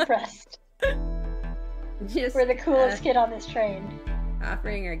super impressed. Just, We're the coolest kid on this train.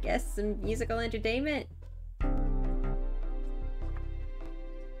 offering our guests some musical entertainment.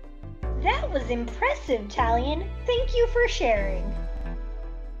 That was impressive, Talion. Thank you for sharing.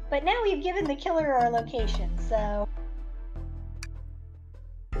 But now we've given the killer our location, so...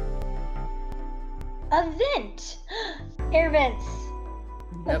 A vent! Air vents.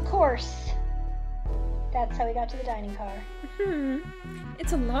 Yep. Of course. That's how we got to the dining car.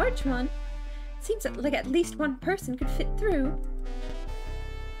 It's a large one. Seems like at least one person could fit through.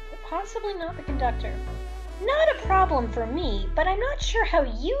 But possibly not the conductor. Not a problem for me, but I'm not sure how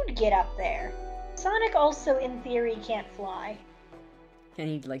you'd get up there. Sonic also, in theory, can't fly. Can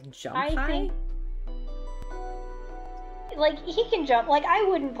he, like, jump I high? think... Like, he can jump. Like, I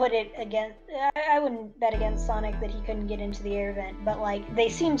wouldn't put it against... I wouldn't bet against Sonic that he couldn't get into the air vent, but, like, they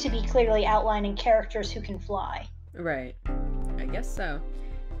seem to be clearly outlining characters who can fly. Right. I guess so.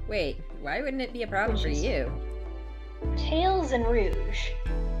 Wait, why wouldn't it be a problem for you? Tails and Rouge.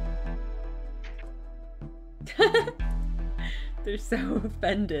 They're so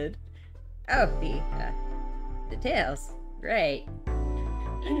offended. Oh, the Tails. Right.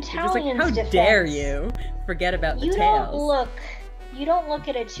 In They're just like, Talian's how defense, dare you forget about the you tails? You don't look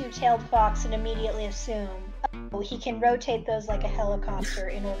at a two-tailed fox and immediately assume, oh, he can rotate those like a helicopter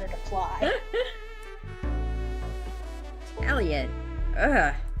in order to fly. Talion.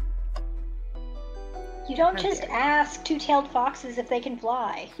 Ugh. You don't How just dare you. ask two-tailed foxes if they can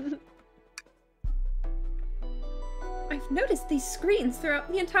fly. I've noticed these screens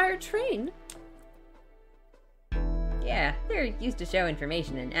throughout the entire train. Yeah, they're used to show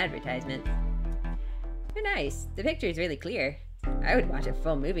information in advertisements. They're nice. The picture's really clear. I would watch a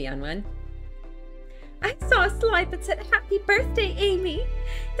full movie on one. I saw a slide that said, "Happy birthday, Amy!"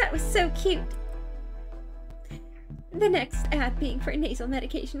 That was so cute. The next ad being for nasal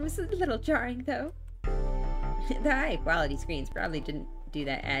medication was a little jarring, though. The high-quality screens probably didn't do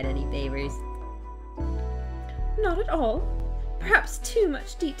that ad any favors. Not at all. Perhaps too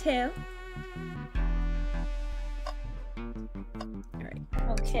much detail. Alright.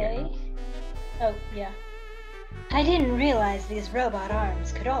 Okay. Oh, yeah. I didn't realize these robot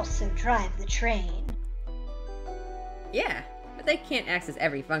arms could also drive the train. Yeah, but they can't access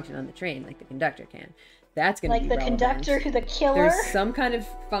every function on the train like the conductor can. That's gonna Like be the relevant. conductor who the killer? There's some kind of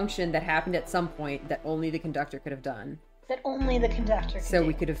function that happened at some point that only the conductor could have done. That only the conductor could So do.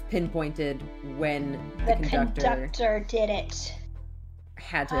 we could have pinpointed when The the conductor did it.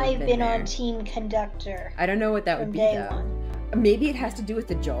 had to have I've been there. on Team Conductor. I don't know what that from would be, day though. one. Maybe it has to do with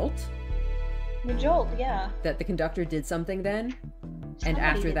the jolt? The jolt, yeah. That the conductor did something then? Somebody And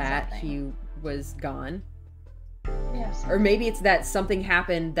after did that, something. he was gone? Yes. Or maybe it's that something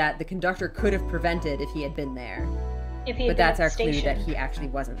happened that the conductor could have prevented if he had been there. If he had But been that's at our the clue station. that he actually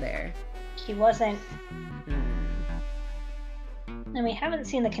wasn't there. He wasn't. Hmm. And we haven't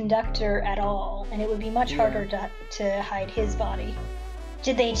seen the conductor at all, and it would be much harder to hide his body.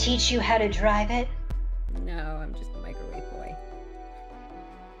 Did they teach you how to drive it? No, I'm just a microwave boy.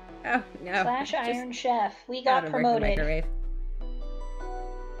 Oh, no. Slash just Iron Chef. We gotta got work the promoted. microwave.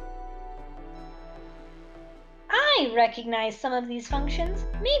 I recognize some of these functions.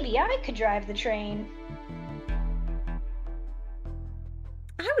 Maybe I could drive the train.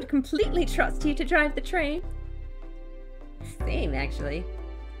 I would completely trust you to drive the train. Same, actually.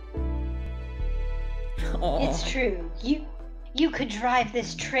 Oh. It's true. You could drive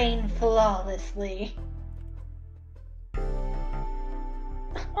this train flawlessly.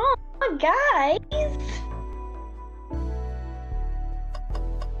 Oh, guys!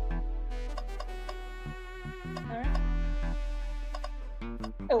 Alright.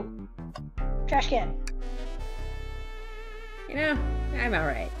 Oh. Trash can. You know, I'm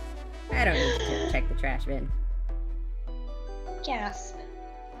alright. I don't need to check the trash bin. Gasp.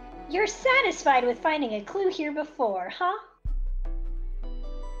 You're satisfied with finding a clue here before, huh?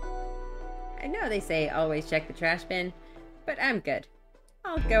 I know they say always check the trash bin, but I'm good.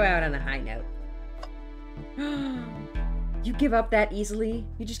 I'll go out on a high note. You give up that easily?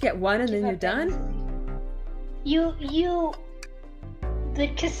 You just get one and then you're done? The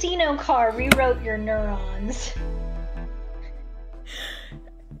casino car rewrote your neurons.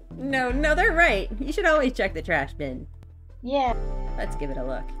 No, they're right. You should always check the trash bin. Yeah. Let's give it a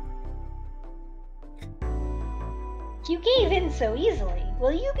look. You gave in so easily.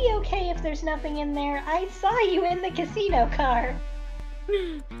 Will you be okay if there's nothing in there? I saw you in the casino car.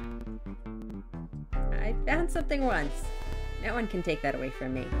 I found something once. No one can take that away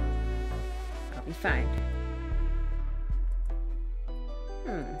from me. I'll be fine.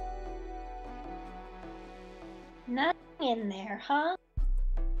 Nothing in there, huh?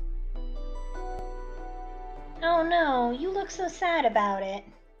 Oh no, you look so sad about it.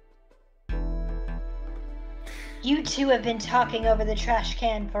 You two have been talking over the trash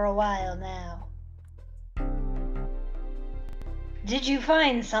can for a while now. Did you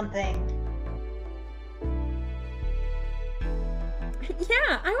find something?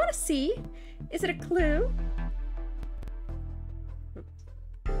 Yeah, I want to see. Is it a clue?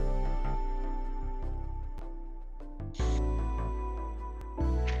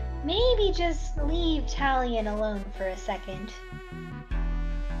 Maybe just leave Talion alone for a second.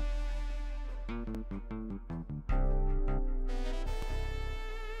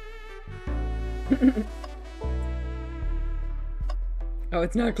 Oh,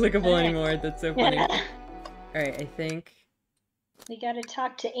 it's not clickable anymore. That's so funny. Alright, I think... We gotta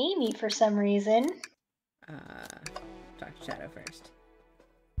talk to Amy for some reason. Talk to Shadow first.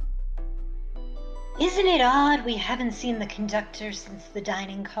 Isn't it odd we haven't seen the conductor since the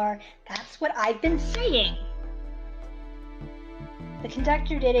dining car? That's what I've been saying! The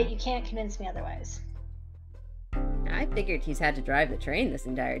conductor did it, you can't convince me otherwise. I figured he's had to drive the train this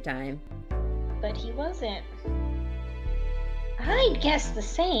entire time. But he wasn't. I'd guess the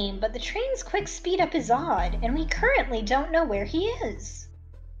same, but the train's quick speed up is odd, and we currently don't know where he is.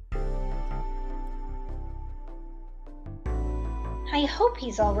 I hope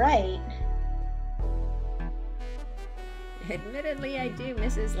he's alright. Admittedly, I do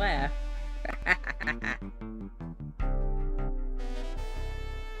miss his laugh.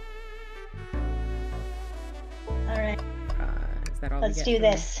 Alright. Is that all Let's do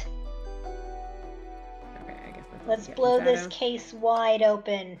this. Okay, I guess Let's blow this case wide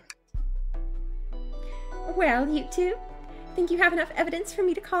open. Well, you two, think you have enough evidence for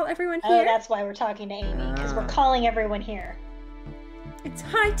me to call everyone Oh, here? that's why we're talking to Amy, because we're calling everyone here. It's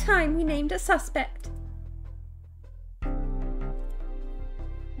high time we named a suspect.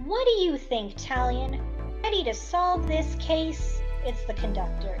 What do you think, Talion? Ready to solve this case? It's the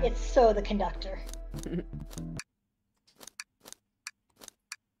conductor. It's so the conductor.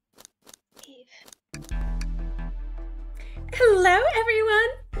 Hello,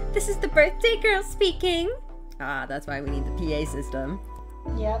 everyone! This is the birthday girl speaking. Ah, that's why we need the PA system.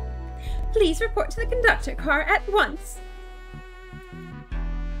 Yep. Please report to the conductor car at once.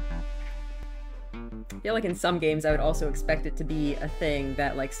 I feel like in some games I would also expect it to be a thing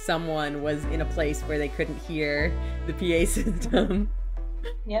that, like, someone was in a place where they couldn't hear the PA system.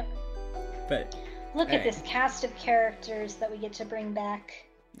 Yep. But look at this cast of characters that we get to bring back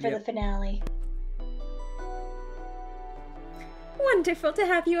for the finale. Wonderful to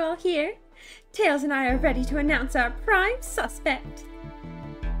have you all here. Tails and I are ready to announce our prime suspect.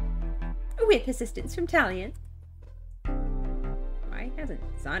 With assistance from Talion. Why hasn't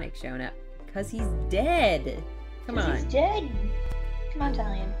Sonic shown up? Because he's dead. Come on. He's dead. Come on,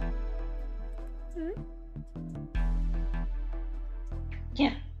 Talion.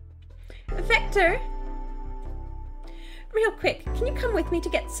 Yeah. Vector! Real quick, can you come with me to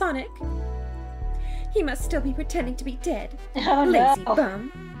get Sonic? He must still be pretending to be dead. Oh, Lazy no.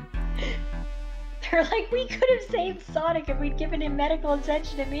 bum. They're like, we could have saved Sonic if we'd given him medical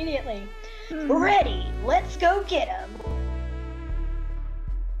attention immediately. Ready, let's go get him.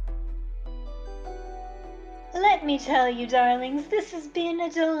 Let me tell you, darlings, this has been a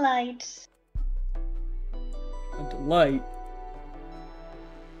delight. A delight?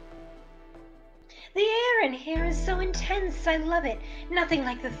 The air in here is so intense, I love it. Nothing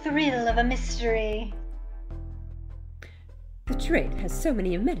like the thrill of a mystery. The train has so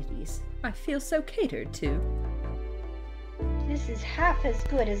many amenities. I feel so catered to. This is half as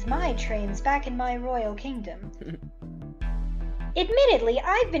good as my trains back in my royal kingdom. Admittedly,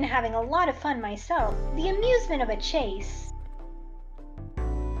 I've been having a lot of fun myself. The amusement of a chase.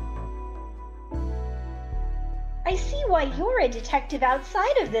 I see why you're a detective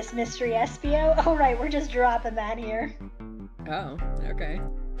outside of this mystery, Espio. Oh right, we're just dropping that here. Oh, okay.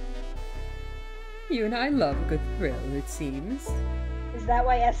 You and I love a good thrill, it seems. Is that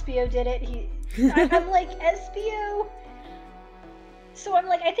why Espio did it? I'm like, Espio? So I'm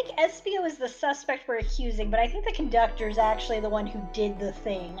like, I think Espio is the suspect we're accusing, but I think the conductor is actually the one who did the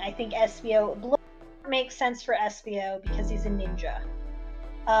thing. I think Espio makes sense for Espio because he's a ninja.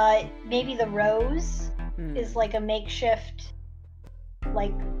 Maybe the rose is like a makeshift,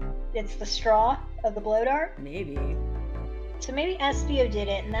 like it's the straw of the blow dart. Maybe. So maybe Espio did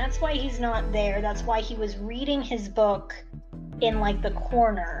it, and that's why he's not there. That's why he was reading his book in like the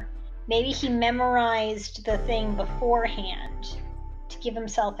corner. Maybe he memorized the thing beforehand to give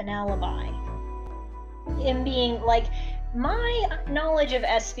himself an alibi. Him being like, my knowledge of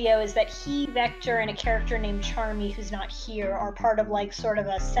Espio is that he, Vector, and a character named Charmy, who's not here, are part of like sort of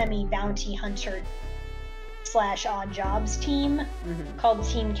a semi-bounty hunter / odd jobs team called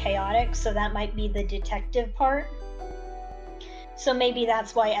Team Chaotic, so that might be the detective part. So maybe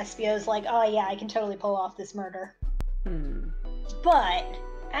that's why Espio's like, oh yeah, I can totally pull off this murder. But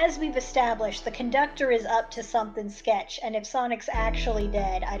as we've established, the conductor is up to something sketch, and if Sonic's actually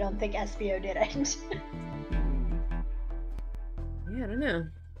dead, I don't think SBO did it. Yeah, I don't know.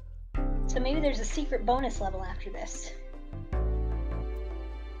 So maybe there's a secret bonus level after this.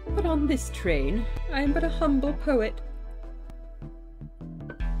 But on this train, I am but a humble poet.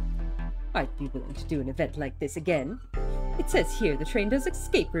 I'd be willing to do an event like this again. It says here the train does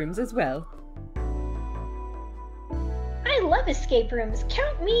escape rooms as well. I love escape rooms.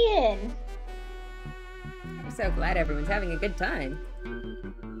 Count me in. I'm so glad everyone's having a good time.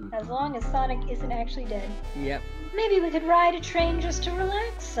 As long as Sonic isn't actually dead. Yep. Maybe we could ride a train just to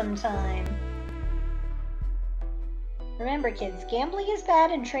relax sometime. Remember, kids, gambling is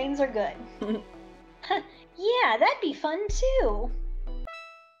bad and trains are good. Yeah, that'd be fun too.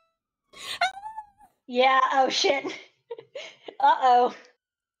 Yeah, oh shit. Uh-oh.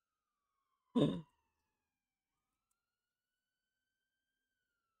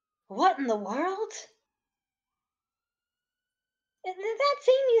 What in the world? That's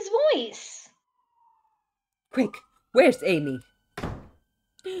Amy's voice. Quick, where's Amy?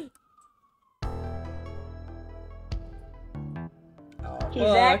 He's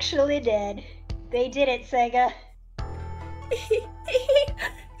actually dead. They did it, Sega.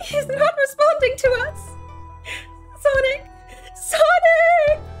 He's not responding to us! Sonic!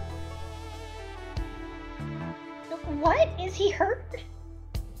 Sonic! What? Is he hurt?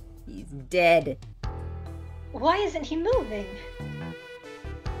 He's dead. Why isn't he moving?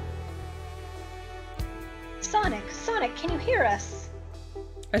 Sonic, can you hear us?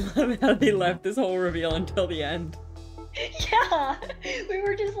 I love how they left this whole reveal until the end. Yeah, we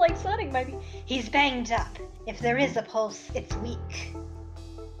were just like, Sonic might be... He's banged up. If there is a pulse, it's weak.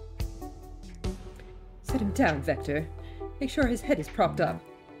 Set him down, Vector. Make sure his head is propped up.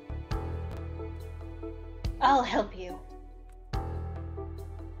 I'll help you.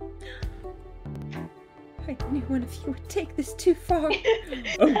 I knew one of you would take this too far.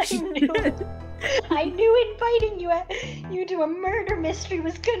 Oh, shit. I knew inviting you to a murder mystery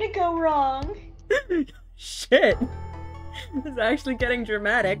was gonna go wrong. Shit. It's actually getting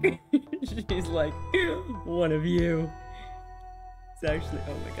dramatic. She's like, one of you. It's actually,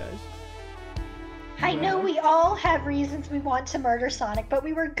 oh my gosh. I know we all have reasons we want to murder Sonic, but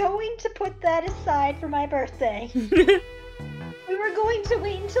we were going to put that aside for my birthday. We were going to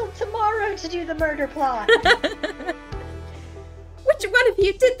wait until tomorrow to do the murder plot. Which one of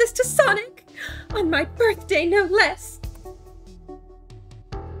you did this to Sonic? On my birthday, no less.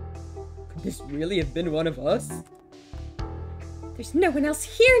 Could this really have been one of us? There's no one else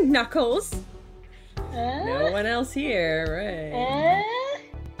here, Knuckles. No one else here, right?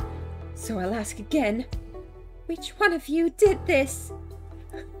 So I'll ask again. Which one of you did this?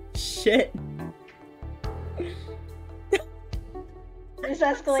 Shit. This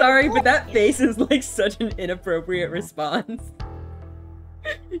escalated. Sorry, but that face is like such an inappropriate response.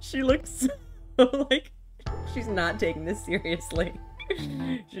 She looks so like she's not taking this seriously.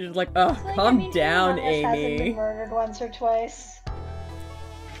 She's like, oh, like, calm down, Amy. Hasn't been murdered once or twice.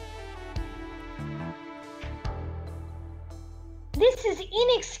 This is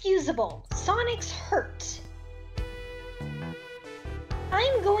inexcusable. Sonic's hurt.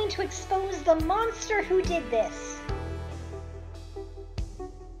 I'm going to expose the monster who did this.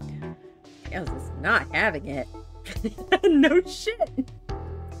 Tails is not having it. No shit.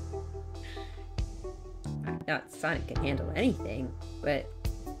 I thought Sonic could handle anything, but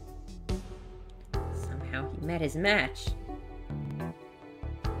somehow he met his match.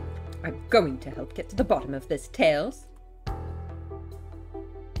 I'm going to help get to the bottom of this, Tails.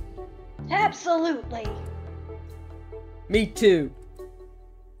 Absolutely. Me too.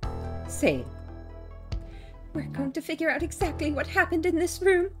 Same. We're going to figure out exactly what happened in this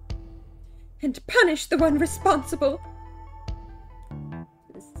room and punish the one responsible.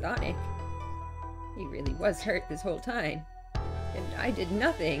 Sonic. He really was hurt this whole time. And I did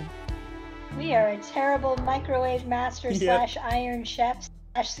nothing. We are a terrible microwave master slash iron chef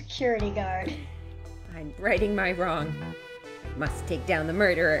slash security guard. I'm righting my wrong. I must take down the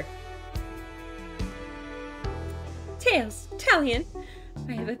murderer. Tails, Talion,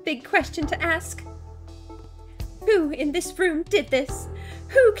 I have a big question to ask. Who in this room did this?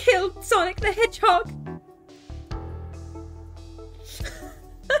 Who killed Sonic the Hedgehog?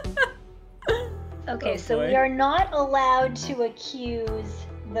 Okay, so we are not allowed to accuse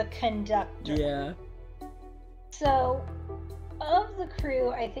the conductor. Yeah. So, of the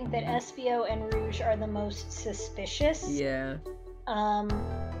crew, I think that SBO and Rouge are the most suspicious. Yeah.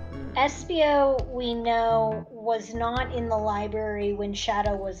 Espio, we know, was not in the library when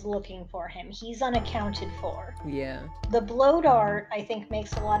Shadow was looking for him. He's unaccounted for. Yeah. The blow dart, I think,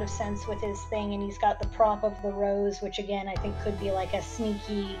 makes a lot of sense with his thing, and he's got the prop of the rose, which again, I think could be like a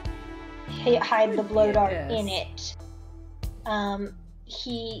sneaky hide the blow dart in it.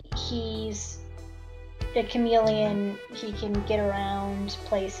 He's a chameleon. He can get around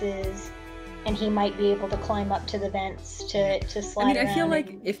places, and he might be able to climb up to the vents to slide around. I feel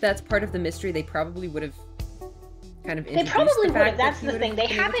like if that's part of the mystery, they probably would have kind of They probably would have. That's the thing. They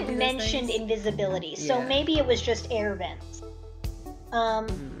haven't mentioned invisibility, so maybe it was just air vents.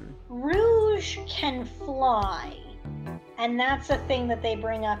 Rouge can fly, and that's a thing that they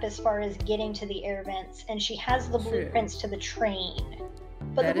bring up as far as getting to the air vents, and she has the blueprints to the train.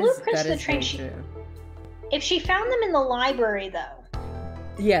 But the blueprints to the train, if she found them in the library, though,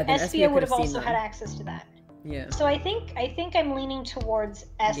 then Espio would have also had access to that. Yeah. So I think I'm leaning towards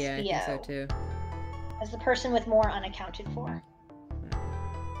Espio. Yeah, I think so too. As the person with more unaccounted for.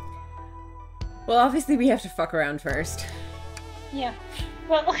 Well, obviously we have to fuck around first. Yeah.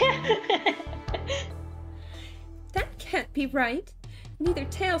 Well, that can't be right. Neither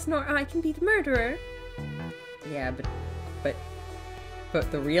Tails nor I can be the murderer. Yeah, but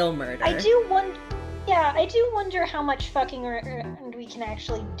the real murder. I do wonder how much fucking around we can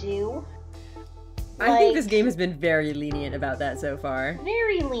actually do. I think this game has been very lenient about that so far.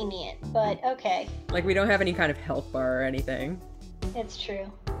 Very lenient, but okay. Like, we don't have any kind of health bar or anything. It's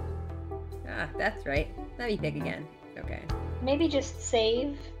true. Ah, that's right. Let me pick again. Okay. Maybe just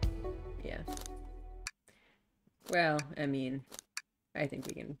save? Yeah. Well, I mean, I think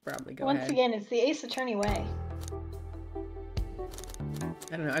we can probably go Once again, it's the Ace Attorney way.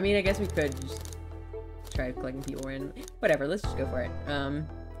 I don't know. I mean, I guess we could just try plugging people in. Whatever, let's just go for it.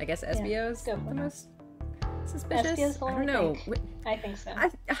 I guess Espio's the most suspicious. Espio's the one, I don't know. I think so. I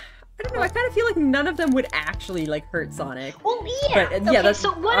don't know. I kind of feel like none of them would actually like hurt Sonic. Well, yeah. But, yeah, that's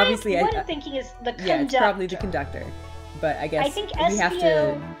so what obviously what I'm thinking is the conductor. Yeah, it's probably the conductor. But I guess I think we have to.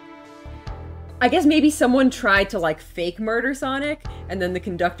 Espio. I guess maybe someone tried to like fake murder Sonic, and then the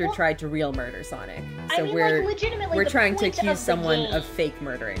conductor tried to real murder Sonic. So we're trying to accuse someone of fake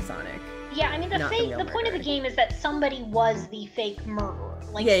murdering Sonic. Yeah, I mean the point of the game is that somebody was the fake murderer.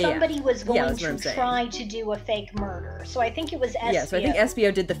 Like somebody was going to try to do a fake murder. So I think it was Espio. Yeah, so I think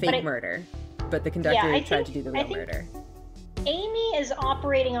Espio did the fake murder, but the conductor tried to do the real murder. Amy is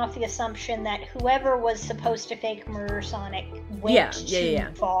operating off the assumption that whoever was supposed to fake murder Sonic went too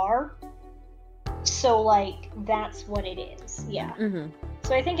far. So, like, that's what it is. Yeah. Mm-hmm.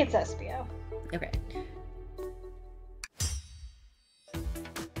 So I think it's Espio. Okay.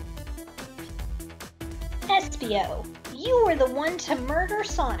 Espio, you were the one to murder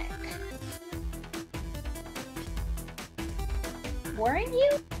Sonic. Weren't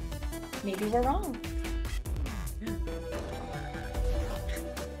you? Maybe we're wrong.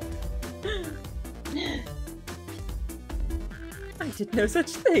 I did no such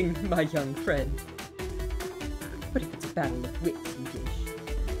thing, my young friend. But if it's a battle of wits you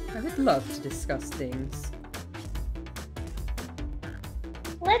wish, I would love to discuss things.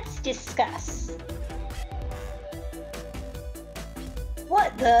 Let's discuss.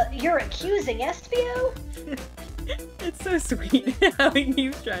 What the? You're accusing Espio? It's so sweet how he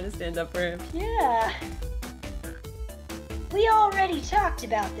keeps trying to stand up for him. Yeah. We already talked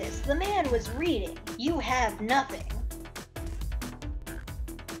about this. The man was reading. You have nothing.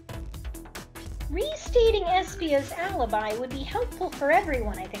 Restating Espio's alibi would be helpful for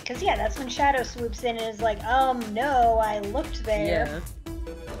everyone, I think. Because, yeah, that's when Shadow swoops in and is like, no, I looked there. Yeah.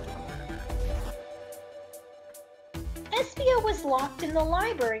 Espio was locked in the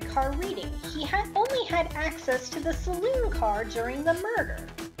library car reading. He only had access to the saloon car during the murder.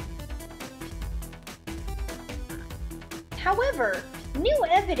 However, new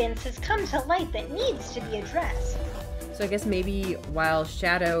evidence has come to light that needs to be addressed. So I guess maybe while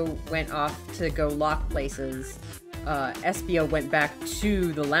Shadow went off to go lock places, Espio went back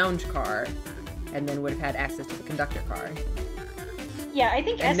to the lounge car and then would have had access to the conductor car. Yeah, I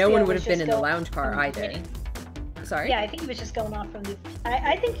think and Espio no one would have been in the lounge car either. Winning. Sorry? Yeah, I think he was just going off from the...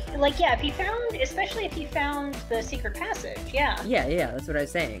 I think, like, yeah, if he found... Especially if he found the secret passage, yeah. Yeah, that's what I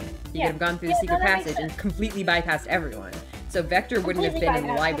was saying. He could have gone through the secret passage and completely bypassed everyone. So Vector wouldn't have been in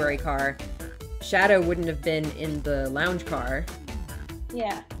the library car. Shadow wouldn't have been in the lounge car.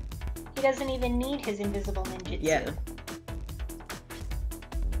 Yeah. He doesn't even need his invisible ninjutsu. Yeah.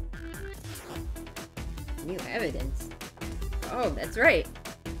 New evidence. Oh, that's right.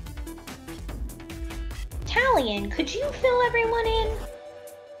 Talion, could you fill everyone in?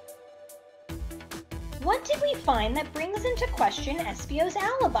 What did we find that brings into question Espio's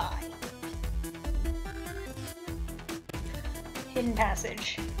alibi? Hidden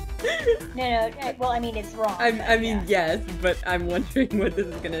passage. No, well, I mean, it's wrong. I mean, yes, but I'm wondering what this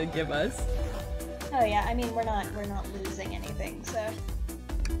is gonna give us. Oh yeah, I mean, we're not losing anything, so.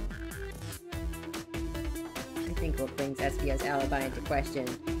 I think what brings Espio's alibi into question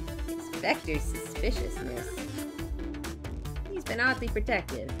is Vector's suspiciousness. He's been oddly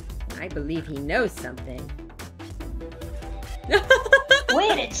protective. I believe he knows something.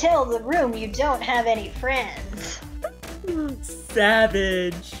 Way to tell the room you don't have any friends.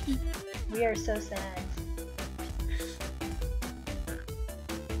 Savage. We are so sad.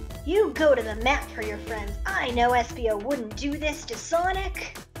 You go to the map for your friends. I know Espio wouldn't do this to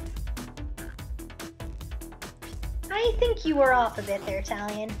Sonic. I think you were off a bit there,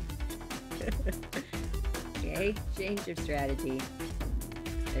 Talion. Okay, change of strategy.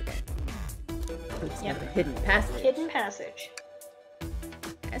 Okay. Let's Yep. have a hidden passage. Hidden passage.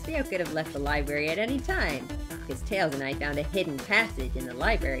 Espio could have left the library at any time, because Tails and I found a hidden passage in the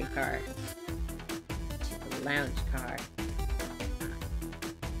library car. To the lounge car.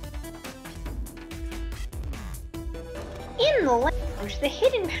 In the lounge, the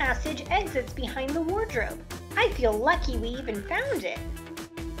hidden passage exits behind the wardrobe. I feel lucky we even found it.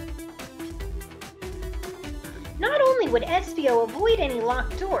 Not only would Espio avoid any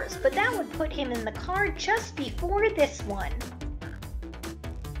locked doors, but that would put him in the car just before this one.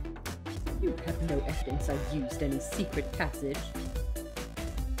 You have no evidence I used any secret passage.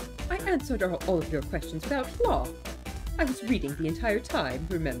 I answered all of your questions without flaw. I was reading the entire time,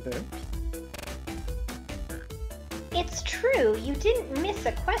 remember? It's true, you didn't miss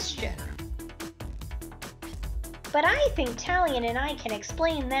a question. But I think Talion and I can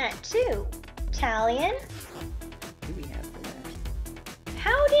explain that too. Talion? What do we have for that?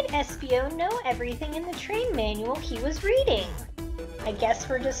 How did Espio know everything in the train manual he was reading? I guess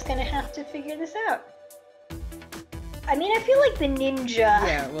we're just gonna have to figure this out. I mean, I feel like the ninja...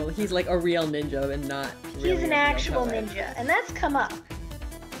 Yeah, well, he's like a real ninja and not really He's an a real actual poet. ninja, and that's come up.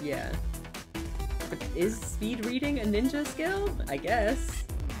 Yeah. But is speed reading a ninja skill? I guess.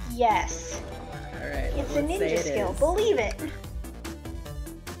 Yes. Alright, It's a let's say ninja it skill, is. believe it.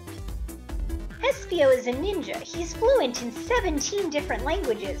 Espio is a ninja. He's fluent in 17 different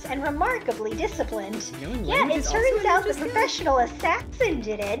languages and remarkably disciplined. Knowing Yeah, it language is also turns a out ninja the skill? professional assassin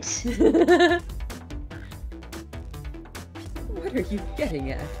did it. What are you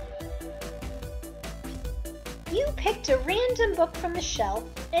getting at? You picked a random book from the shelf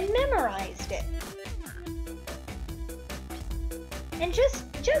and memorized it. And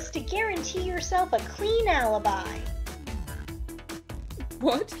just to guarantee yourself a clean alibi.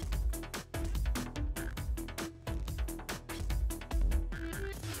 What?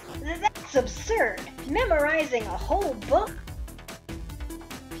 That's absurd. Memorizing a whole book.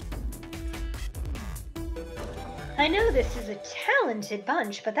 I know this is a talented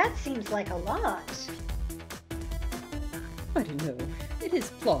bunch, but that seems like a lot. I don't know. It is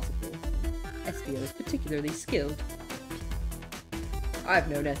plausible. Espio is particularly skilled. I've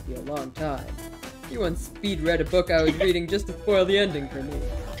known Espio a long time. He once speed read a book I was reading just to spoil the ending for me.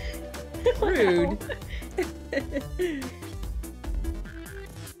 Rude.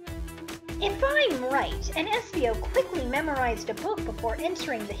 If I'm right, and Espio quickly memorized a book before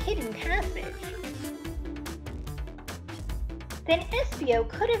entering the hidden passage, then Espio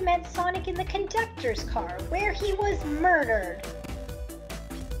could have met Sonic in the conductor's car, where he was murdered.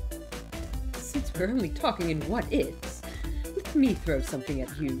 Since we're only talking in what-ifs, let me throw something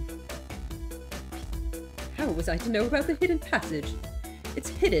at you. How was I to know about the hidden passage? It's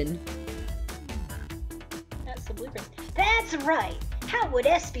hidden. That's the blueprint. That's right! How would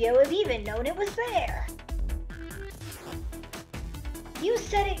Espio have even known it was there? You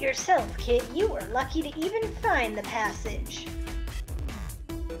said it yourself, kid. You were lucky to even find the passage.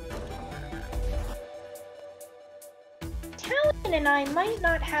 Talon and I might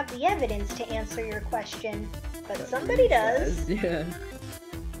not have the evidence to answer your question, but somebody does. Yeah.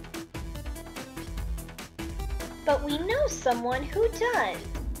 But we know someone who does.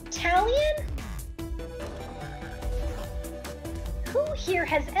 Talion? Who here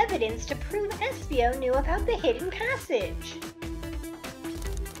has evidence to prove Espio knew about the hidden passage?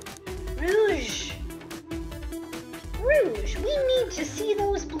 Rouge! Rouge, we need to see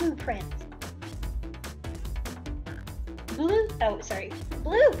those blueprints.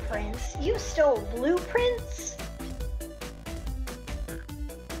 Blueprints? You stole blueprints?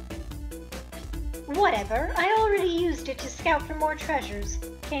 Whatever, I already used it to scout for more treasures.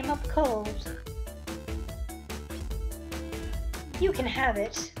 Came up cold. You can have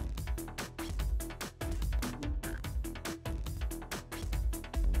it.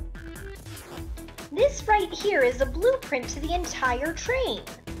 This right here is a blueprint to the entire train.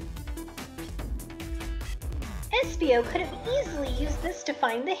 Espio could have easily used this to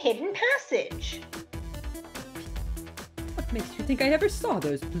find the hidden passage. What makes you think I ever saw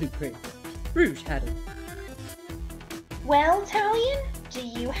those blueprints? Rouge had them. Well, Talion, do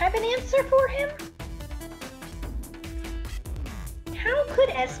you have an answer for him? How could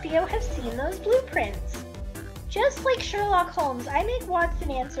Espio have seen those blueprints? Just like Sherlock Holmes, I make Watson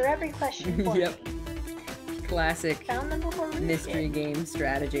answer every question for Yep. me. Classic Found them before Rouge mystery did. game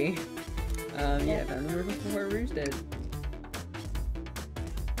strategy. Yeah, found them before Rouge did.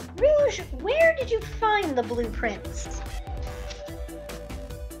 Rouge, where did you find the blueprints?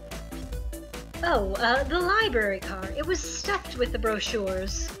 Oh, the library car. It was stuffed with the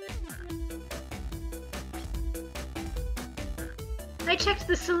brochures. I checked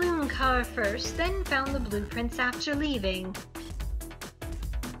the saloon car first, then found the blueprints after leaving.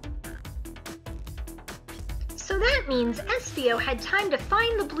 So that means Espio had time to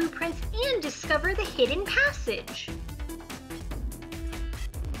find the blueprints and discover the hidden passage.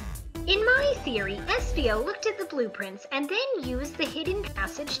 In my theory, Espio looked at the blueprints and then used the hidden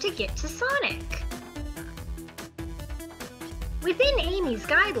passage to get to Sonic. Within Amy's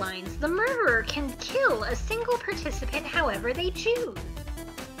guidelines, the murderer can kill a single participant however they choose.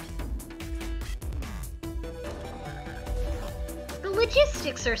 The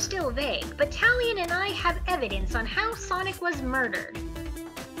logistics are still vague, but Talion and I have evidence on how Sonic was murdered.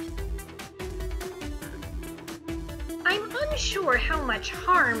 I'm unsure how much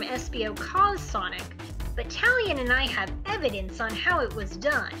harm Espio caused Sonic, but Talion and I have evidence on how it was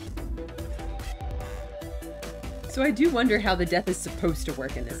done. So I do wonder how the death is supposed to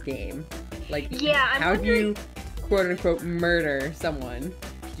work in this game. Like, Yeah, I'm how do wondering- you, quote-unquote, murder someone?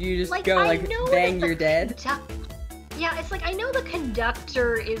 Do you just go, I like, know bang, that you're dead? Yeah, it's like, I know the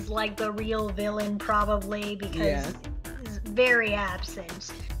conductor is like the real villain probably because he's very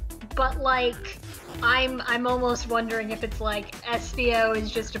absent. But like, I'm almost wondering if it's like Espio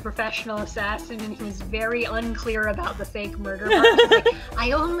is just a professional assassin and he was very unclear about the fake murder part. He's like,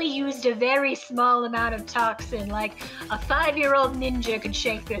 I only used a very small amount of toxin, like a 5-year-old ninja could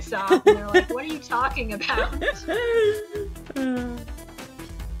shake this off. And they're like, what are you talking about?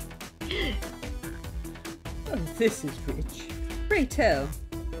 Oh, this is rich. Pray tell.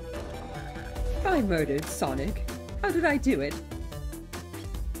 If I murdered Sonic, how did I do it?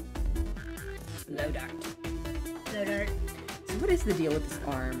 Low dart. No dirt. So what is the deal with this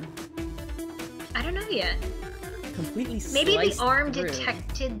arm? I don't know yet. Completely Maybe the sliced arm through.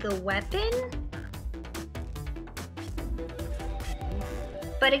 detected the weapon?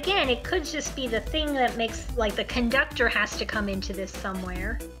 But again, it could just be the thing that makes, like, the conductor has to come into this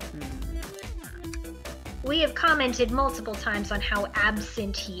somewhere. We have commented multiple times on how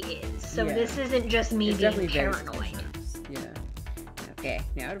absent he is, so Yeah. this isn't just me It's being definitely very paranoid. suspicious. Yeah. Okay,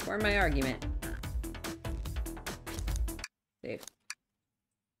 now to form my argument. Save.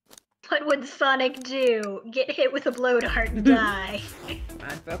 What would Sonic do? Get hit with a blow dart and die. Come on,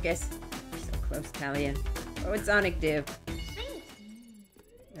 focus. So close, Talion. What would Sonic do?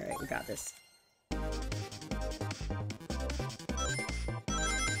 Alright, we got this.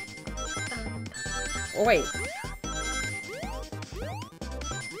 Oh, wait.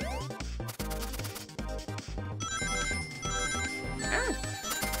 Ah.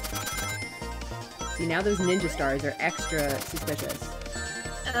 See, now those ninja stars are extra suspicious.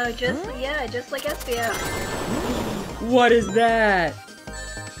 Oh, just like Espio. What is that?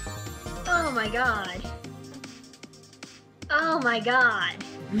 Oh my god. Oh my god.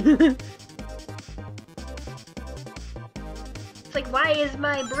 It's like, why is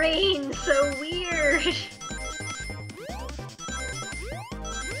my brain so weird?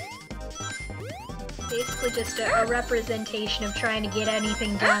 Basically just a representation of trying to get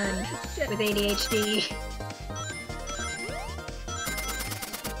anything done with ADHD.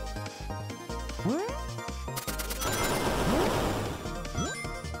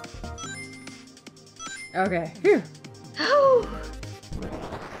 Okay. Phew. Oh!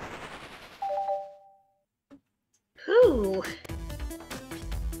 Ooh.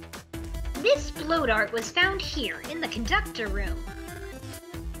 This blow dart was found here in the conductor room.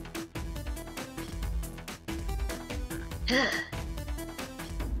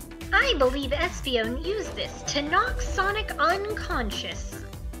 I believe Espion used this to knock Sonic unconscious.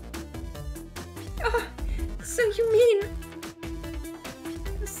 So you mean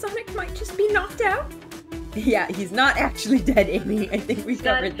Sonic might just be knocked out? Yeah, he's not actually dead, Amy. I think we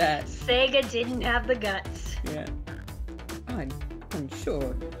covered that. Sega didn't have the guts. Yeah. I'm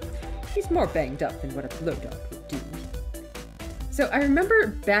unsure. He's more banged up than what a blow dart would do. So I remember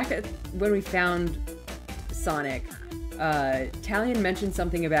back when we found Sonic, Talion mentioned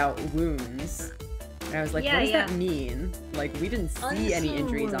something about wounds. And I was like, what does that mean? Like, we didn't see any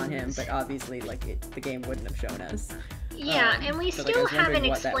injuries on him, but obviously, like, the game wouldn't have shown us. Yeah, and we still haven't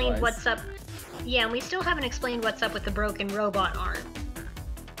explained what's up. Yeah, and we still haven't explained what's up with the broken robot arm.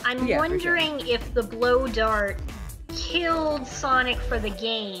 I'm wondering if the blow dart killed Sonic for the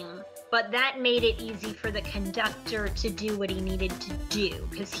game, but that made it easy for the conductor to do what he needed to do.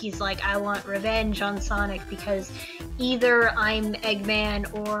 Because he's like, I want revenge on Sonic because either I'm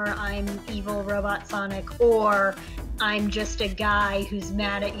Eggman or I'm evil robot Sonic or I'm just a guy who's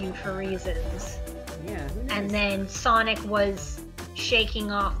mad at you for reasons. Yeah, who knows? And then Sonic was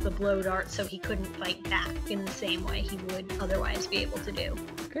shaking off the blow dart so he couldn't fight back in the same way he would otherwise be able to do.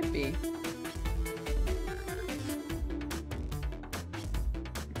 Could be.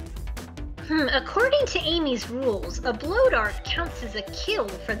 According to Amy's rules, a blow dart counts as a kill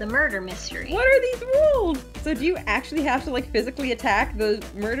for the murder mystery. What are these rules? So do you actually have to, like, physically attack the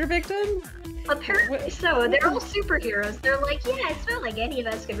murder victim? Apparently so. They're all superheroes. They're like, yeah, it's not like any of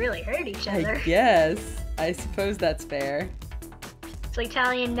us could really hurt each other. I guess. I suppose that's fair. It's like,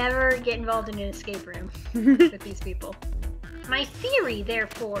 Talion, never get involved in an escape room with these people. My theory,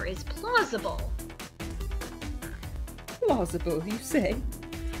 therefore, is plausible. Plausible, you say?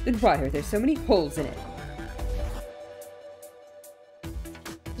 Then why are there so many holes in it?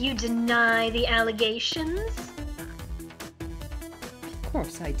 You deny the allegations? Of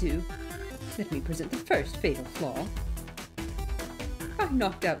course I do. Let me present the first fatal flaw. I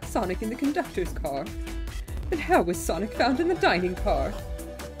knocked out Sonic in the conductor's car. But how was Sonic found in the dining car?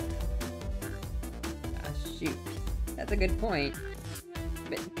 Ah, shoot. That's a good point.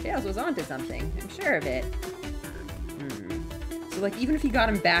 But Tails was onto something. I'm sure of it. So, like, even if he got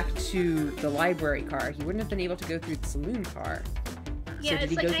him back to the library car, he wouldn't have been able to go through the saloon car. Yeah, so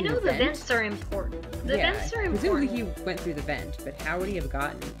it's like, I know the vents are important. The vents are important. Presumably he went through the vent, but how would he have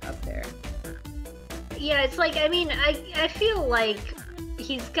gotten up there? Yeah, it's like, I mean, I feel like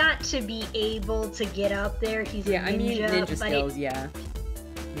he's got to be able to get up there. He's a ninja. I mean, ninja skills, yeah.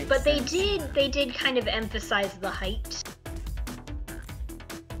 But they did kind of emphasize the height.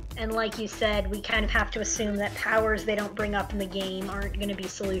 And like you said, we kind of have to assume that powers they don't bring up in the game aren't going to be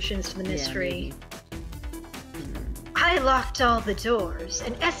solutions to the mystery. I locked all the doors,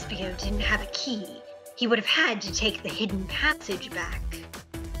 and Espio didn't have a key. He would have had to take the hidden passage back.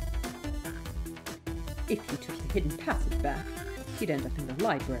 If he took the hidden passage back, he'd end up in the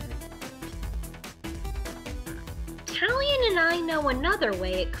library. Talion and I know another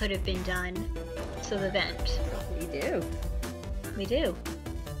way it could have been done. So the vent. We do. We do.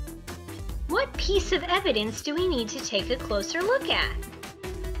 What piece of evidence do we need to take a closer look at?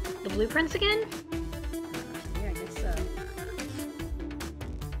 The blueprints again? Yeah, I guess so.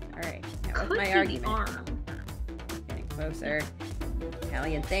 Alright, now what's my argument? The arm. Getting closer.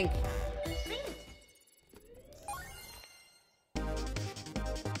 Talion, think.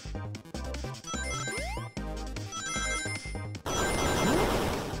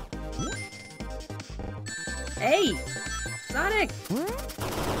 Hey! Sonic!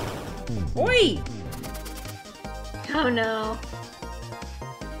 Oi! Oh no.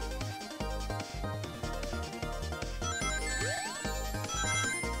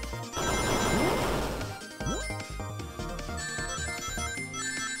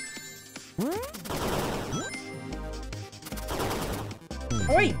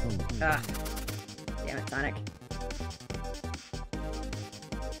 Oi! Ah. Damn it, Sonic.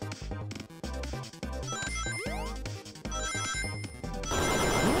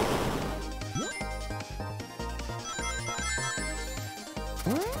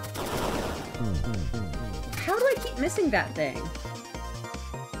 How do I keep missing that thing?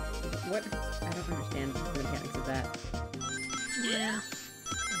 What? I don't understand the mechanics of that. Yeah.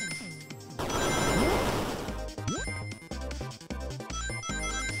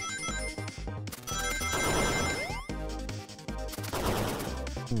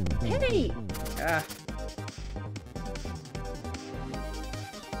 Hey! Ah.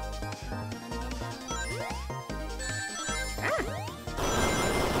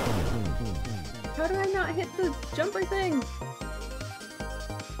 How do I not hit the jumper thing?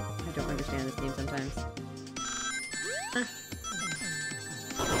 I don't understand this game sometimes. I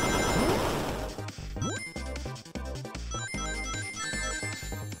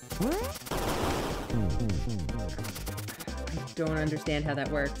don't understand how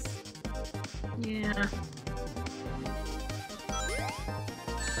that works. Yeah.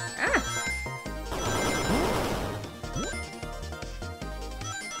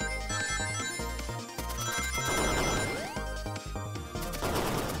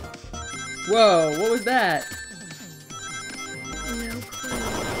 Whoa, what was that? No clue.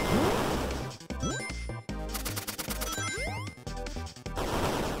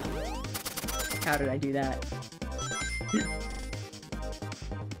 How did I do that?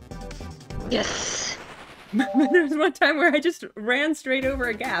 Yes. There was one time where I just ran straight over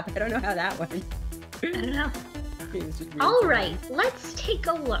a gap. I don't know how that went. I don't know. It was just weird. All right, let's take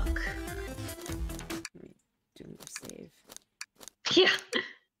a look. Do a save. Yeah.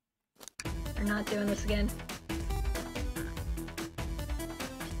 We're not doing this again.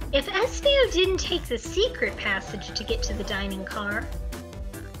 If Espio didn't take the secret passage to get to the dining car,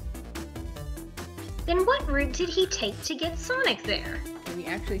 then what route did he take to get Sonic there? Can we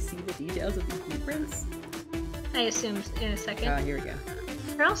actually see the details of these blueprints? I assume in a second. Oh, here we go.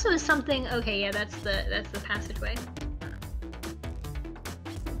 There also is something. Okay, yeah, that's the passageway.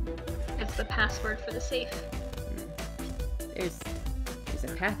 It's the password for the safe. There's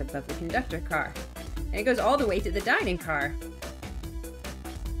a path above the conductor car, and it goes all the way to the dining car.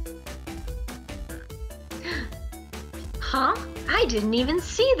 Huh? I didn't even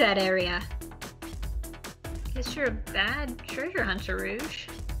see that area. Guess you're a bad treasure hunter, Rouge.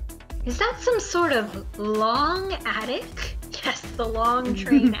 Is that some sort of long attic? Yes, the long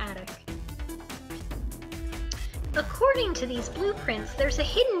train attic. According to these blueprints, there's a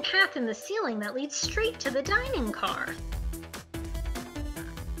hidden path in the ceiling that leads straight to the dining car.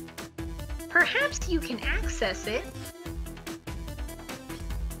 Perhaps you can access it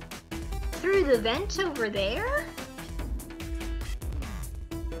through the vent over there?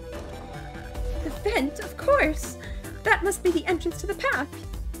 The vent, of course! That must be the entrance to the path!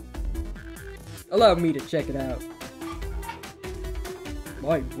 Allow me to check it out.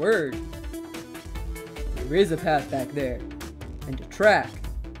 My word! There is a path back there. And a track.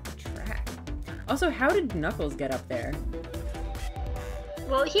 Track? Also, how did Knuckles get up there?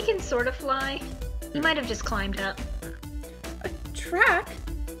 Well, he can sort of fly. He might have just climbed up. A track?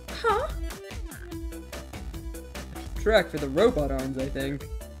 Huh? Track for the robot arms, I think.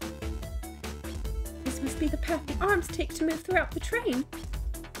 This must be the path the arms take to move throughout the train.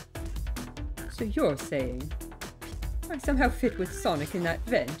 So you're saying I somehow fit with Sonic in that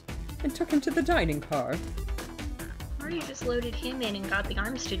vent and took him to the dining car? Or you just loaded him in and got the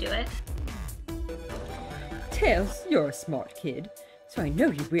arms to do it. Tails, you're a smart kid, so I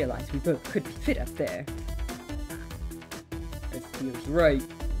know you realize we both couldn't fit up there. This feels right.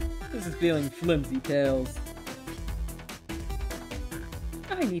 This is feeling flimsy, Tails.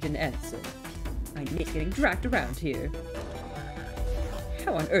 I need an answer. My mate's getting dragged around here.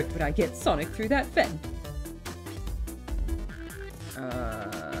 How on earth would I get Sonic through that vent?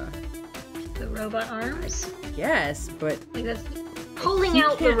 The robot arms? Yes, but... Like that's pulling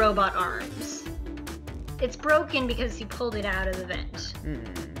out the robot arms. It's broken because he pulled it out of the vent.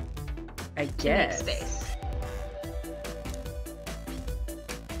 I To guess. make space.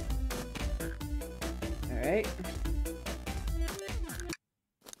 Alright.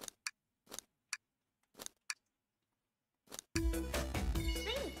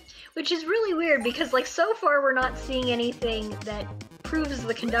 Which is really weird because, like, so far we're not seeing anything that proves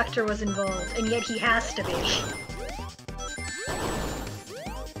the conductor was involved, and yet he has to be.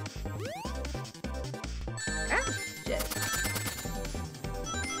 Ah, shit.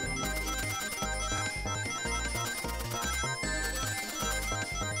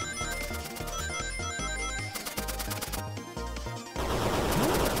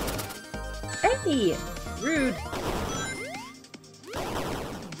 Hey! Rude.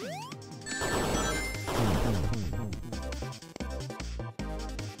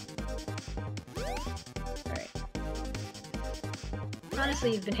 Alright.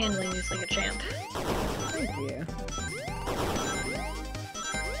 Honestly, you've been handling this like a champ. Thank you.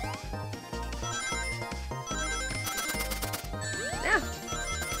 Ah!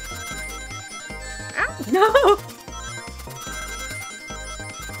 Ow! No!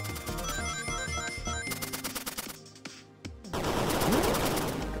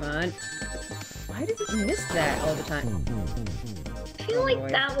 Come on. Why does it miss that all the time? I feel Oh, like boy.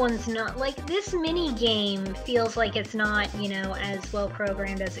 that one's not, like, this mini game feels like it's not, you know, as well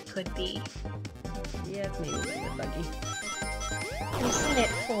programmed as it could be. Yeah, it's maybe a little bit buggy. We've seen it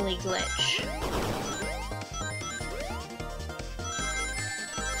fully glitch.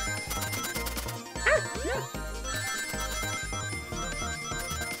 Ah! No!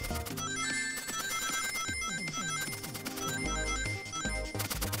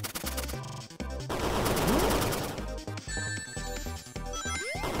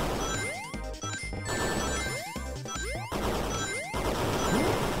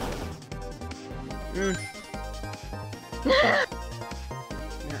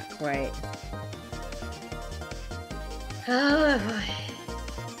 Not quite. Oh boy.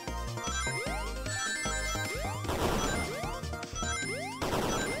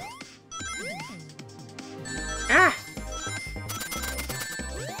 Ah!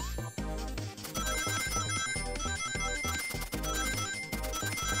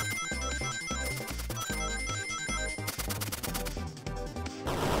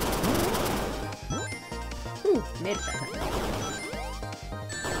 Ooh, made it that time.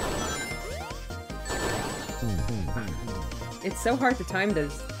 It's so hard to time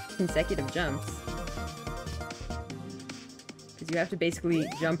those consecutive jumps. Because you have to basically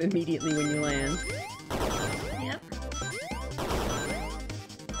jump immediately when you land. Yep.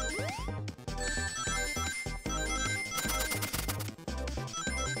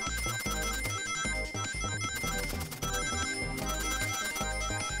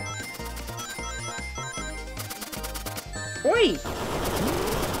 Oi!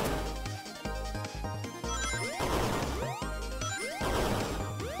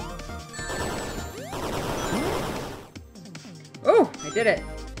 Oh, I did it.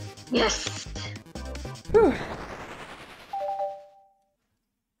 Yes. Whew.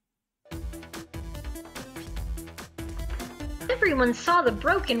 Everyone saw the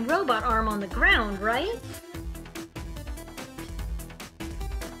broken robot arm on the ground, right?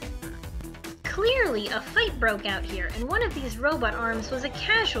 Clearly, a fight broke out here, and one of these robot arms was a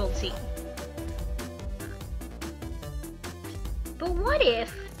casualty. But what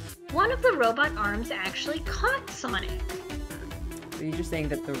if one of the robot arms actually caught Sonic? So you're just saying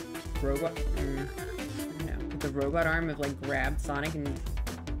that the robot... I don't know. The robot arm have, like, grabbed Sonic and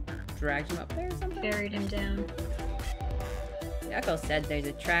dragged him up there or something? Buried him down. Knuckles said there's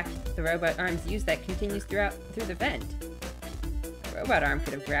a track the robot arms use that continues through the vent. The robot arm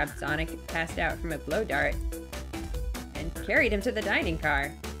could have grabbed Sonic, passed out from a blow dart, and carried him to the dining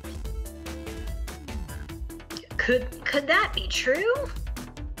car. Could that be true?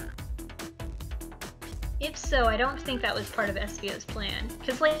 If so, I don't think that was part of Espio's plan.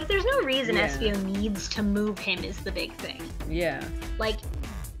 Because, like, there's no reason Yeah. Espio needs to move him is the big thing. Yeah. Like,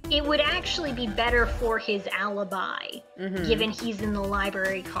 it would actually be better for his alibi, given he's in the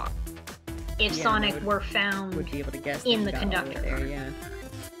library car, if Yeah, Sonic would- were found Would be able to guess in that the he got all conductor there, car. yeah.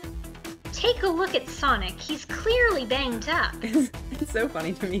 Take a look at Sonic. He's clearly banged up. It's so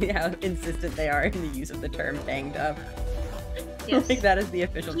funny to me how insistent they are in the use of the term banged up. Yes. Like that is the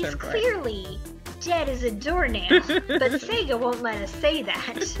official He's term for it. clearly dead as a doornail, but Sega won't let us say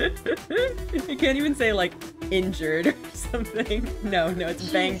that. You can't even say like injured or something. No, it's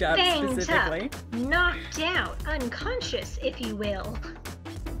He's banged up banged specifically. up, knocked out, unconscious, if you will.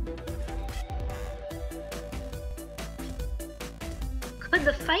 Could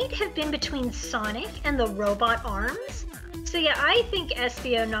the fight have been between Sonic and the robot arms? So yeah, I think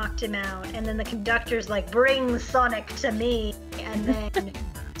Espio knocked him out, and then the conductor's like, bring Sonic to me, and then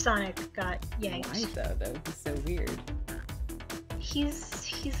Sonic got yanked. Why though? That would be so weird. He's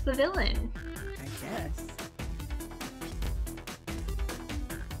the villain. I guess.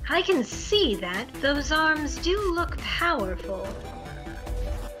 I can see that. Those arms do look powerful.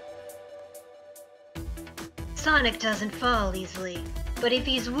 Sonic doesn't fall easily, but if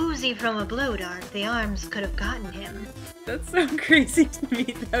he's woozy from a blow dart, the arms could have gotten him. That's so crazy to me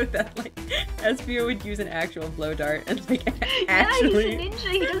though that like Espio would use an actual blow dart and like actually. Yeah, he's a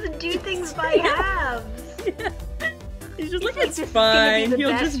ninja. He doesn't do things by halves. Yeah. He's just like, He's it's this is fine. gonna be the He'll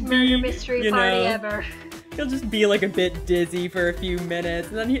best just murder be, mystery you party know, ever. he'll just be like a bit dizzy for a few minutes,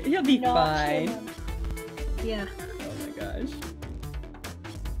 and then he'll be Not fine. him. Yeah. Oh my gosh.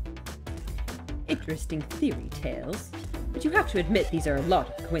 Interesting theory, Tails. But you have to admit these are a lot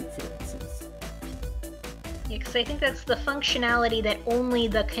of coincidences. Yeah, because I think that's the functionality that only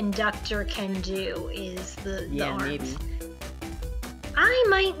the conductor can do, is the arms. Maybe. I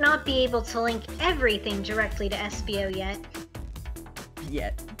might not be able to link everything directly to Espio yet,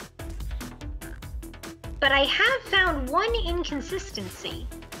 Yet. but I have found one inconsistency.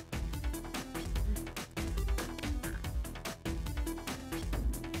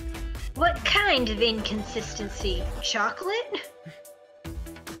 What kind of inconsistency? Chocolate?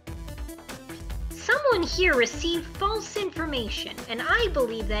 Someone here received false information, and I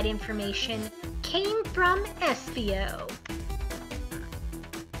believe that information came from Espio.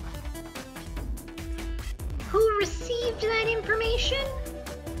 Who received that information?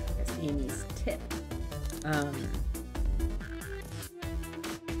 That's Amy's tip.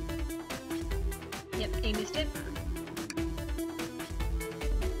 Yep, Amy's tip.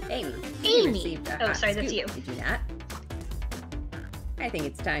 Amy, Amy! you received a Oh, hot sorry, that's scoop, you. Did you not? I think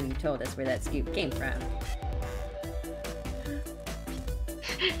it's time you told us where that scoop came from.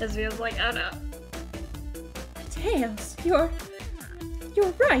 Espio's like, oh no. Tails, you're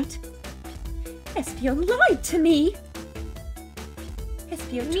right. Espio lied to me.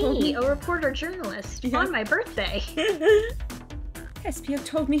 Espio told me... a reporter journalist, on my birthday. Espio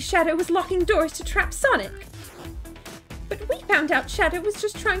told me Shadow was locking doors to trap Sonic. But we found out Shadow was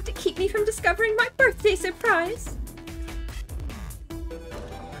just trying to keep me from discovering my birthday surprise.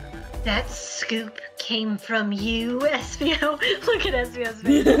 That scoop came from you, Espio. Look at Espio's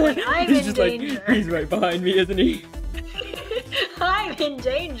face. He's like, I'm He's in just danger. like, he's right behind me, isn't he? I'm in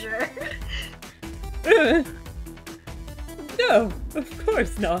danger. No, of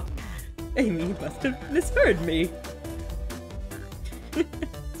course not. Amy must have misheard me.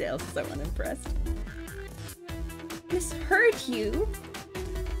 Tails so unimpressed. Misheard you?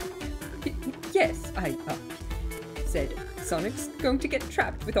 Yes, I said Sonic's going to get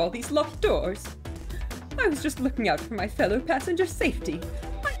trapped with all these locked doors. I was just looking out for my fellow passenger's safety.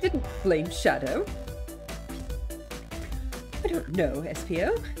 I didn't blame Shadow. I don't know,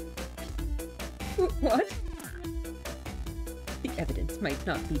 Espio. What? The evidence might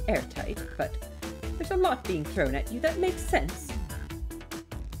not be airtight, but there's a lot being thrown at you that makes sense.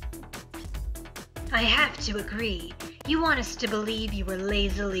 I have to agree. You want us to believe you were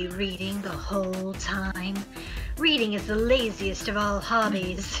lazily reading the whole time? Reading is the laziest of all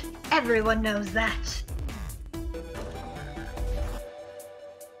hobbies. Everyone knows that.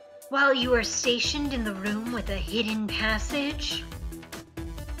 While you were stationed in the room with a hidden passage?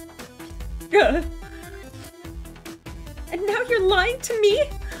 And now you're lying to me?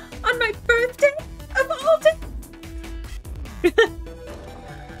 On my birthday? Of all days?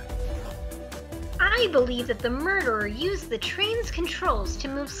 I believe that the murderer used the train's controls to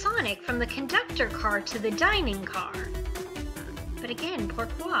move Sonic from the conductor car to the dining car. But again,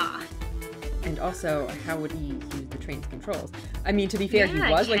 pourquoi? And also, how would he use the train's controls? I mean, to be fair, he Yeah,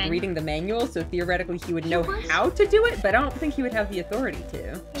 was, Ken. reading the manual, so theoretically he would know was. how to do it, but I don't think he would have the authority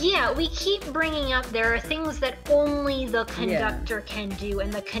to. Yeah, we keep bringing up there are things that only the conductor can do,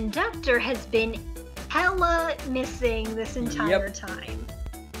 and the conductor has been hella missing this entire time.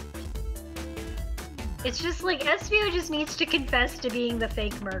 It's just like, Espio just needs to confess to being the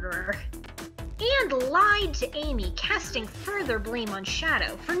fake murderer. And lied to Amy, casting further blame on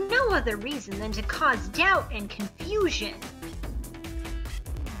Shadow for no other reason than to cause doubt and confusion.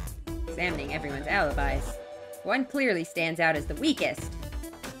 Examining everyone's alibis, one clearly stands out as the weakest.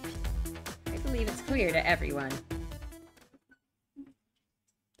 I believe it's clear to everyone.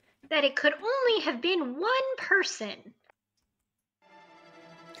 That it could only have been one person.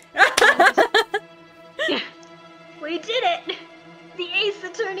 We did it! The Ace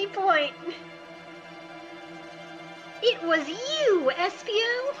Attorney point! It was you,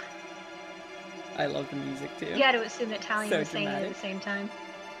 Espio! I love the music too. You gotta assume that Talion So was saying it at dramatic. the same time.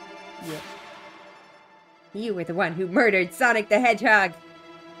 Yep. You were the one who murdered Sonic the Hedgehog!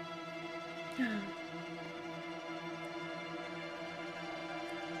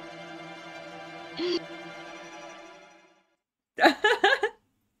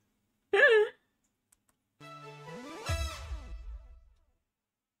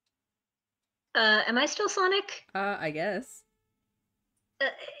 Am I still Sonic? I guess.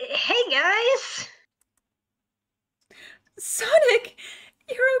 Hey guys! Sonic!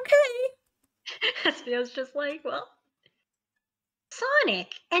 You're okay! Espio's just like, well...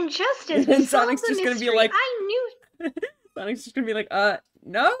 Sonic! And just as we And solved Sonic's the just gonna be mystery, like- I knew... Sonic's just gonna be like,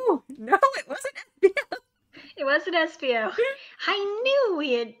 no, it wasn't Espio. It wasn't Espio. I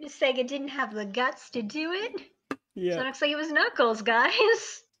knew Sega didn't have the guts to do it. Yeah. Sonic's like, it was Knuckles,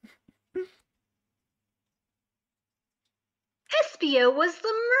 guys. Espio was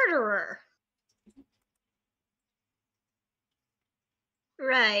the murderer.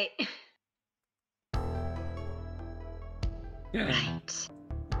 Right. Right.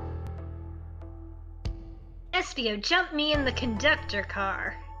 Espio jumped me in the conductor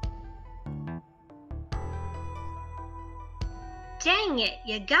car. Dang it,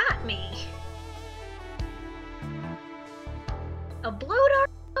 you got me. A blow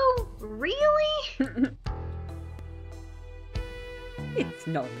dart? Oh, really? It's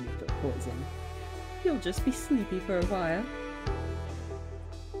not lethal poison. You'll just be sleepy for a while.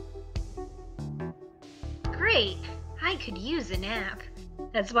 Great. I could use a nap.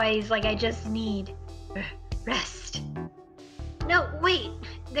 That's why he's like, I just need rest. No, wait.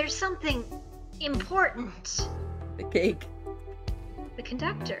 There's something important. The cake. The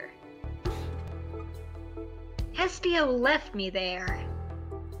conductor. Espio left me there.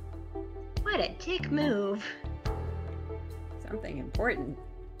 What a dick move. Something important.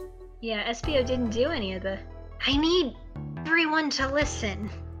 Yeah, Espio didn't do any of the... I need everyone to listen.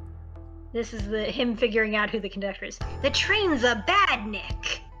 This is him figuring out who the conductor is. The train's a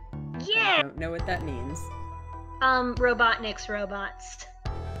badnik. Yeah. I don't know what that means. Robotnik's robots.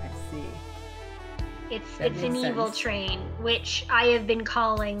 I see. It's That an makes evil sense. train, which I have been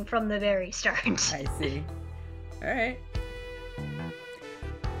calling from the very start. I see. Alright.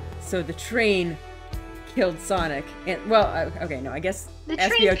 So the train killed Sonic. And, well, okay, no, I guess The train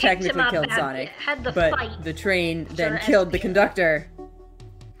Espio picked him technically up killed after- Sonic. had the But fight the train then for killed the Espio. conductor.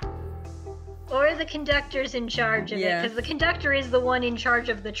 Or the conductor's in charge of it, Yeah. because the conductor is the one in charge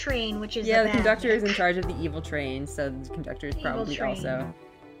of the train, which is Yeah, the the conductor is in badnik. charge of the evil train, so the conductor is Evil probably train. also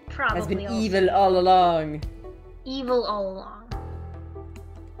Probably has been also evil all along. evil all along.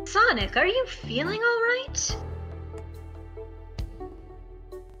 Sonic, are you feeling alright?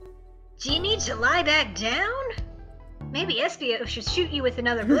 Do you need to lie back down? Maybe Espio should shoot you with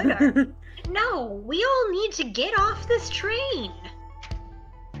another blue dart. No, we all need to get off this train.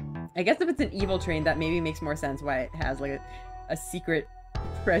 I guess if it's an evil train, that maybe makes more sense why it has like a secret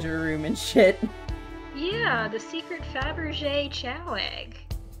treasure room and shit. Yeah, the secret Fabergé Chow egg.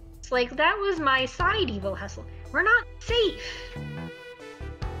 It's like, that was my side evil hustle. We're not safe.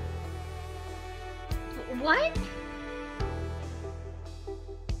 What?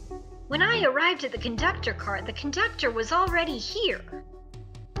 When I arrived at the conductor car, the conductor was already here.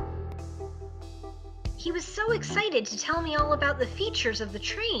 He was so excited to tell me all about the features of the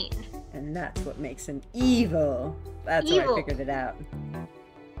train. And that's what makes him evil. That's how I Evil. figured it out.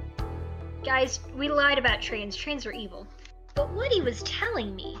 Guys, we lied about trains. Trains are evil. But what he was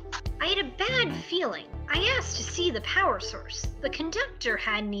telling me, I had a bad feeling. I asked to see the power source. The conductor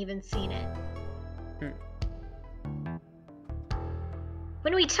hadn't even seen it.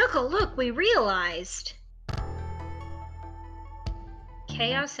 When we took a look, we realized...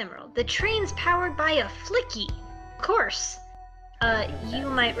 Chaos Emerald. The train's powered by a flicky. Of course. You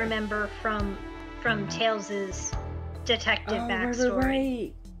might remember from Tails' detective backstory.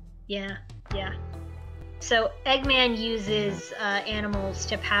 Right. Yeah. So Eggman uses animals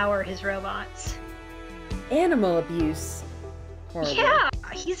to power his robots. Animal abuse. Horrible. Yeah,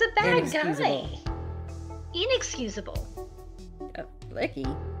 he's a bad guy. Inexcusable. Inexcusable. Blicky?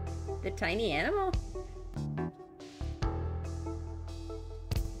 The tiny animal?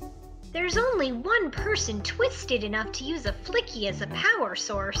 There's only one person twisted enough to use a flicky as a power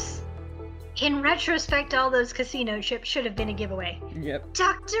source. In retrospect, all those casino chips should have been a giveaway. Yep.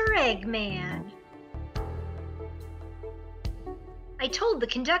 Dr. Eggman. I told the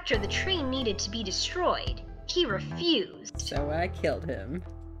conductor the train needed to be destroyed. He refused. So I killed him.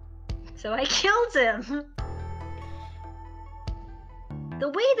 So I killed him. The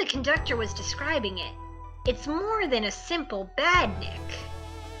way the conductor was describing it, it's more than a simple badnik.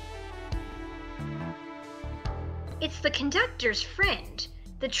 It's the conductor's friend.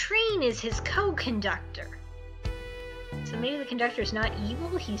 The train is his co-conductor. So maybe the conductor's not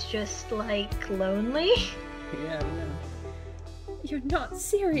evil, he's just, like, lonely? Yeah, I don't know. You're not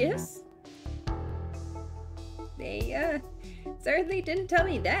serious? They, certainly didn't tell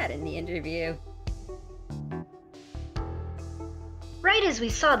me that in the interview. Right as we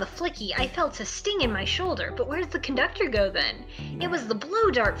saw the flicky, I felt a sting in my shoulder, but where'd the conductor go then? It was the blow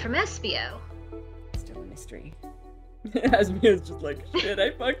dart from Espio. Still a mystery. Asmia's just like, shit, I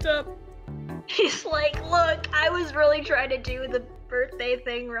fucked up. He's like, look, I was really trying to do the birthday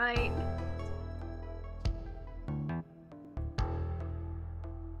thing right.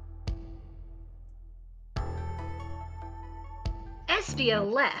 Espio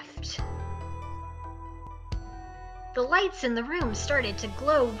left. The lights in the room started to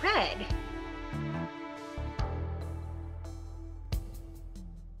glow red.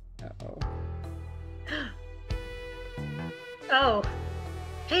 Uh-oh. Oh.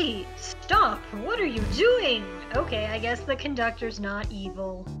 Hey, stop! What are you doing? Okay, I guess the conductor's not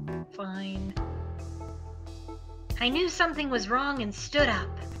evil. Fine. I knew something was wrong and stood up.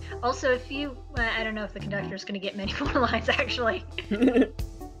 Also, if you... I don't know if the conductor's gonna get many more lines, actually.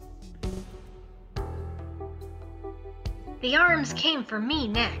 The arms came for me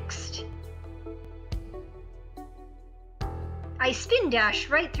next. I spin dash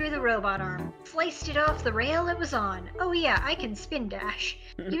right through the robot arm, sliced it off the rail it was on. Oh yeah, I can spin dash.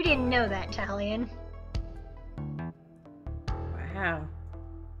 You didn't know that, Talion. Wow.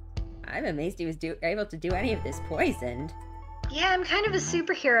 I'm amazed he was able to do any of this poisoned. Yeah, I'm kind of a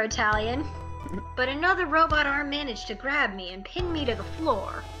superhero, Talion. But another robot arm managed to grab me and pin me to the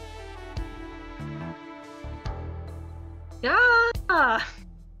floor. Ah!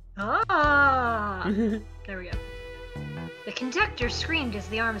 Ah! There we go. The conductor screamed as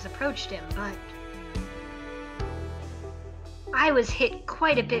the arms approached him, but... I was hit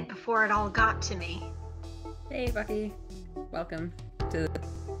quite a bit before it all got to me. Hey, Bucky. Welcome to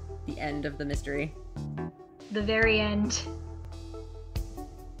the end of the mystery. The very end.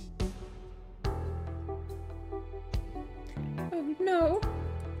 Oh, no.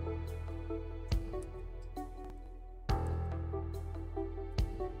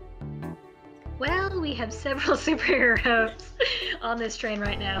 Well, we have several superheroes on this train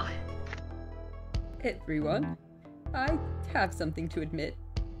right now. Everyone, I have something to admit.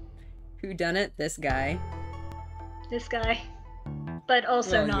 Who done it? This guy. This guy. But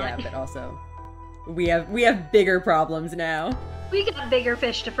also Well, not. yeah, but also we have bigger problems now. We got bigger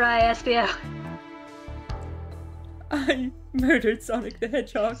fish to fry, SPO. I murdered Sonic the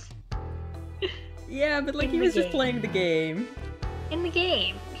Hedgehog. Yeah, but like In he the was just game. playing the game. In the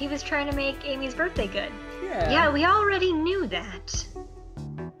game, he was trying to make Amy's birthday good. Yeah. Yeah, we already knew that.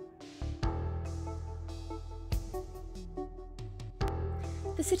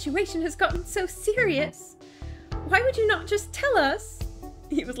 The situation has gotten so serious. Why would you not just tell us?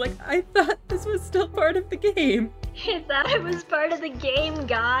 He was like, I thought this was still part of the game. I thought it was part of the game,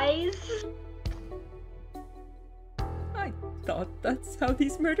 guys. I thought that's how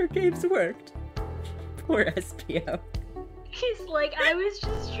these murder games worked. Poor SPO. He's like, I was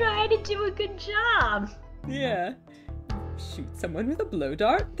just trying to do a good job. Yeah. Shoot someone with a blow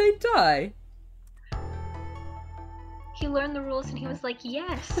dart, they die. He learned the rules and he was like,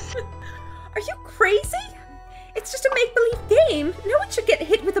 yes. Are you crazy? It's just a make-believe game. No one should get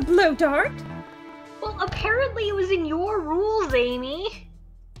hit with a blow dart. Well, apparently it was in your rules, Amy.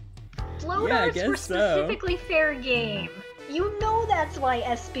 Blow Yeah, I darts were guess so. specifically fair game. You know that's why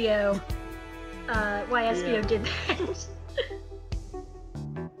SPO Yeah. did that.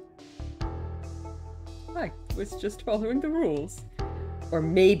 I was just following the rules. Or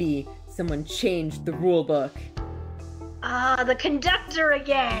maybe someone changed the rule book. Ah, the conductor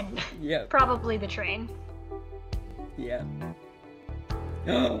again. Yep. Probably the train. Yeah.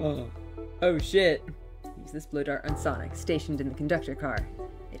 Oh shit. Use this blow dart on Sonic, stationed in the conductor car.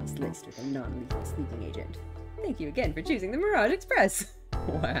 It is laced with a non-lethal sleeping agent. Thank you again for choosing the Mirage Express.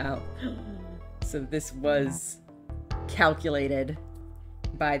 Wow. So this was calculated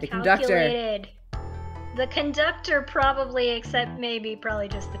by the conductor. Calculated. The conductor probably, except maybe probably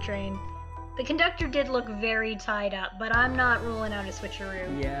just the train. The conductor did look very tied up, but I'm not ruling out a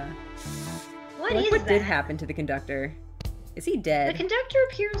switcheroo. Yeah. What Like, is what that? did happen to the conductor? Is he The dead? conductor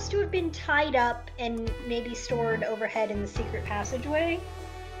appears to have been tied up and maybe stored overhead in the secret passageway.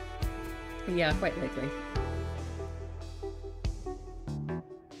 Yeah, quite likely.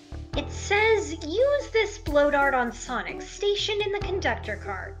 It says, use this blow dart on Sonic, stationed in the conductor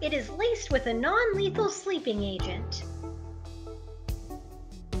car. It is laced with a non-lethal sleeping agent.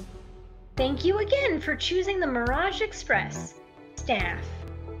 Thank you again for choosing the Mirage Express. Staff.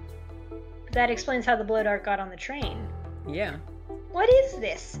 That explains how the blow dart got on the train. Yeah. What is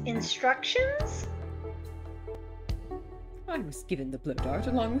this? Instructions? I was given the blow dart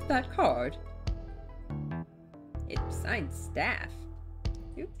along with that card. It's signed Staff.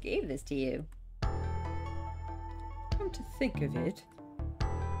 Who gave this to you? Come to think of it,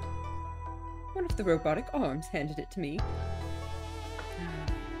 one of the robotic arms handed it to me.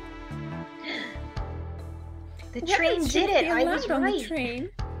 The train did it. I was on the right. train.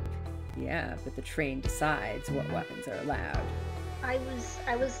 Yeah, but the train decides what weapons are allowed. I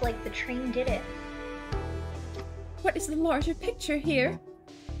was like, the train did it. What is the larger picture here?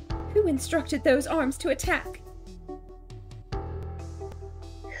 Who instructed those arms to attack?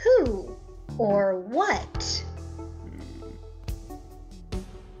 Who or what?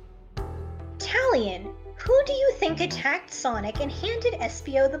 Talion, who do you think attacked Sonic and handed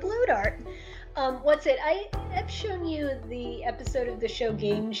SPO the blow dart? What's it? I've shown you the episode of the show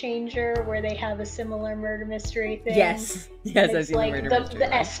Game Changer where they have a similar murder mystery thing. Yes, And I've it's seen like the murder the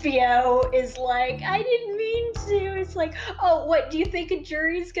mystery. SPO is like, I didn't mean to. It's like, oh, what, do you think a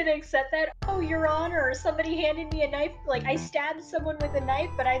jury's gonna accept that? Oh, Your Honor, somebody handed me a knife. Like, I stabbed someone with a knife,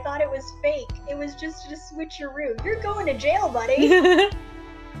 but I thought it was fake. It was just a switcheroo. You're going to jail, buddy.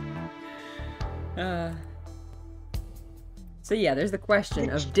 So yeah, there's the question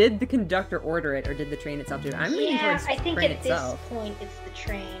of, did the conductor order it or did the train itself do it? I'm leaning towards I the think train at itself. this point it's the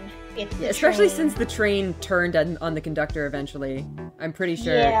train. It's the Especially train. since the train turned on the conductor eventually. I'm pretty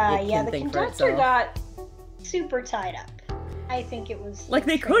sure yeah, it can the think for conductor itself. got super tied up. I think it was Like, the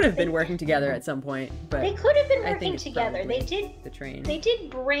they train. could have been working together at some point, but They could have been I think working it's together. They probably did. the train. They did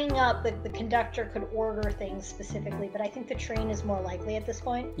bring up that the conductor could order things specifically, but I think the train is more likely at this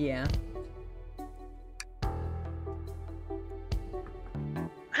point. Yeah.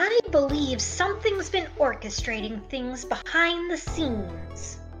 I I believe something's been orchestrating things behind the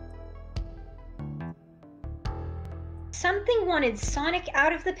scenes. Something wanted Sonic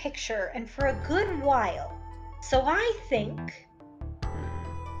out of the picture, and for a good while. So I think...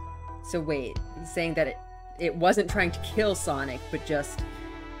 So wait, he's saying that it wasn't trying to kill Sonic, but just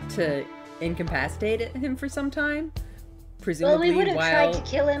to incapacitate him for some time? Presumably well, we would have tried to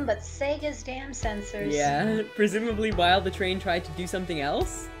kill him, but Sega's damn sensors. Yeah, presumably while the train tried to do something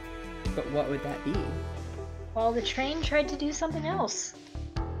else? But what would that be? While the train tried to do something else.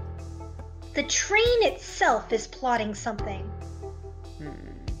 The train itself is plotting something.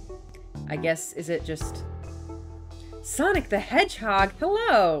 I guess, is it just... Sonic the Hedgehog,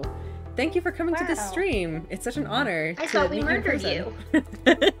 hello! Thank you for coming to this stream. It's such an honor. I thought we murdered you.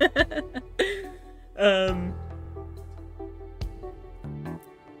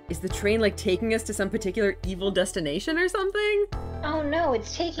 Is the train, like, taking us to some particular evil destination or something? Oh no,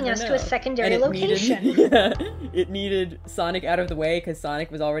 it's taking us to a secondary location. It needed Sonic out of the way because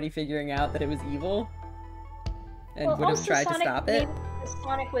Sonic was already figuring out that it was evil. And would have tried to stop it.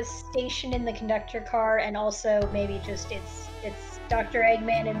 Sonic was stationed in the conductor car, and also maybe just it's Dr.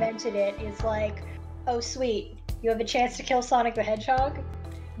 Eggman invented it. It's like, oh sweet, you have a chance to kill Sonic the Hedgehog?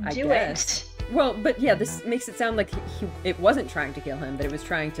 Do it. Well, but yeah, this makes it sound like it wasn't trying to kill him, but it was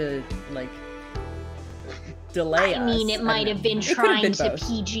trying to, like, delay us. I mean, it might have been trying to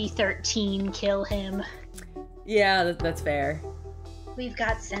PG-13 kill him. Yeah, that's fair. We've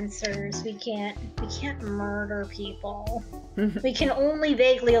got censors. We can't murder people. We can only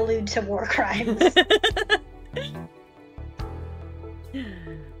vaguely allude to war crimes.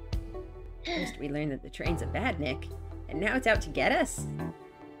 First we learned that the train's a badnik, and now it's out to get us?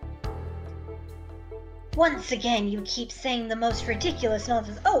 Once again, you keep saying the most ridiculous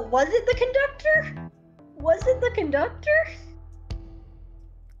nonsense. Oh, was it the conductor? Was it the conductor?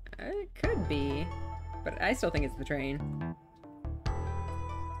 It could be, but I still think it's the train.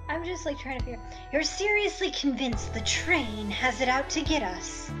 I'm just like trying to figure. You're seriously convinced the train has it out to get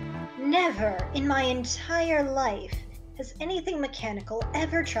us? Never in my entire life has anything mechanical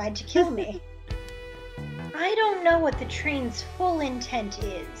ever tried to kill me. I don't know what the train's full intent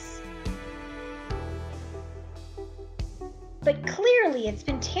is. But clearly it's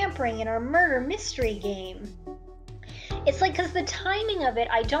been tampering in our murder mystery game. It's like, because the timing of it,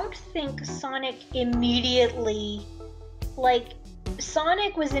 I don't think Sonic immediately, like,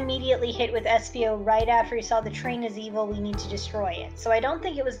 Sonic was immediately hit with SVO right after he saw the train is evil, we need to destroy it. So I don't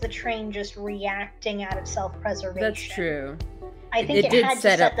think it was the train just reacting out of self-preservation. That's true. I think it did had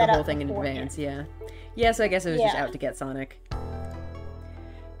set to up the whole thing in advance, yeah. Yeah, so I guess it was just out to get Sonic.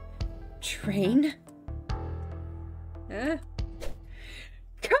 Train? Huh?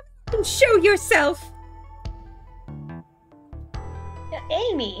 Come and show yourself!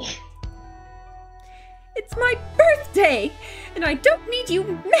 Amy! It's my birthday! And I don't need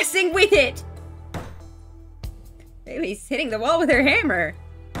you messing with it! Amy's hitting the wall with her hammer.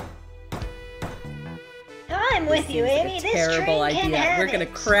 I'm with you, Amy. This terrible train can have idea. We're gonna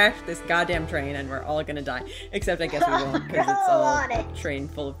it. crash this goddamn train and we're all gonna die. Except I guess we won't, because it's all a train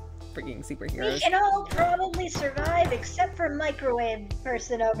full of freaking superheroes. We can all probably survive except for Microwave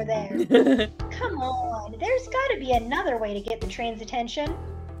person over there. Come on, there's gotta be another way to get the train's attention.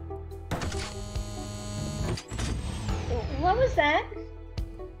 What was that?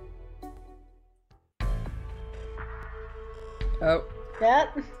 Oh.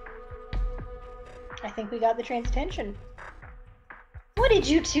 Yep. I think we got the train's attention. What did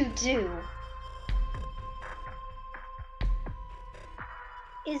you two do?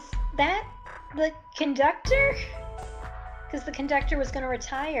 Is that the conductor? Because the conductor was going to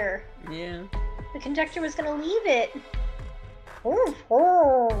retire. Yeah. The conductor was going to leave it. Oh,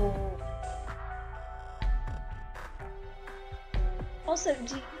 oh. Also,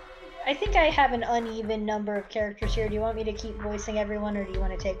 I think I have an uneven number of characters here. Do you want me to keep voicing everyone, or do you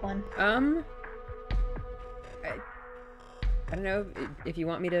want to take one? I don't know. If you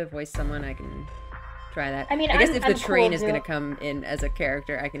want me to voice someone, I can try that. I mean, I guess if the train cool is going to come in as a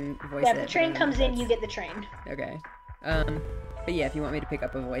character, I can voice it. Yeah, if the train comes in, you get the train. Okay. But yeah, if you want me to pick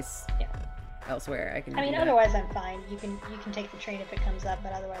up a voice elsewhere, I can. I mean, otherwise I'm fine. You can take the train if it comes up,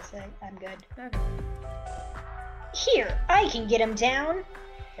 but otherwise I'm good. Okay. Here, I can get him down.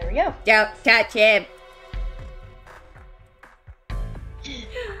 There we go. Don't touch him.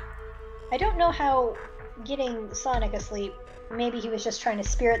 I don't know how getting Sonic asleep. Maybe he was just trying to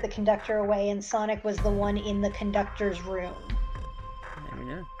spirit the conductor away, and Sonic was the one in the conductor's room. I don't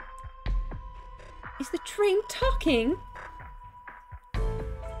know. Is the train talking?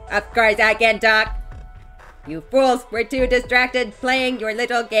 Of course I can talk. You fools were too distracted playing your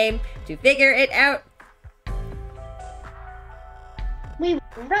little game to figure it out. We were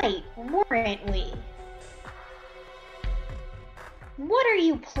right, weren't we? What are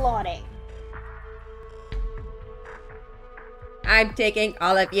you plotting? I'm taking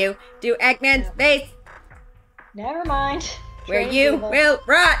all of you to Eggman's base, Never mind. where Train's you evil. will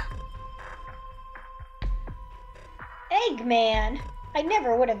rot. Eggman! I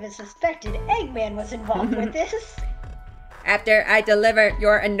never would have suspected Eggman was involved with this. After I deliver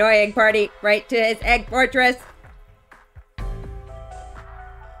your annoying party right to his egg fortress.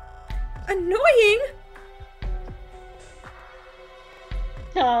 Annoying?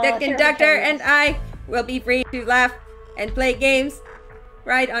 Oh, The conductor and I will be free to laugh and play games,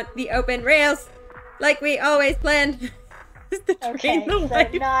 ride on the open rails, like we always planned. Is the Okay, train the so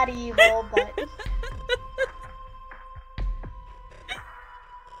life? not evil, but...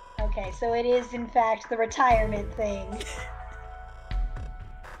 Okay, so it is in fact the retirement thing.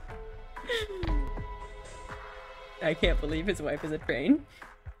 I can't believe his wife is a train.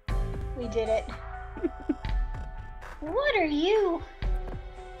 We did it. What are you?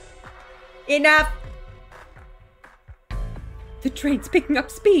 Enough! The train's picking up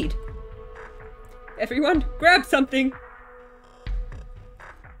speed. Everyone, grab something.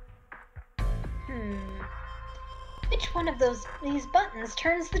 Which one of these buttons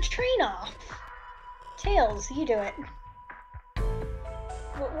turns the train off? Tails, you do it.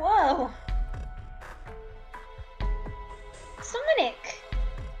 Whoa! Sonic!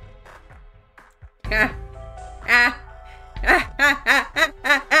 Ah. Ah. Ah, ah, ah, ah,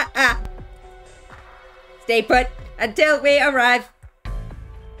 ah, ah, ah. Stay put until we arrive.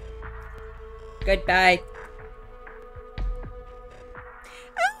 Goodbye.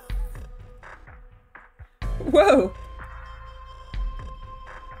 Whoa!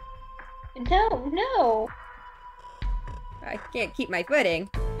 No! I can't keep my footing.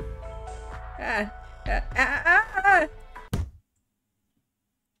 Ah. Ah. Ah. Ah. Ah.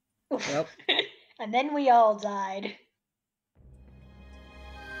 Well. And then we all died.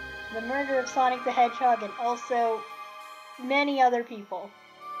 The murder of Sonic the Hedgehog and also many other people.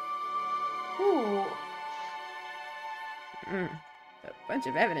 Ooh. A bunch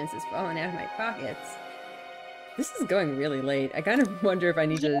of evidence has fallen out of my pockets. This is going really late. I kind of wonder if I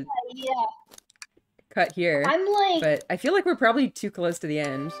need to Yeah. cut here. I'm like, But I feel like we're probably too close to the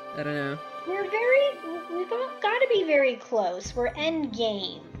end. I don't know. we've got to be very close. We're end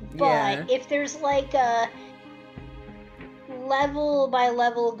game. But Yeah. if there's like a level by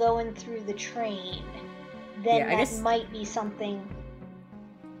level going through the train, then Yeah, I that guess- might be something.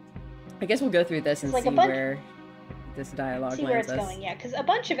 I guess we'll go through this and It's like see a bunch- where this dialogue See where lands it's us. going, yeah, because a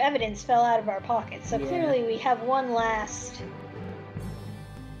bunch of evidence fell out of our pockets, so Yeah. clearly we have one last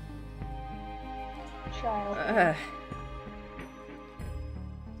trial.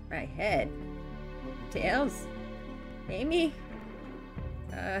 My head. Tails? Amy?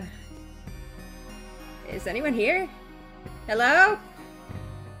 Is anyone here? Hello?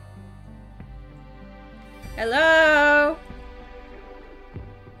 Hello?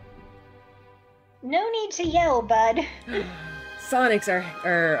 No need to yell, bud. Sonic's our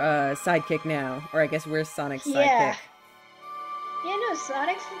sidekick now. Or I guess we're Sonic's Yeah. sidekick. Yeah, no,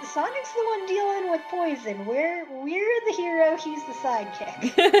 Sonic's the one dealing with poison. We're the hero, he's the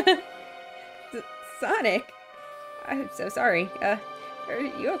sidekick. Sonic? I'm so sorry. Are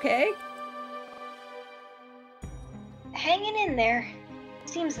you okay? Hanging in there.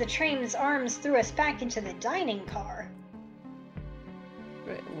 Seems the train's arms threw us back into the dining car.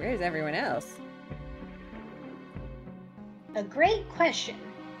 Where's everyone else? A great question.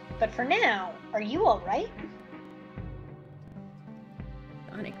 But for now, are you alright?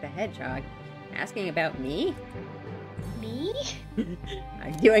 Sonic the Hedgehog? Asking about me? Me?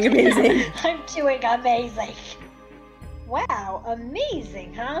 I'm doing amazing. I'm doing amazing. Wow,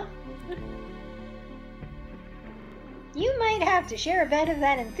 amazing, huh? You might have to share a bit of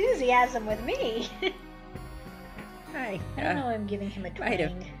that enthusiasm with me. Hi. I don't know, I'm giving him a might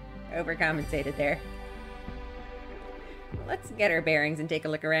have. twang. Overcompensated there. Let's get our bearings and take a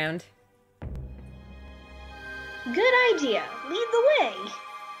look around. Good idea. Lead the way.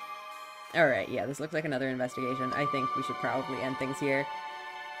 Alright, yeah, this looks like another investigation. I think we should probably end things here.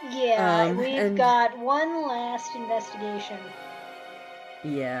 Yeah, we've and- got one last investigation.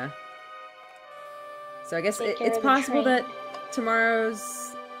 Yeah. So I guess Take care it's of the possible train. that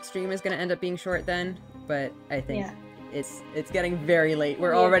tomorrow's stream is going to end up being short then, but I think Yeah. it's getting very late.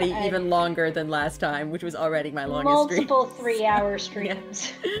 We're Yeah, already I- even longer than last time, which was already my longest Multiple stream. 3-hour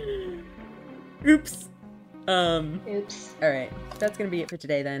streams. Oops. Oops. Alright. That's going to be it for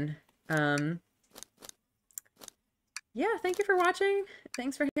today then. yeah, thank you for watching.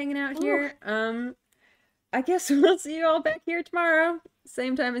 Thanks for hanging out here. I guess we'll see you all back here tomorrow.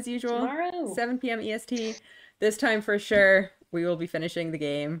 Same time as usual. Tomorrow. 7 p.m. EST. This time for sure, we will be finishing the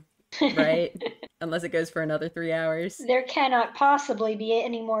game, right? Unless it goes for another 3 hours. There cannot possibly be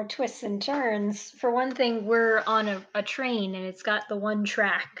any more twists and turns. For one thing, we're on a train and it's got the one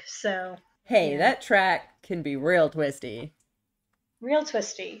track, so. Hey, yeah. that track can be real twisty. Real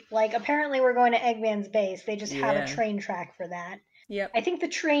twisty. Like, apparently we're going to Eggman's base. They just have Yeah. a train track for that. Yep. I think the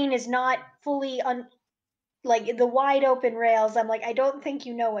train is not fully like the wide open rails. I'm like, I don't think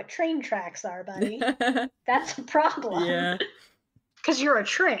you know what train tracks are, buddy. That's a problem. Yeah. Because you're a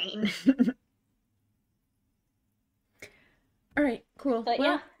train. All right, cool. But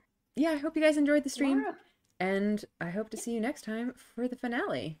well, yeah, I hope you guys enjoyed the stream. Tomorrow. And I hope to see you next time for the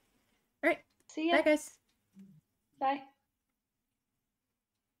finale. All right. See ya. Bye, guys. Bye.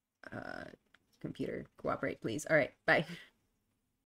 Computer, cooperate, please. All right, bye.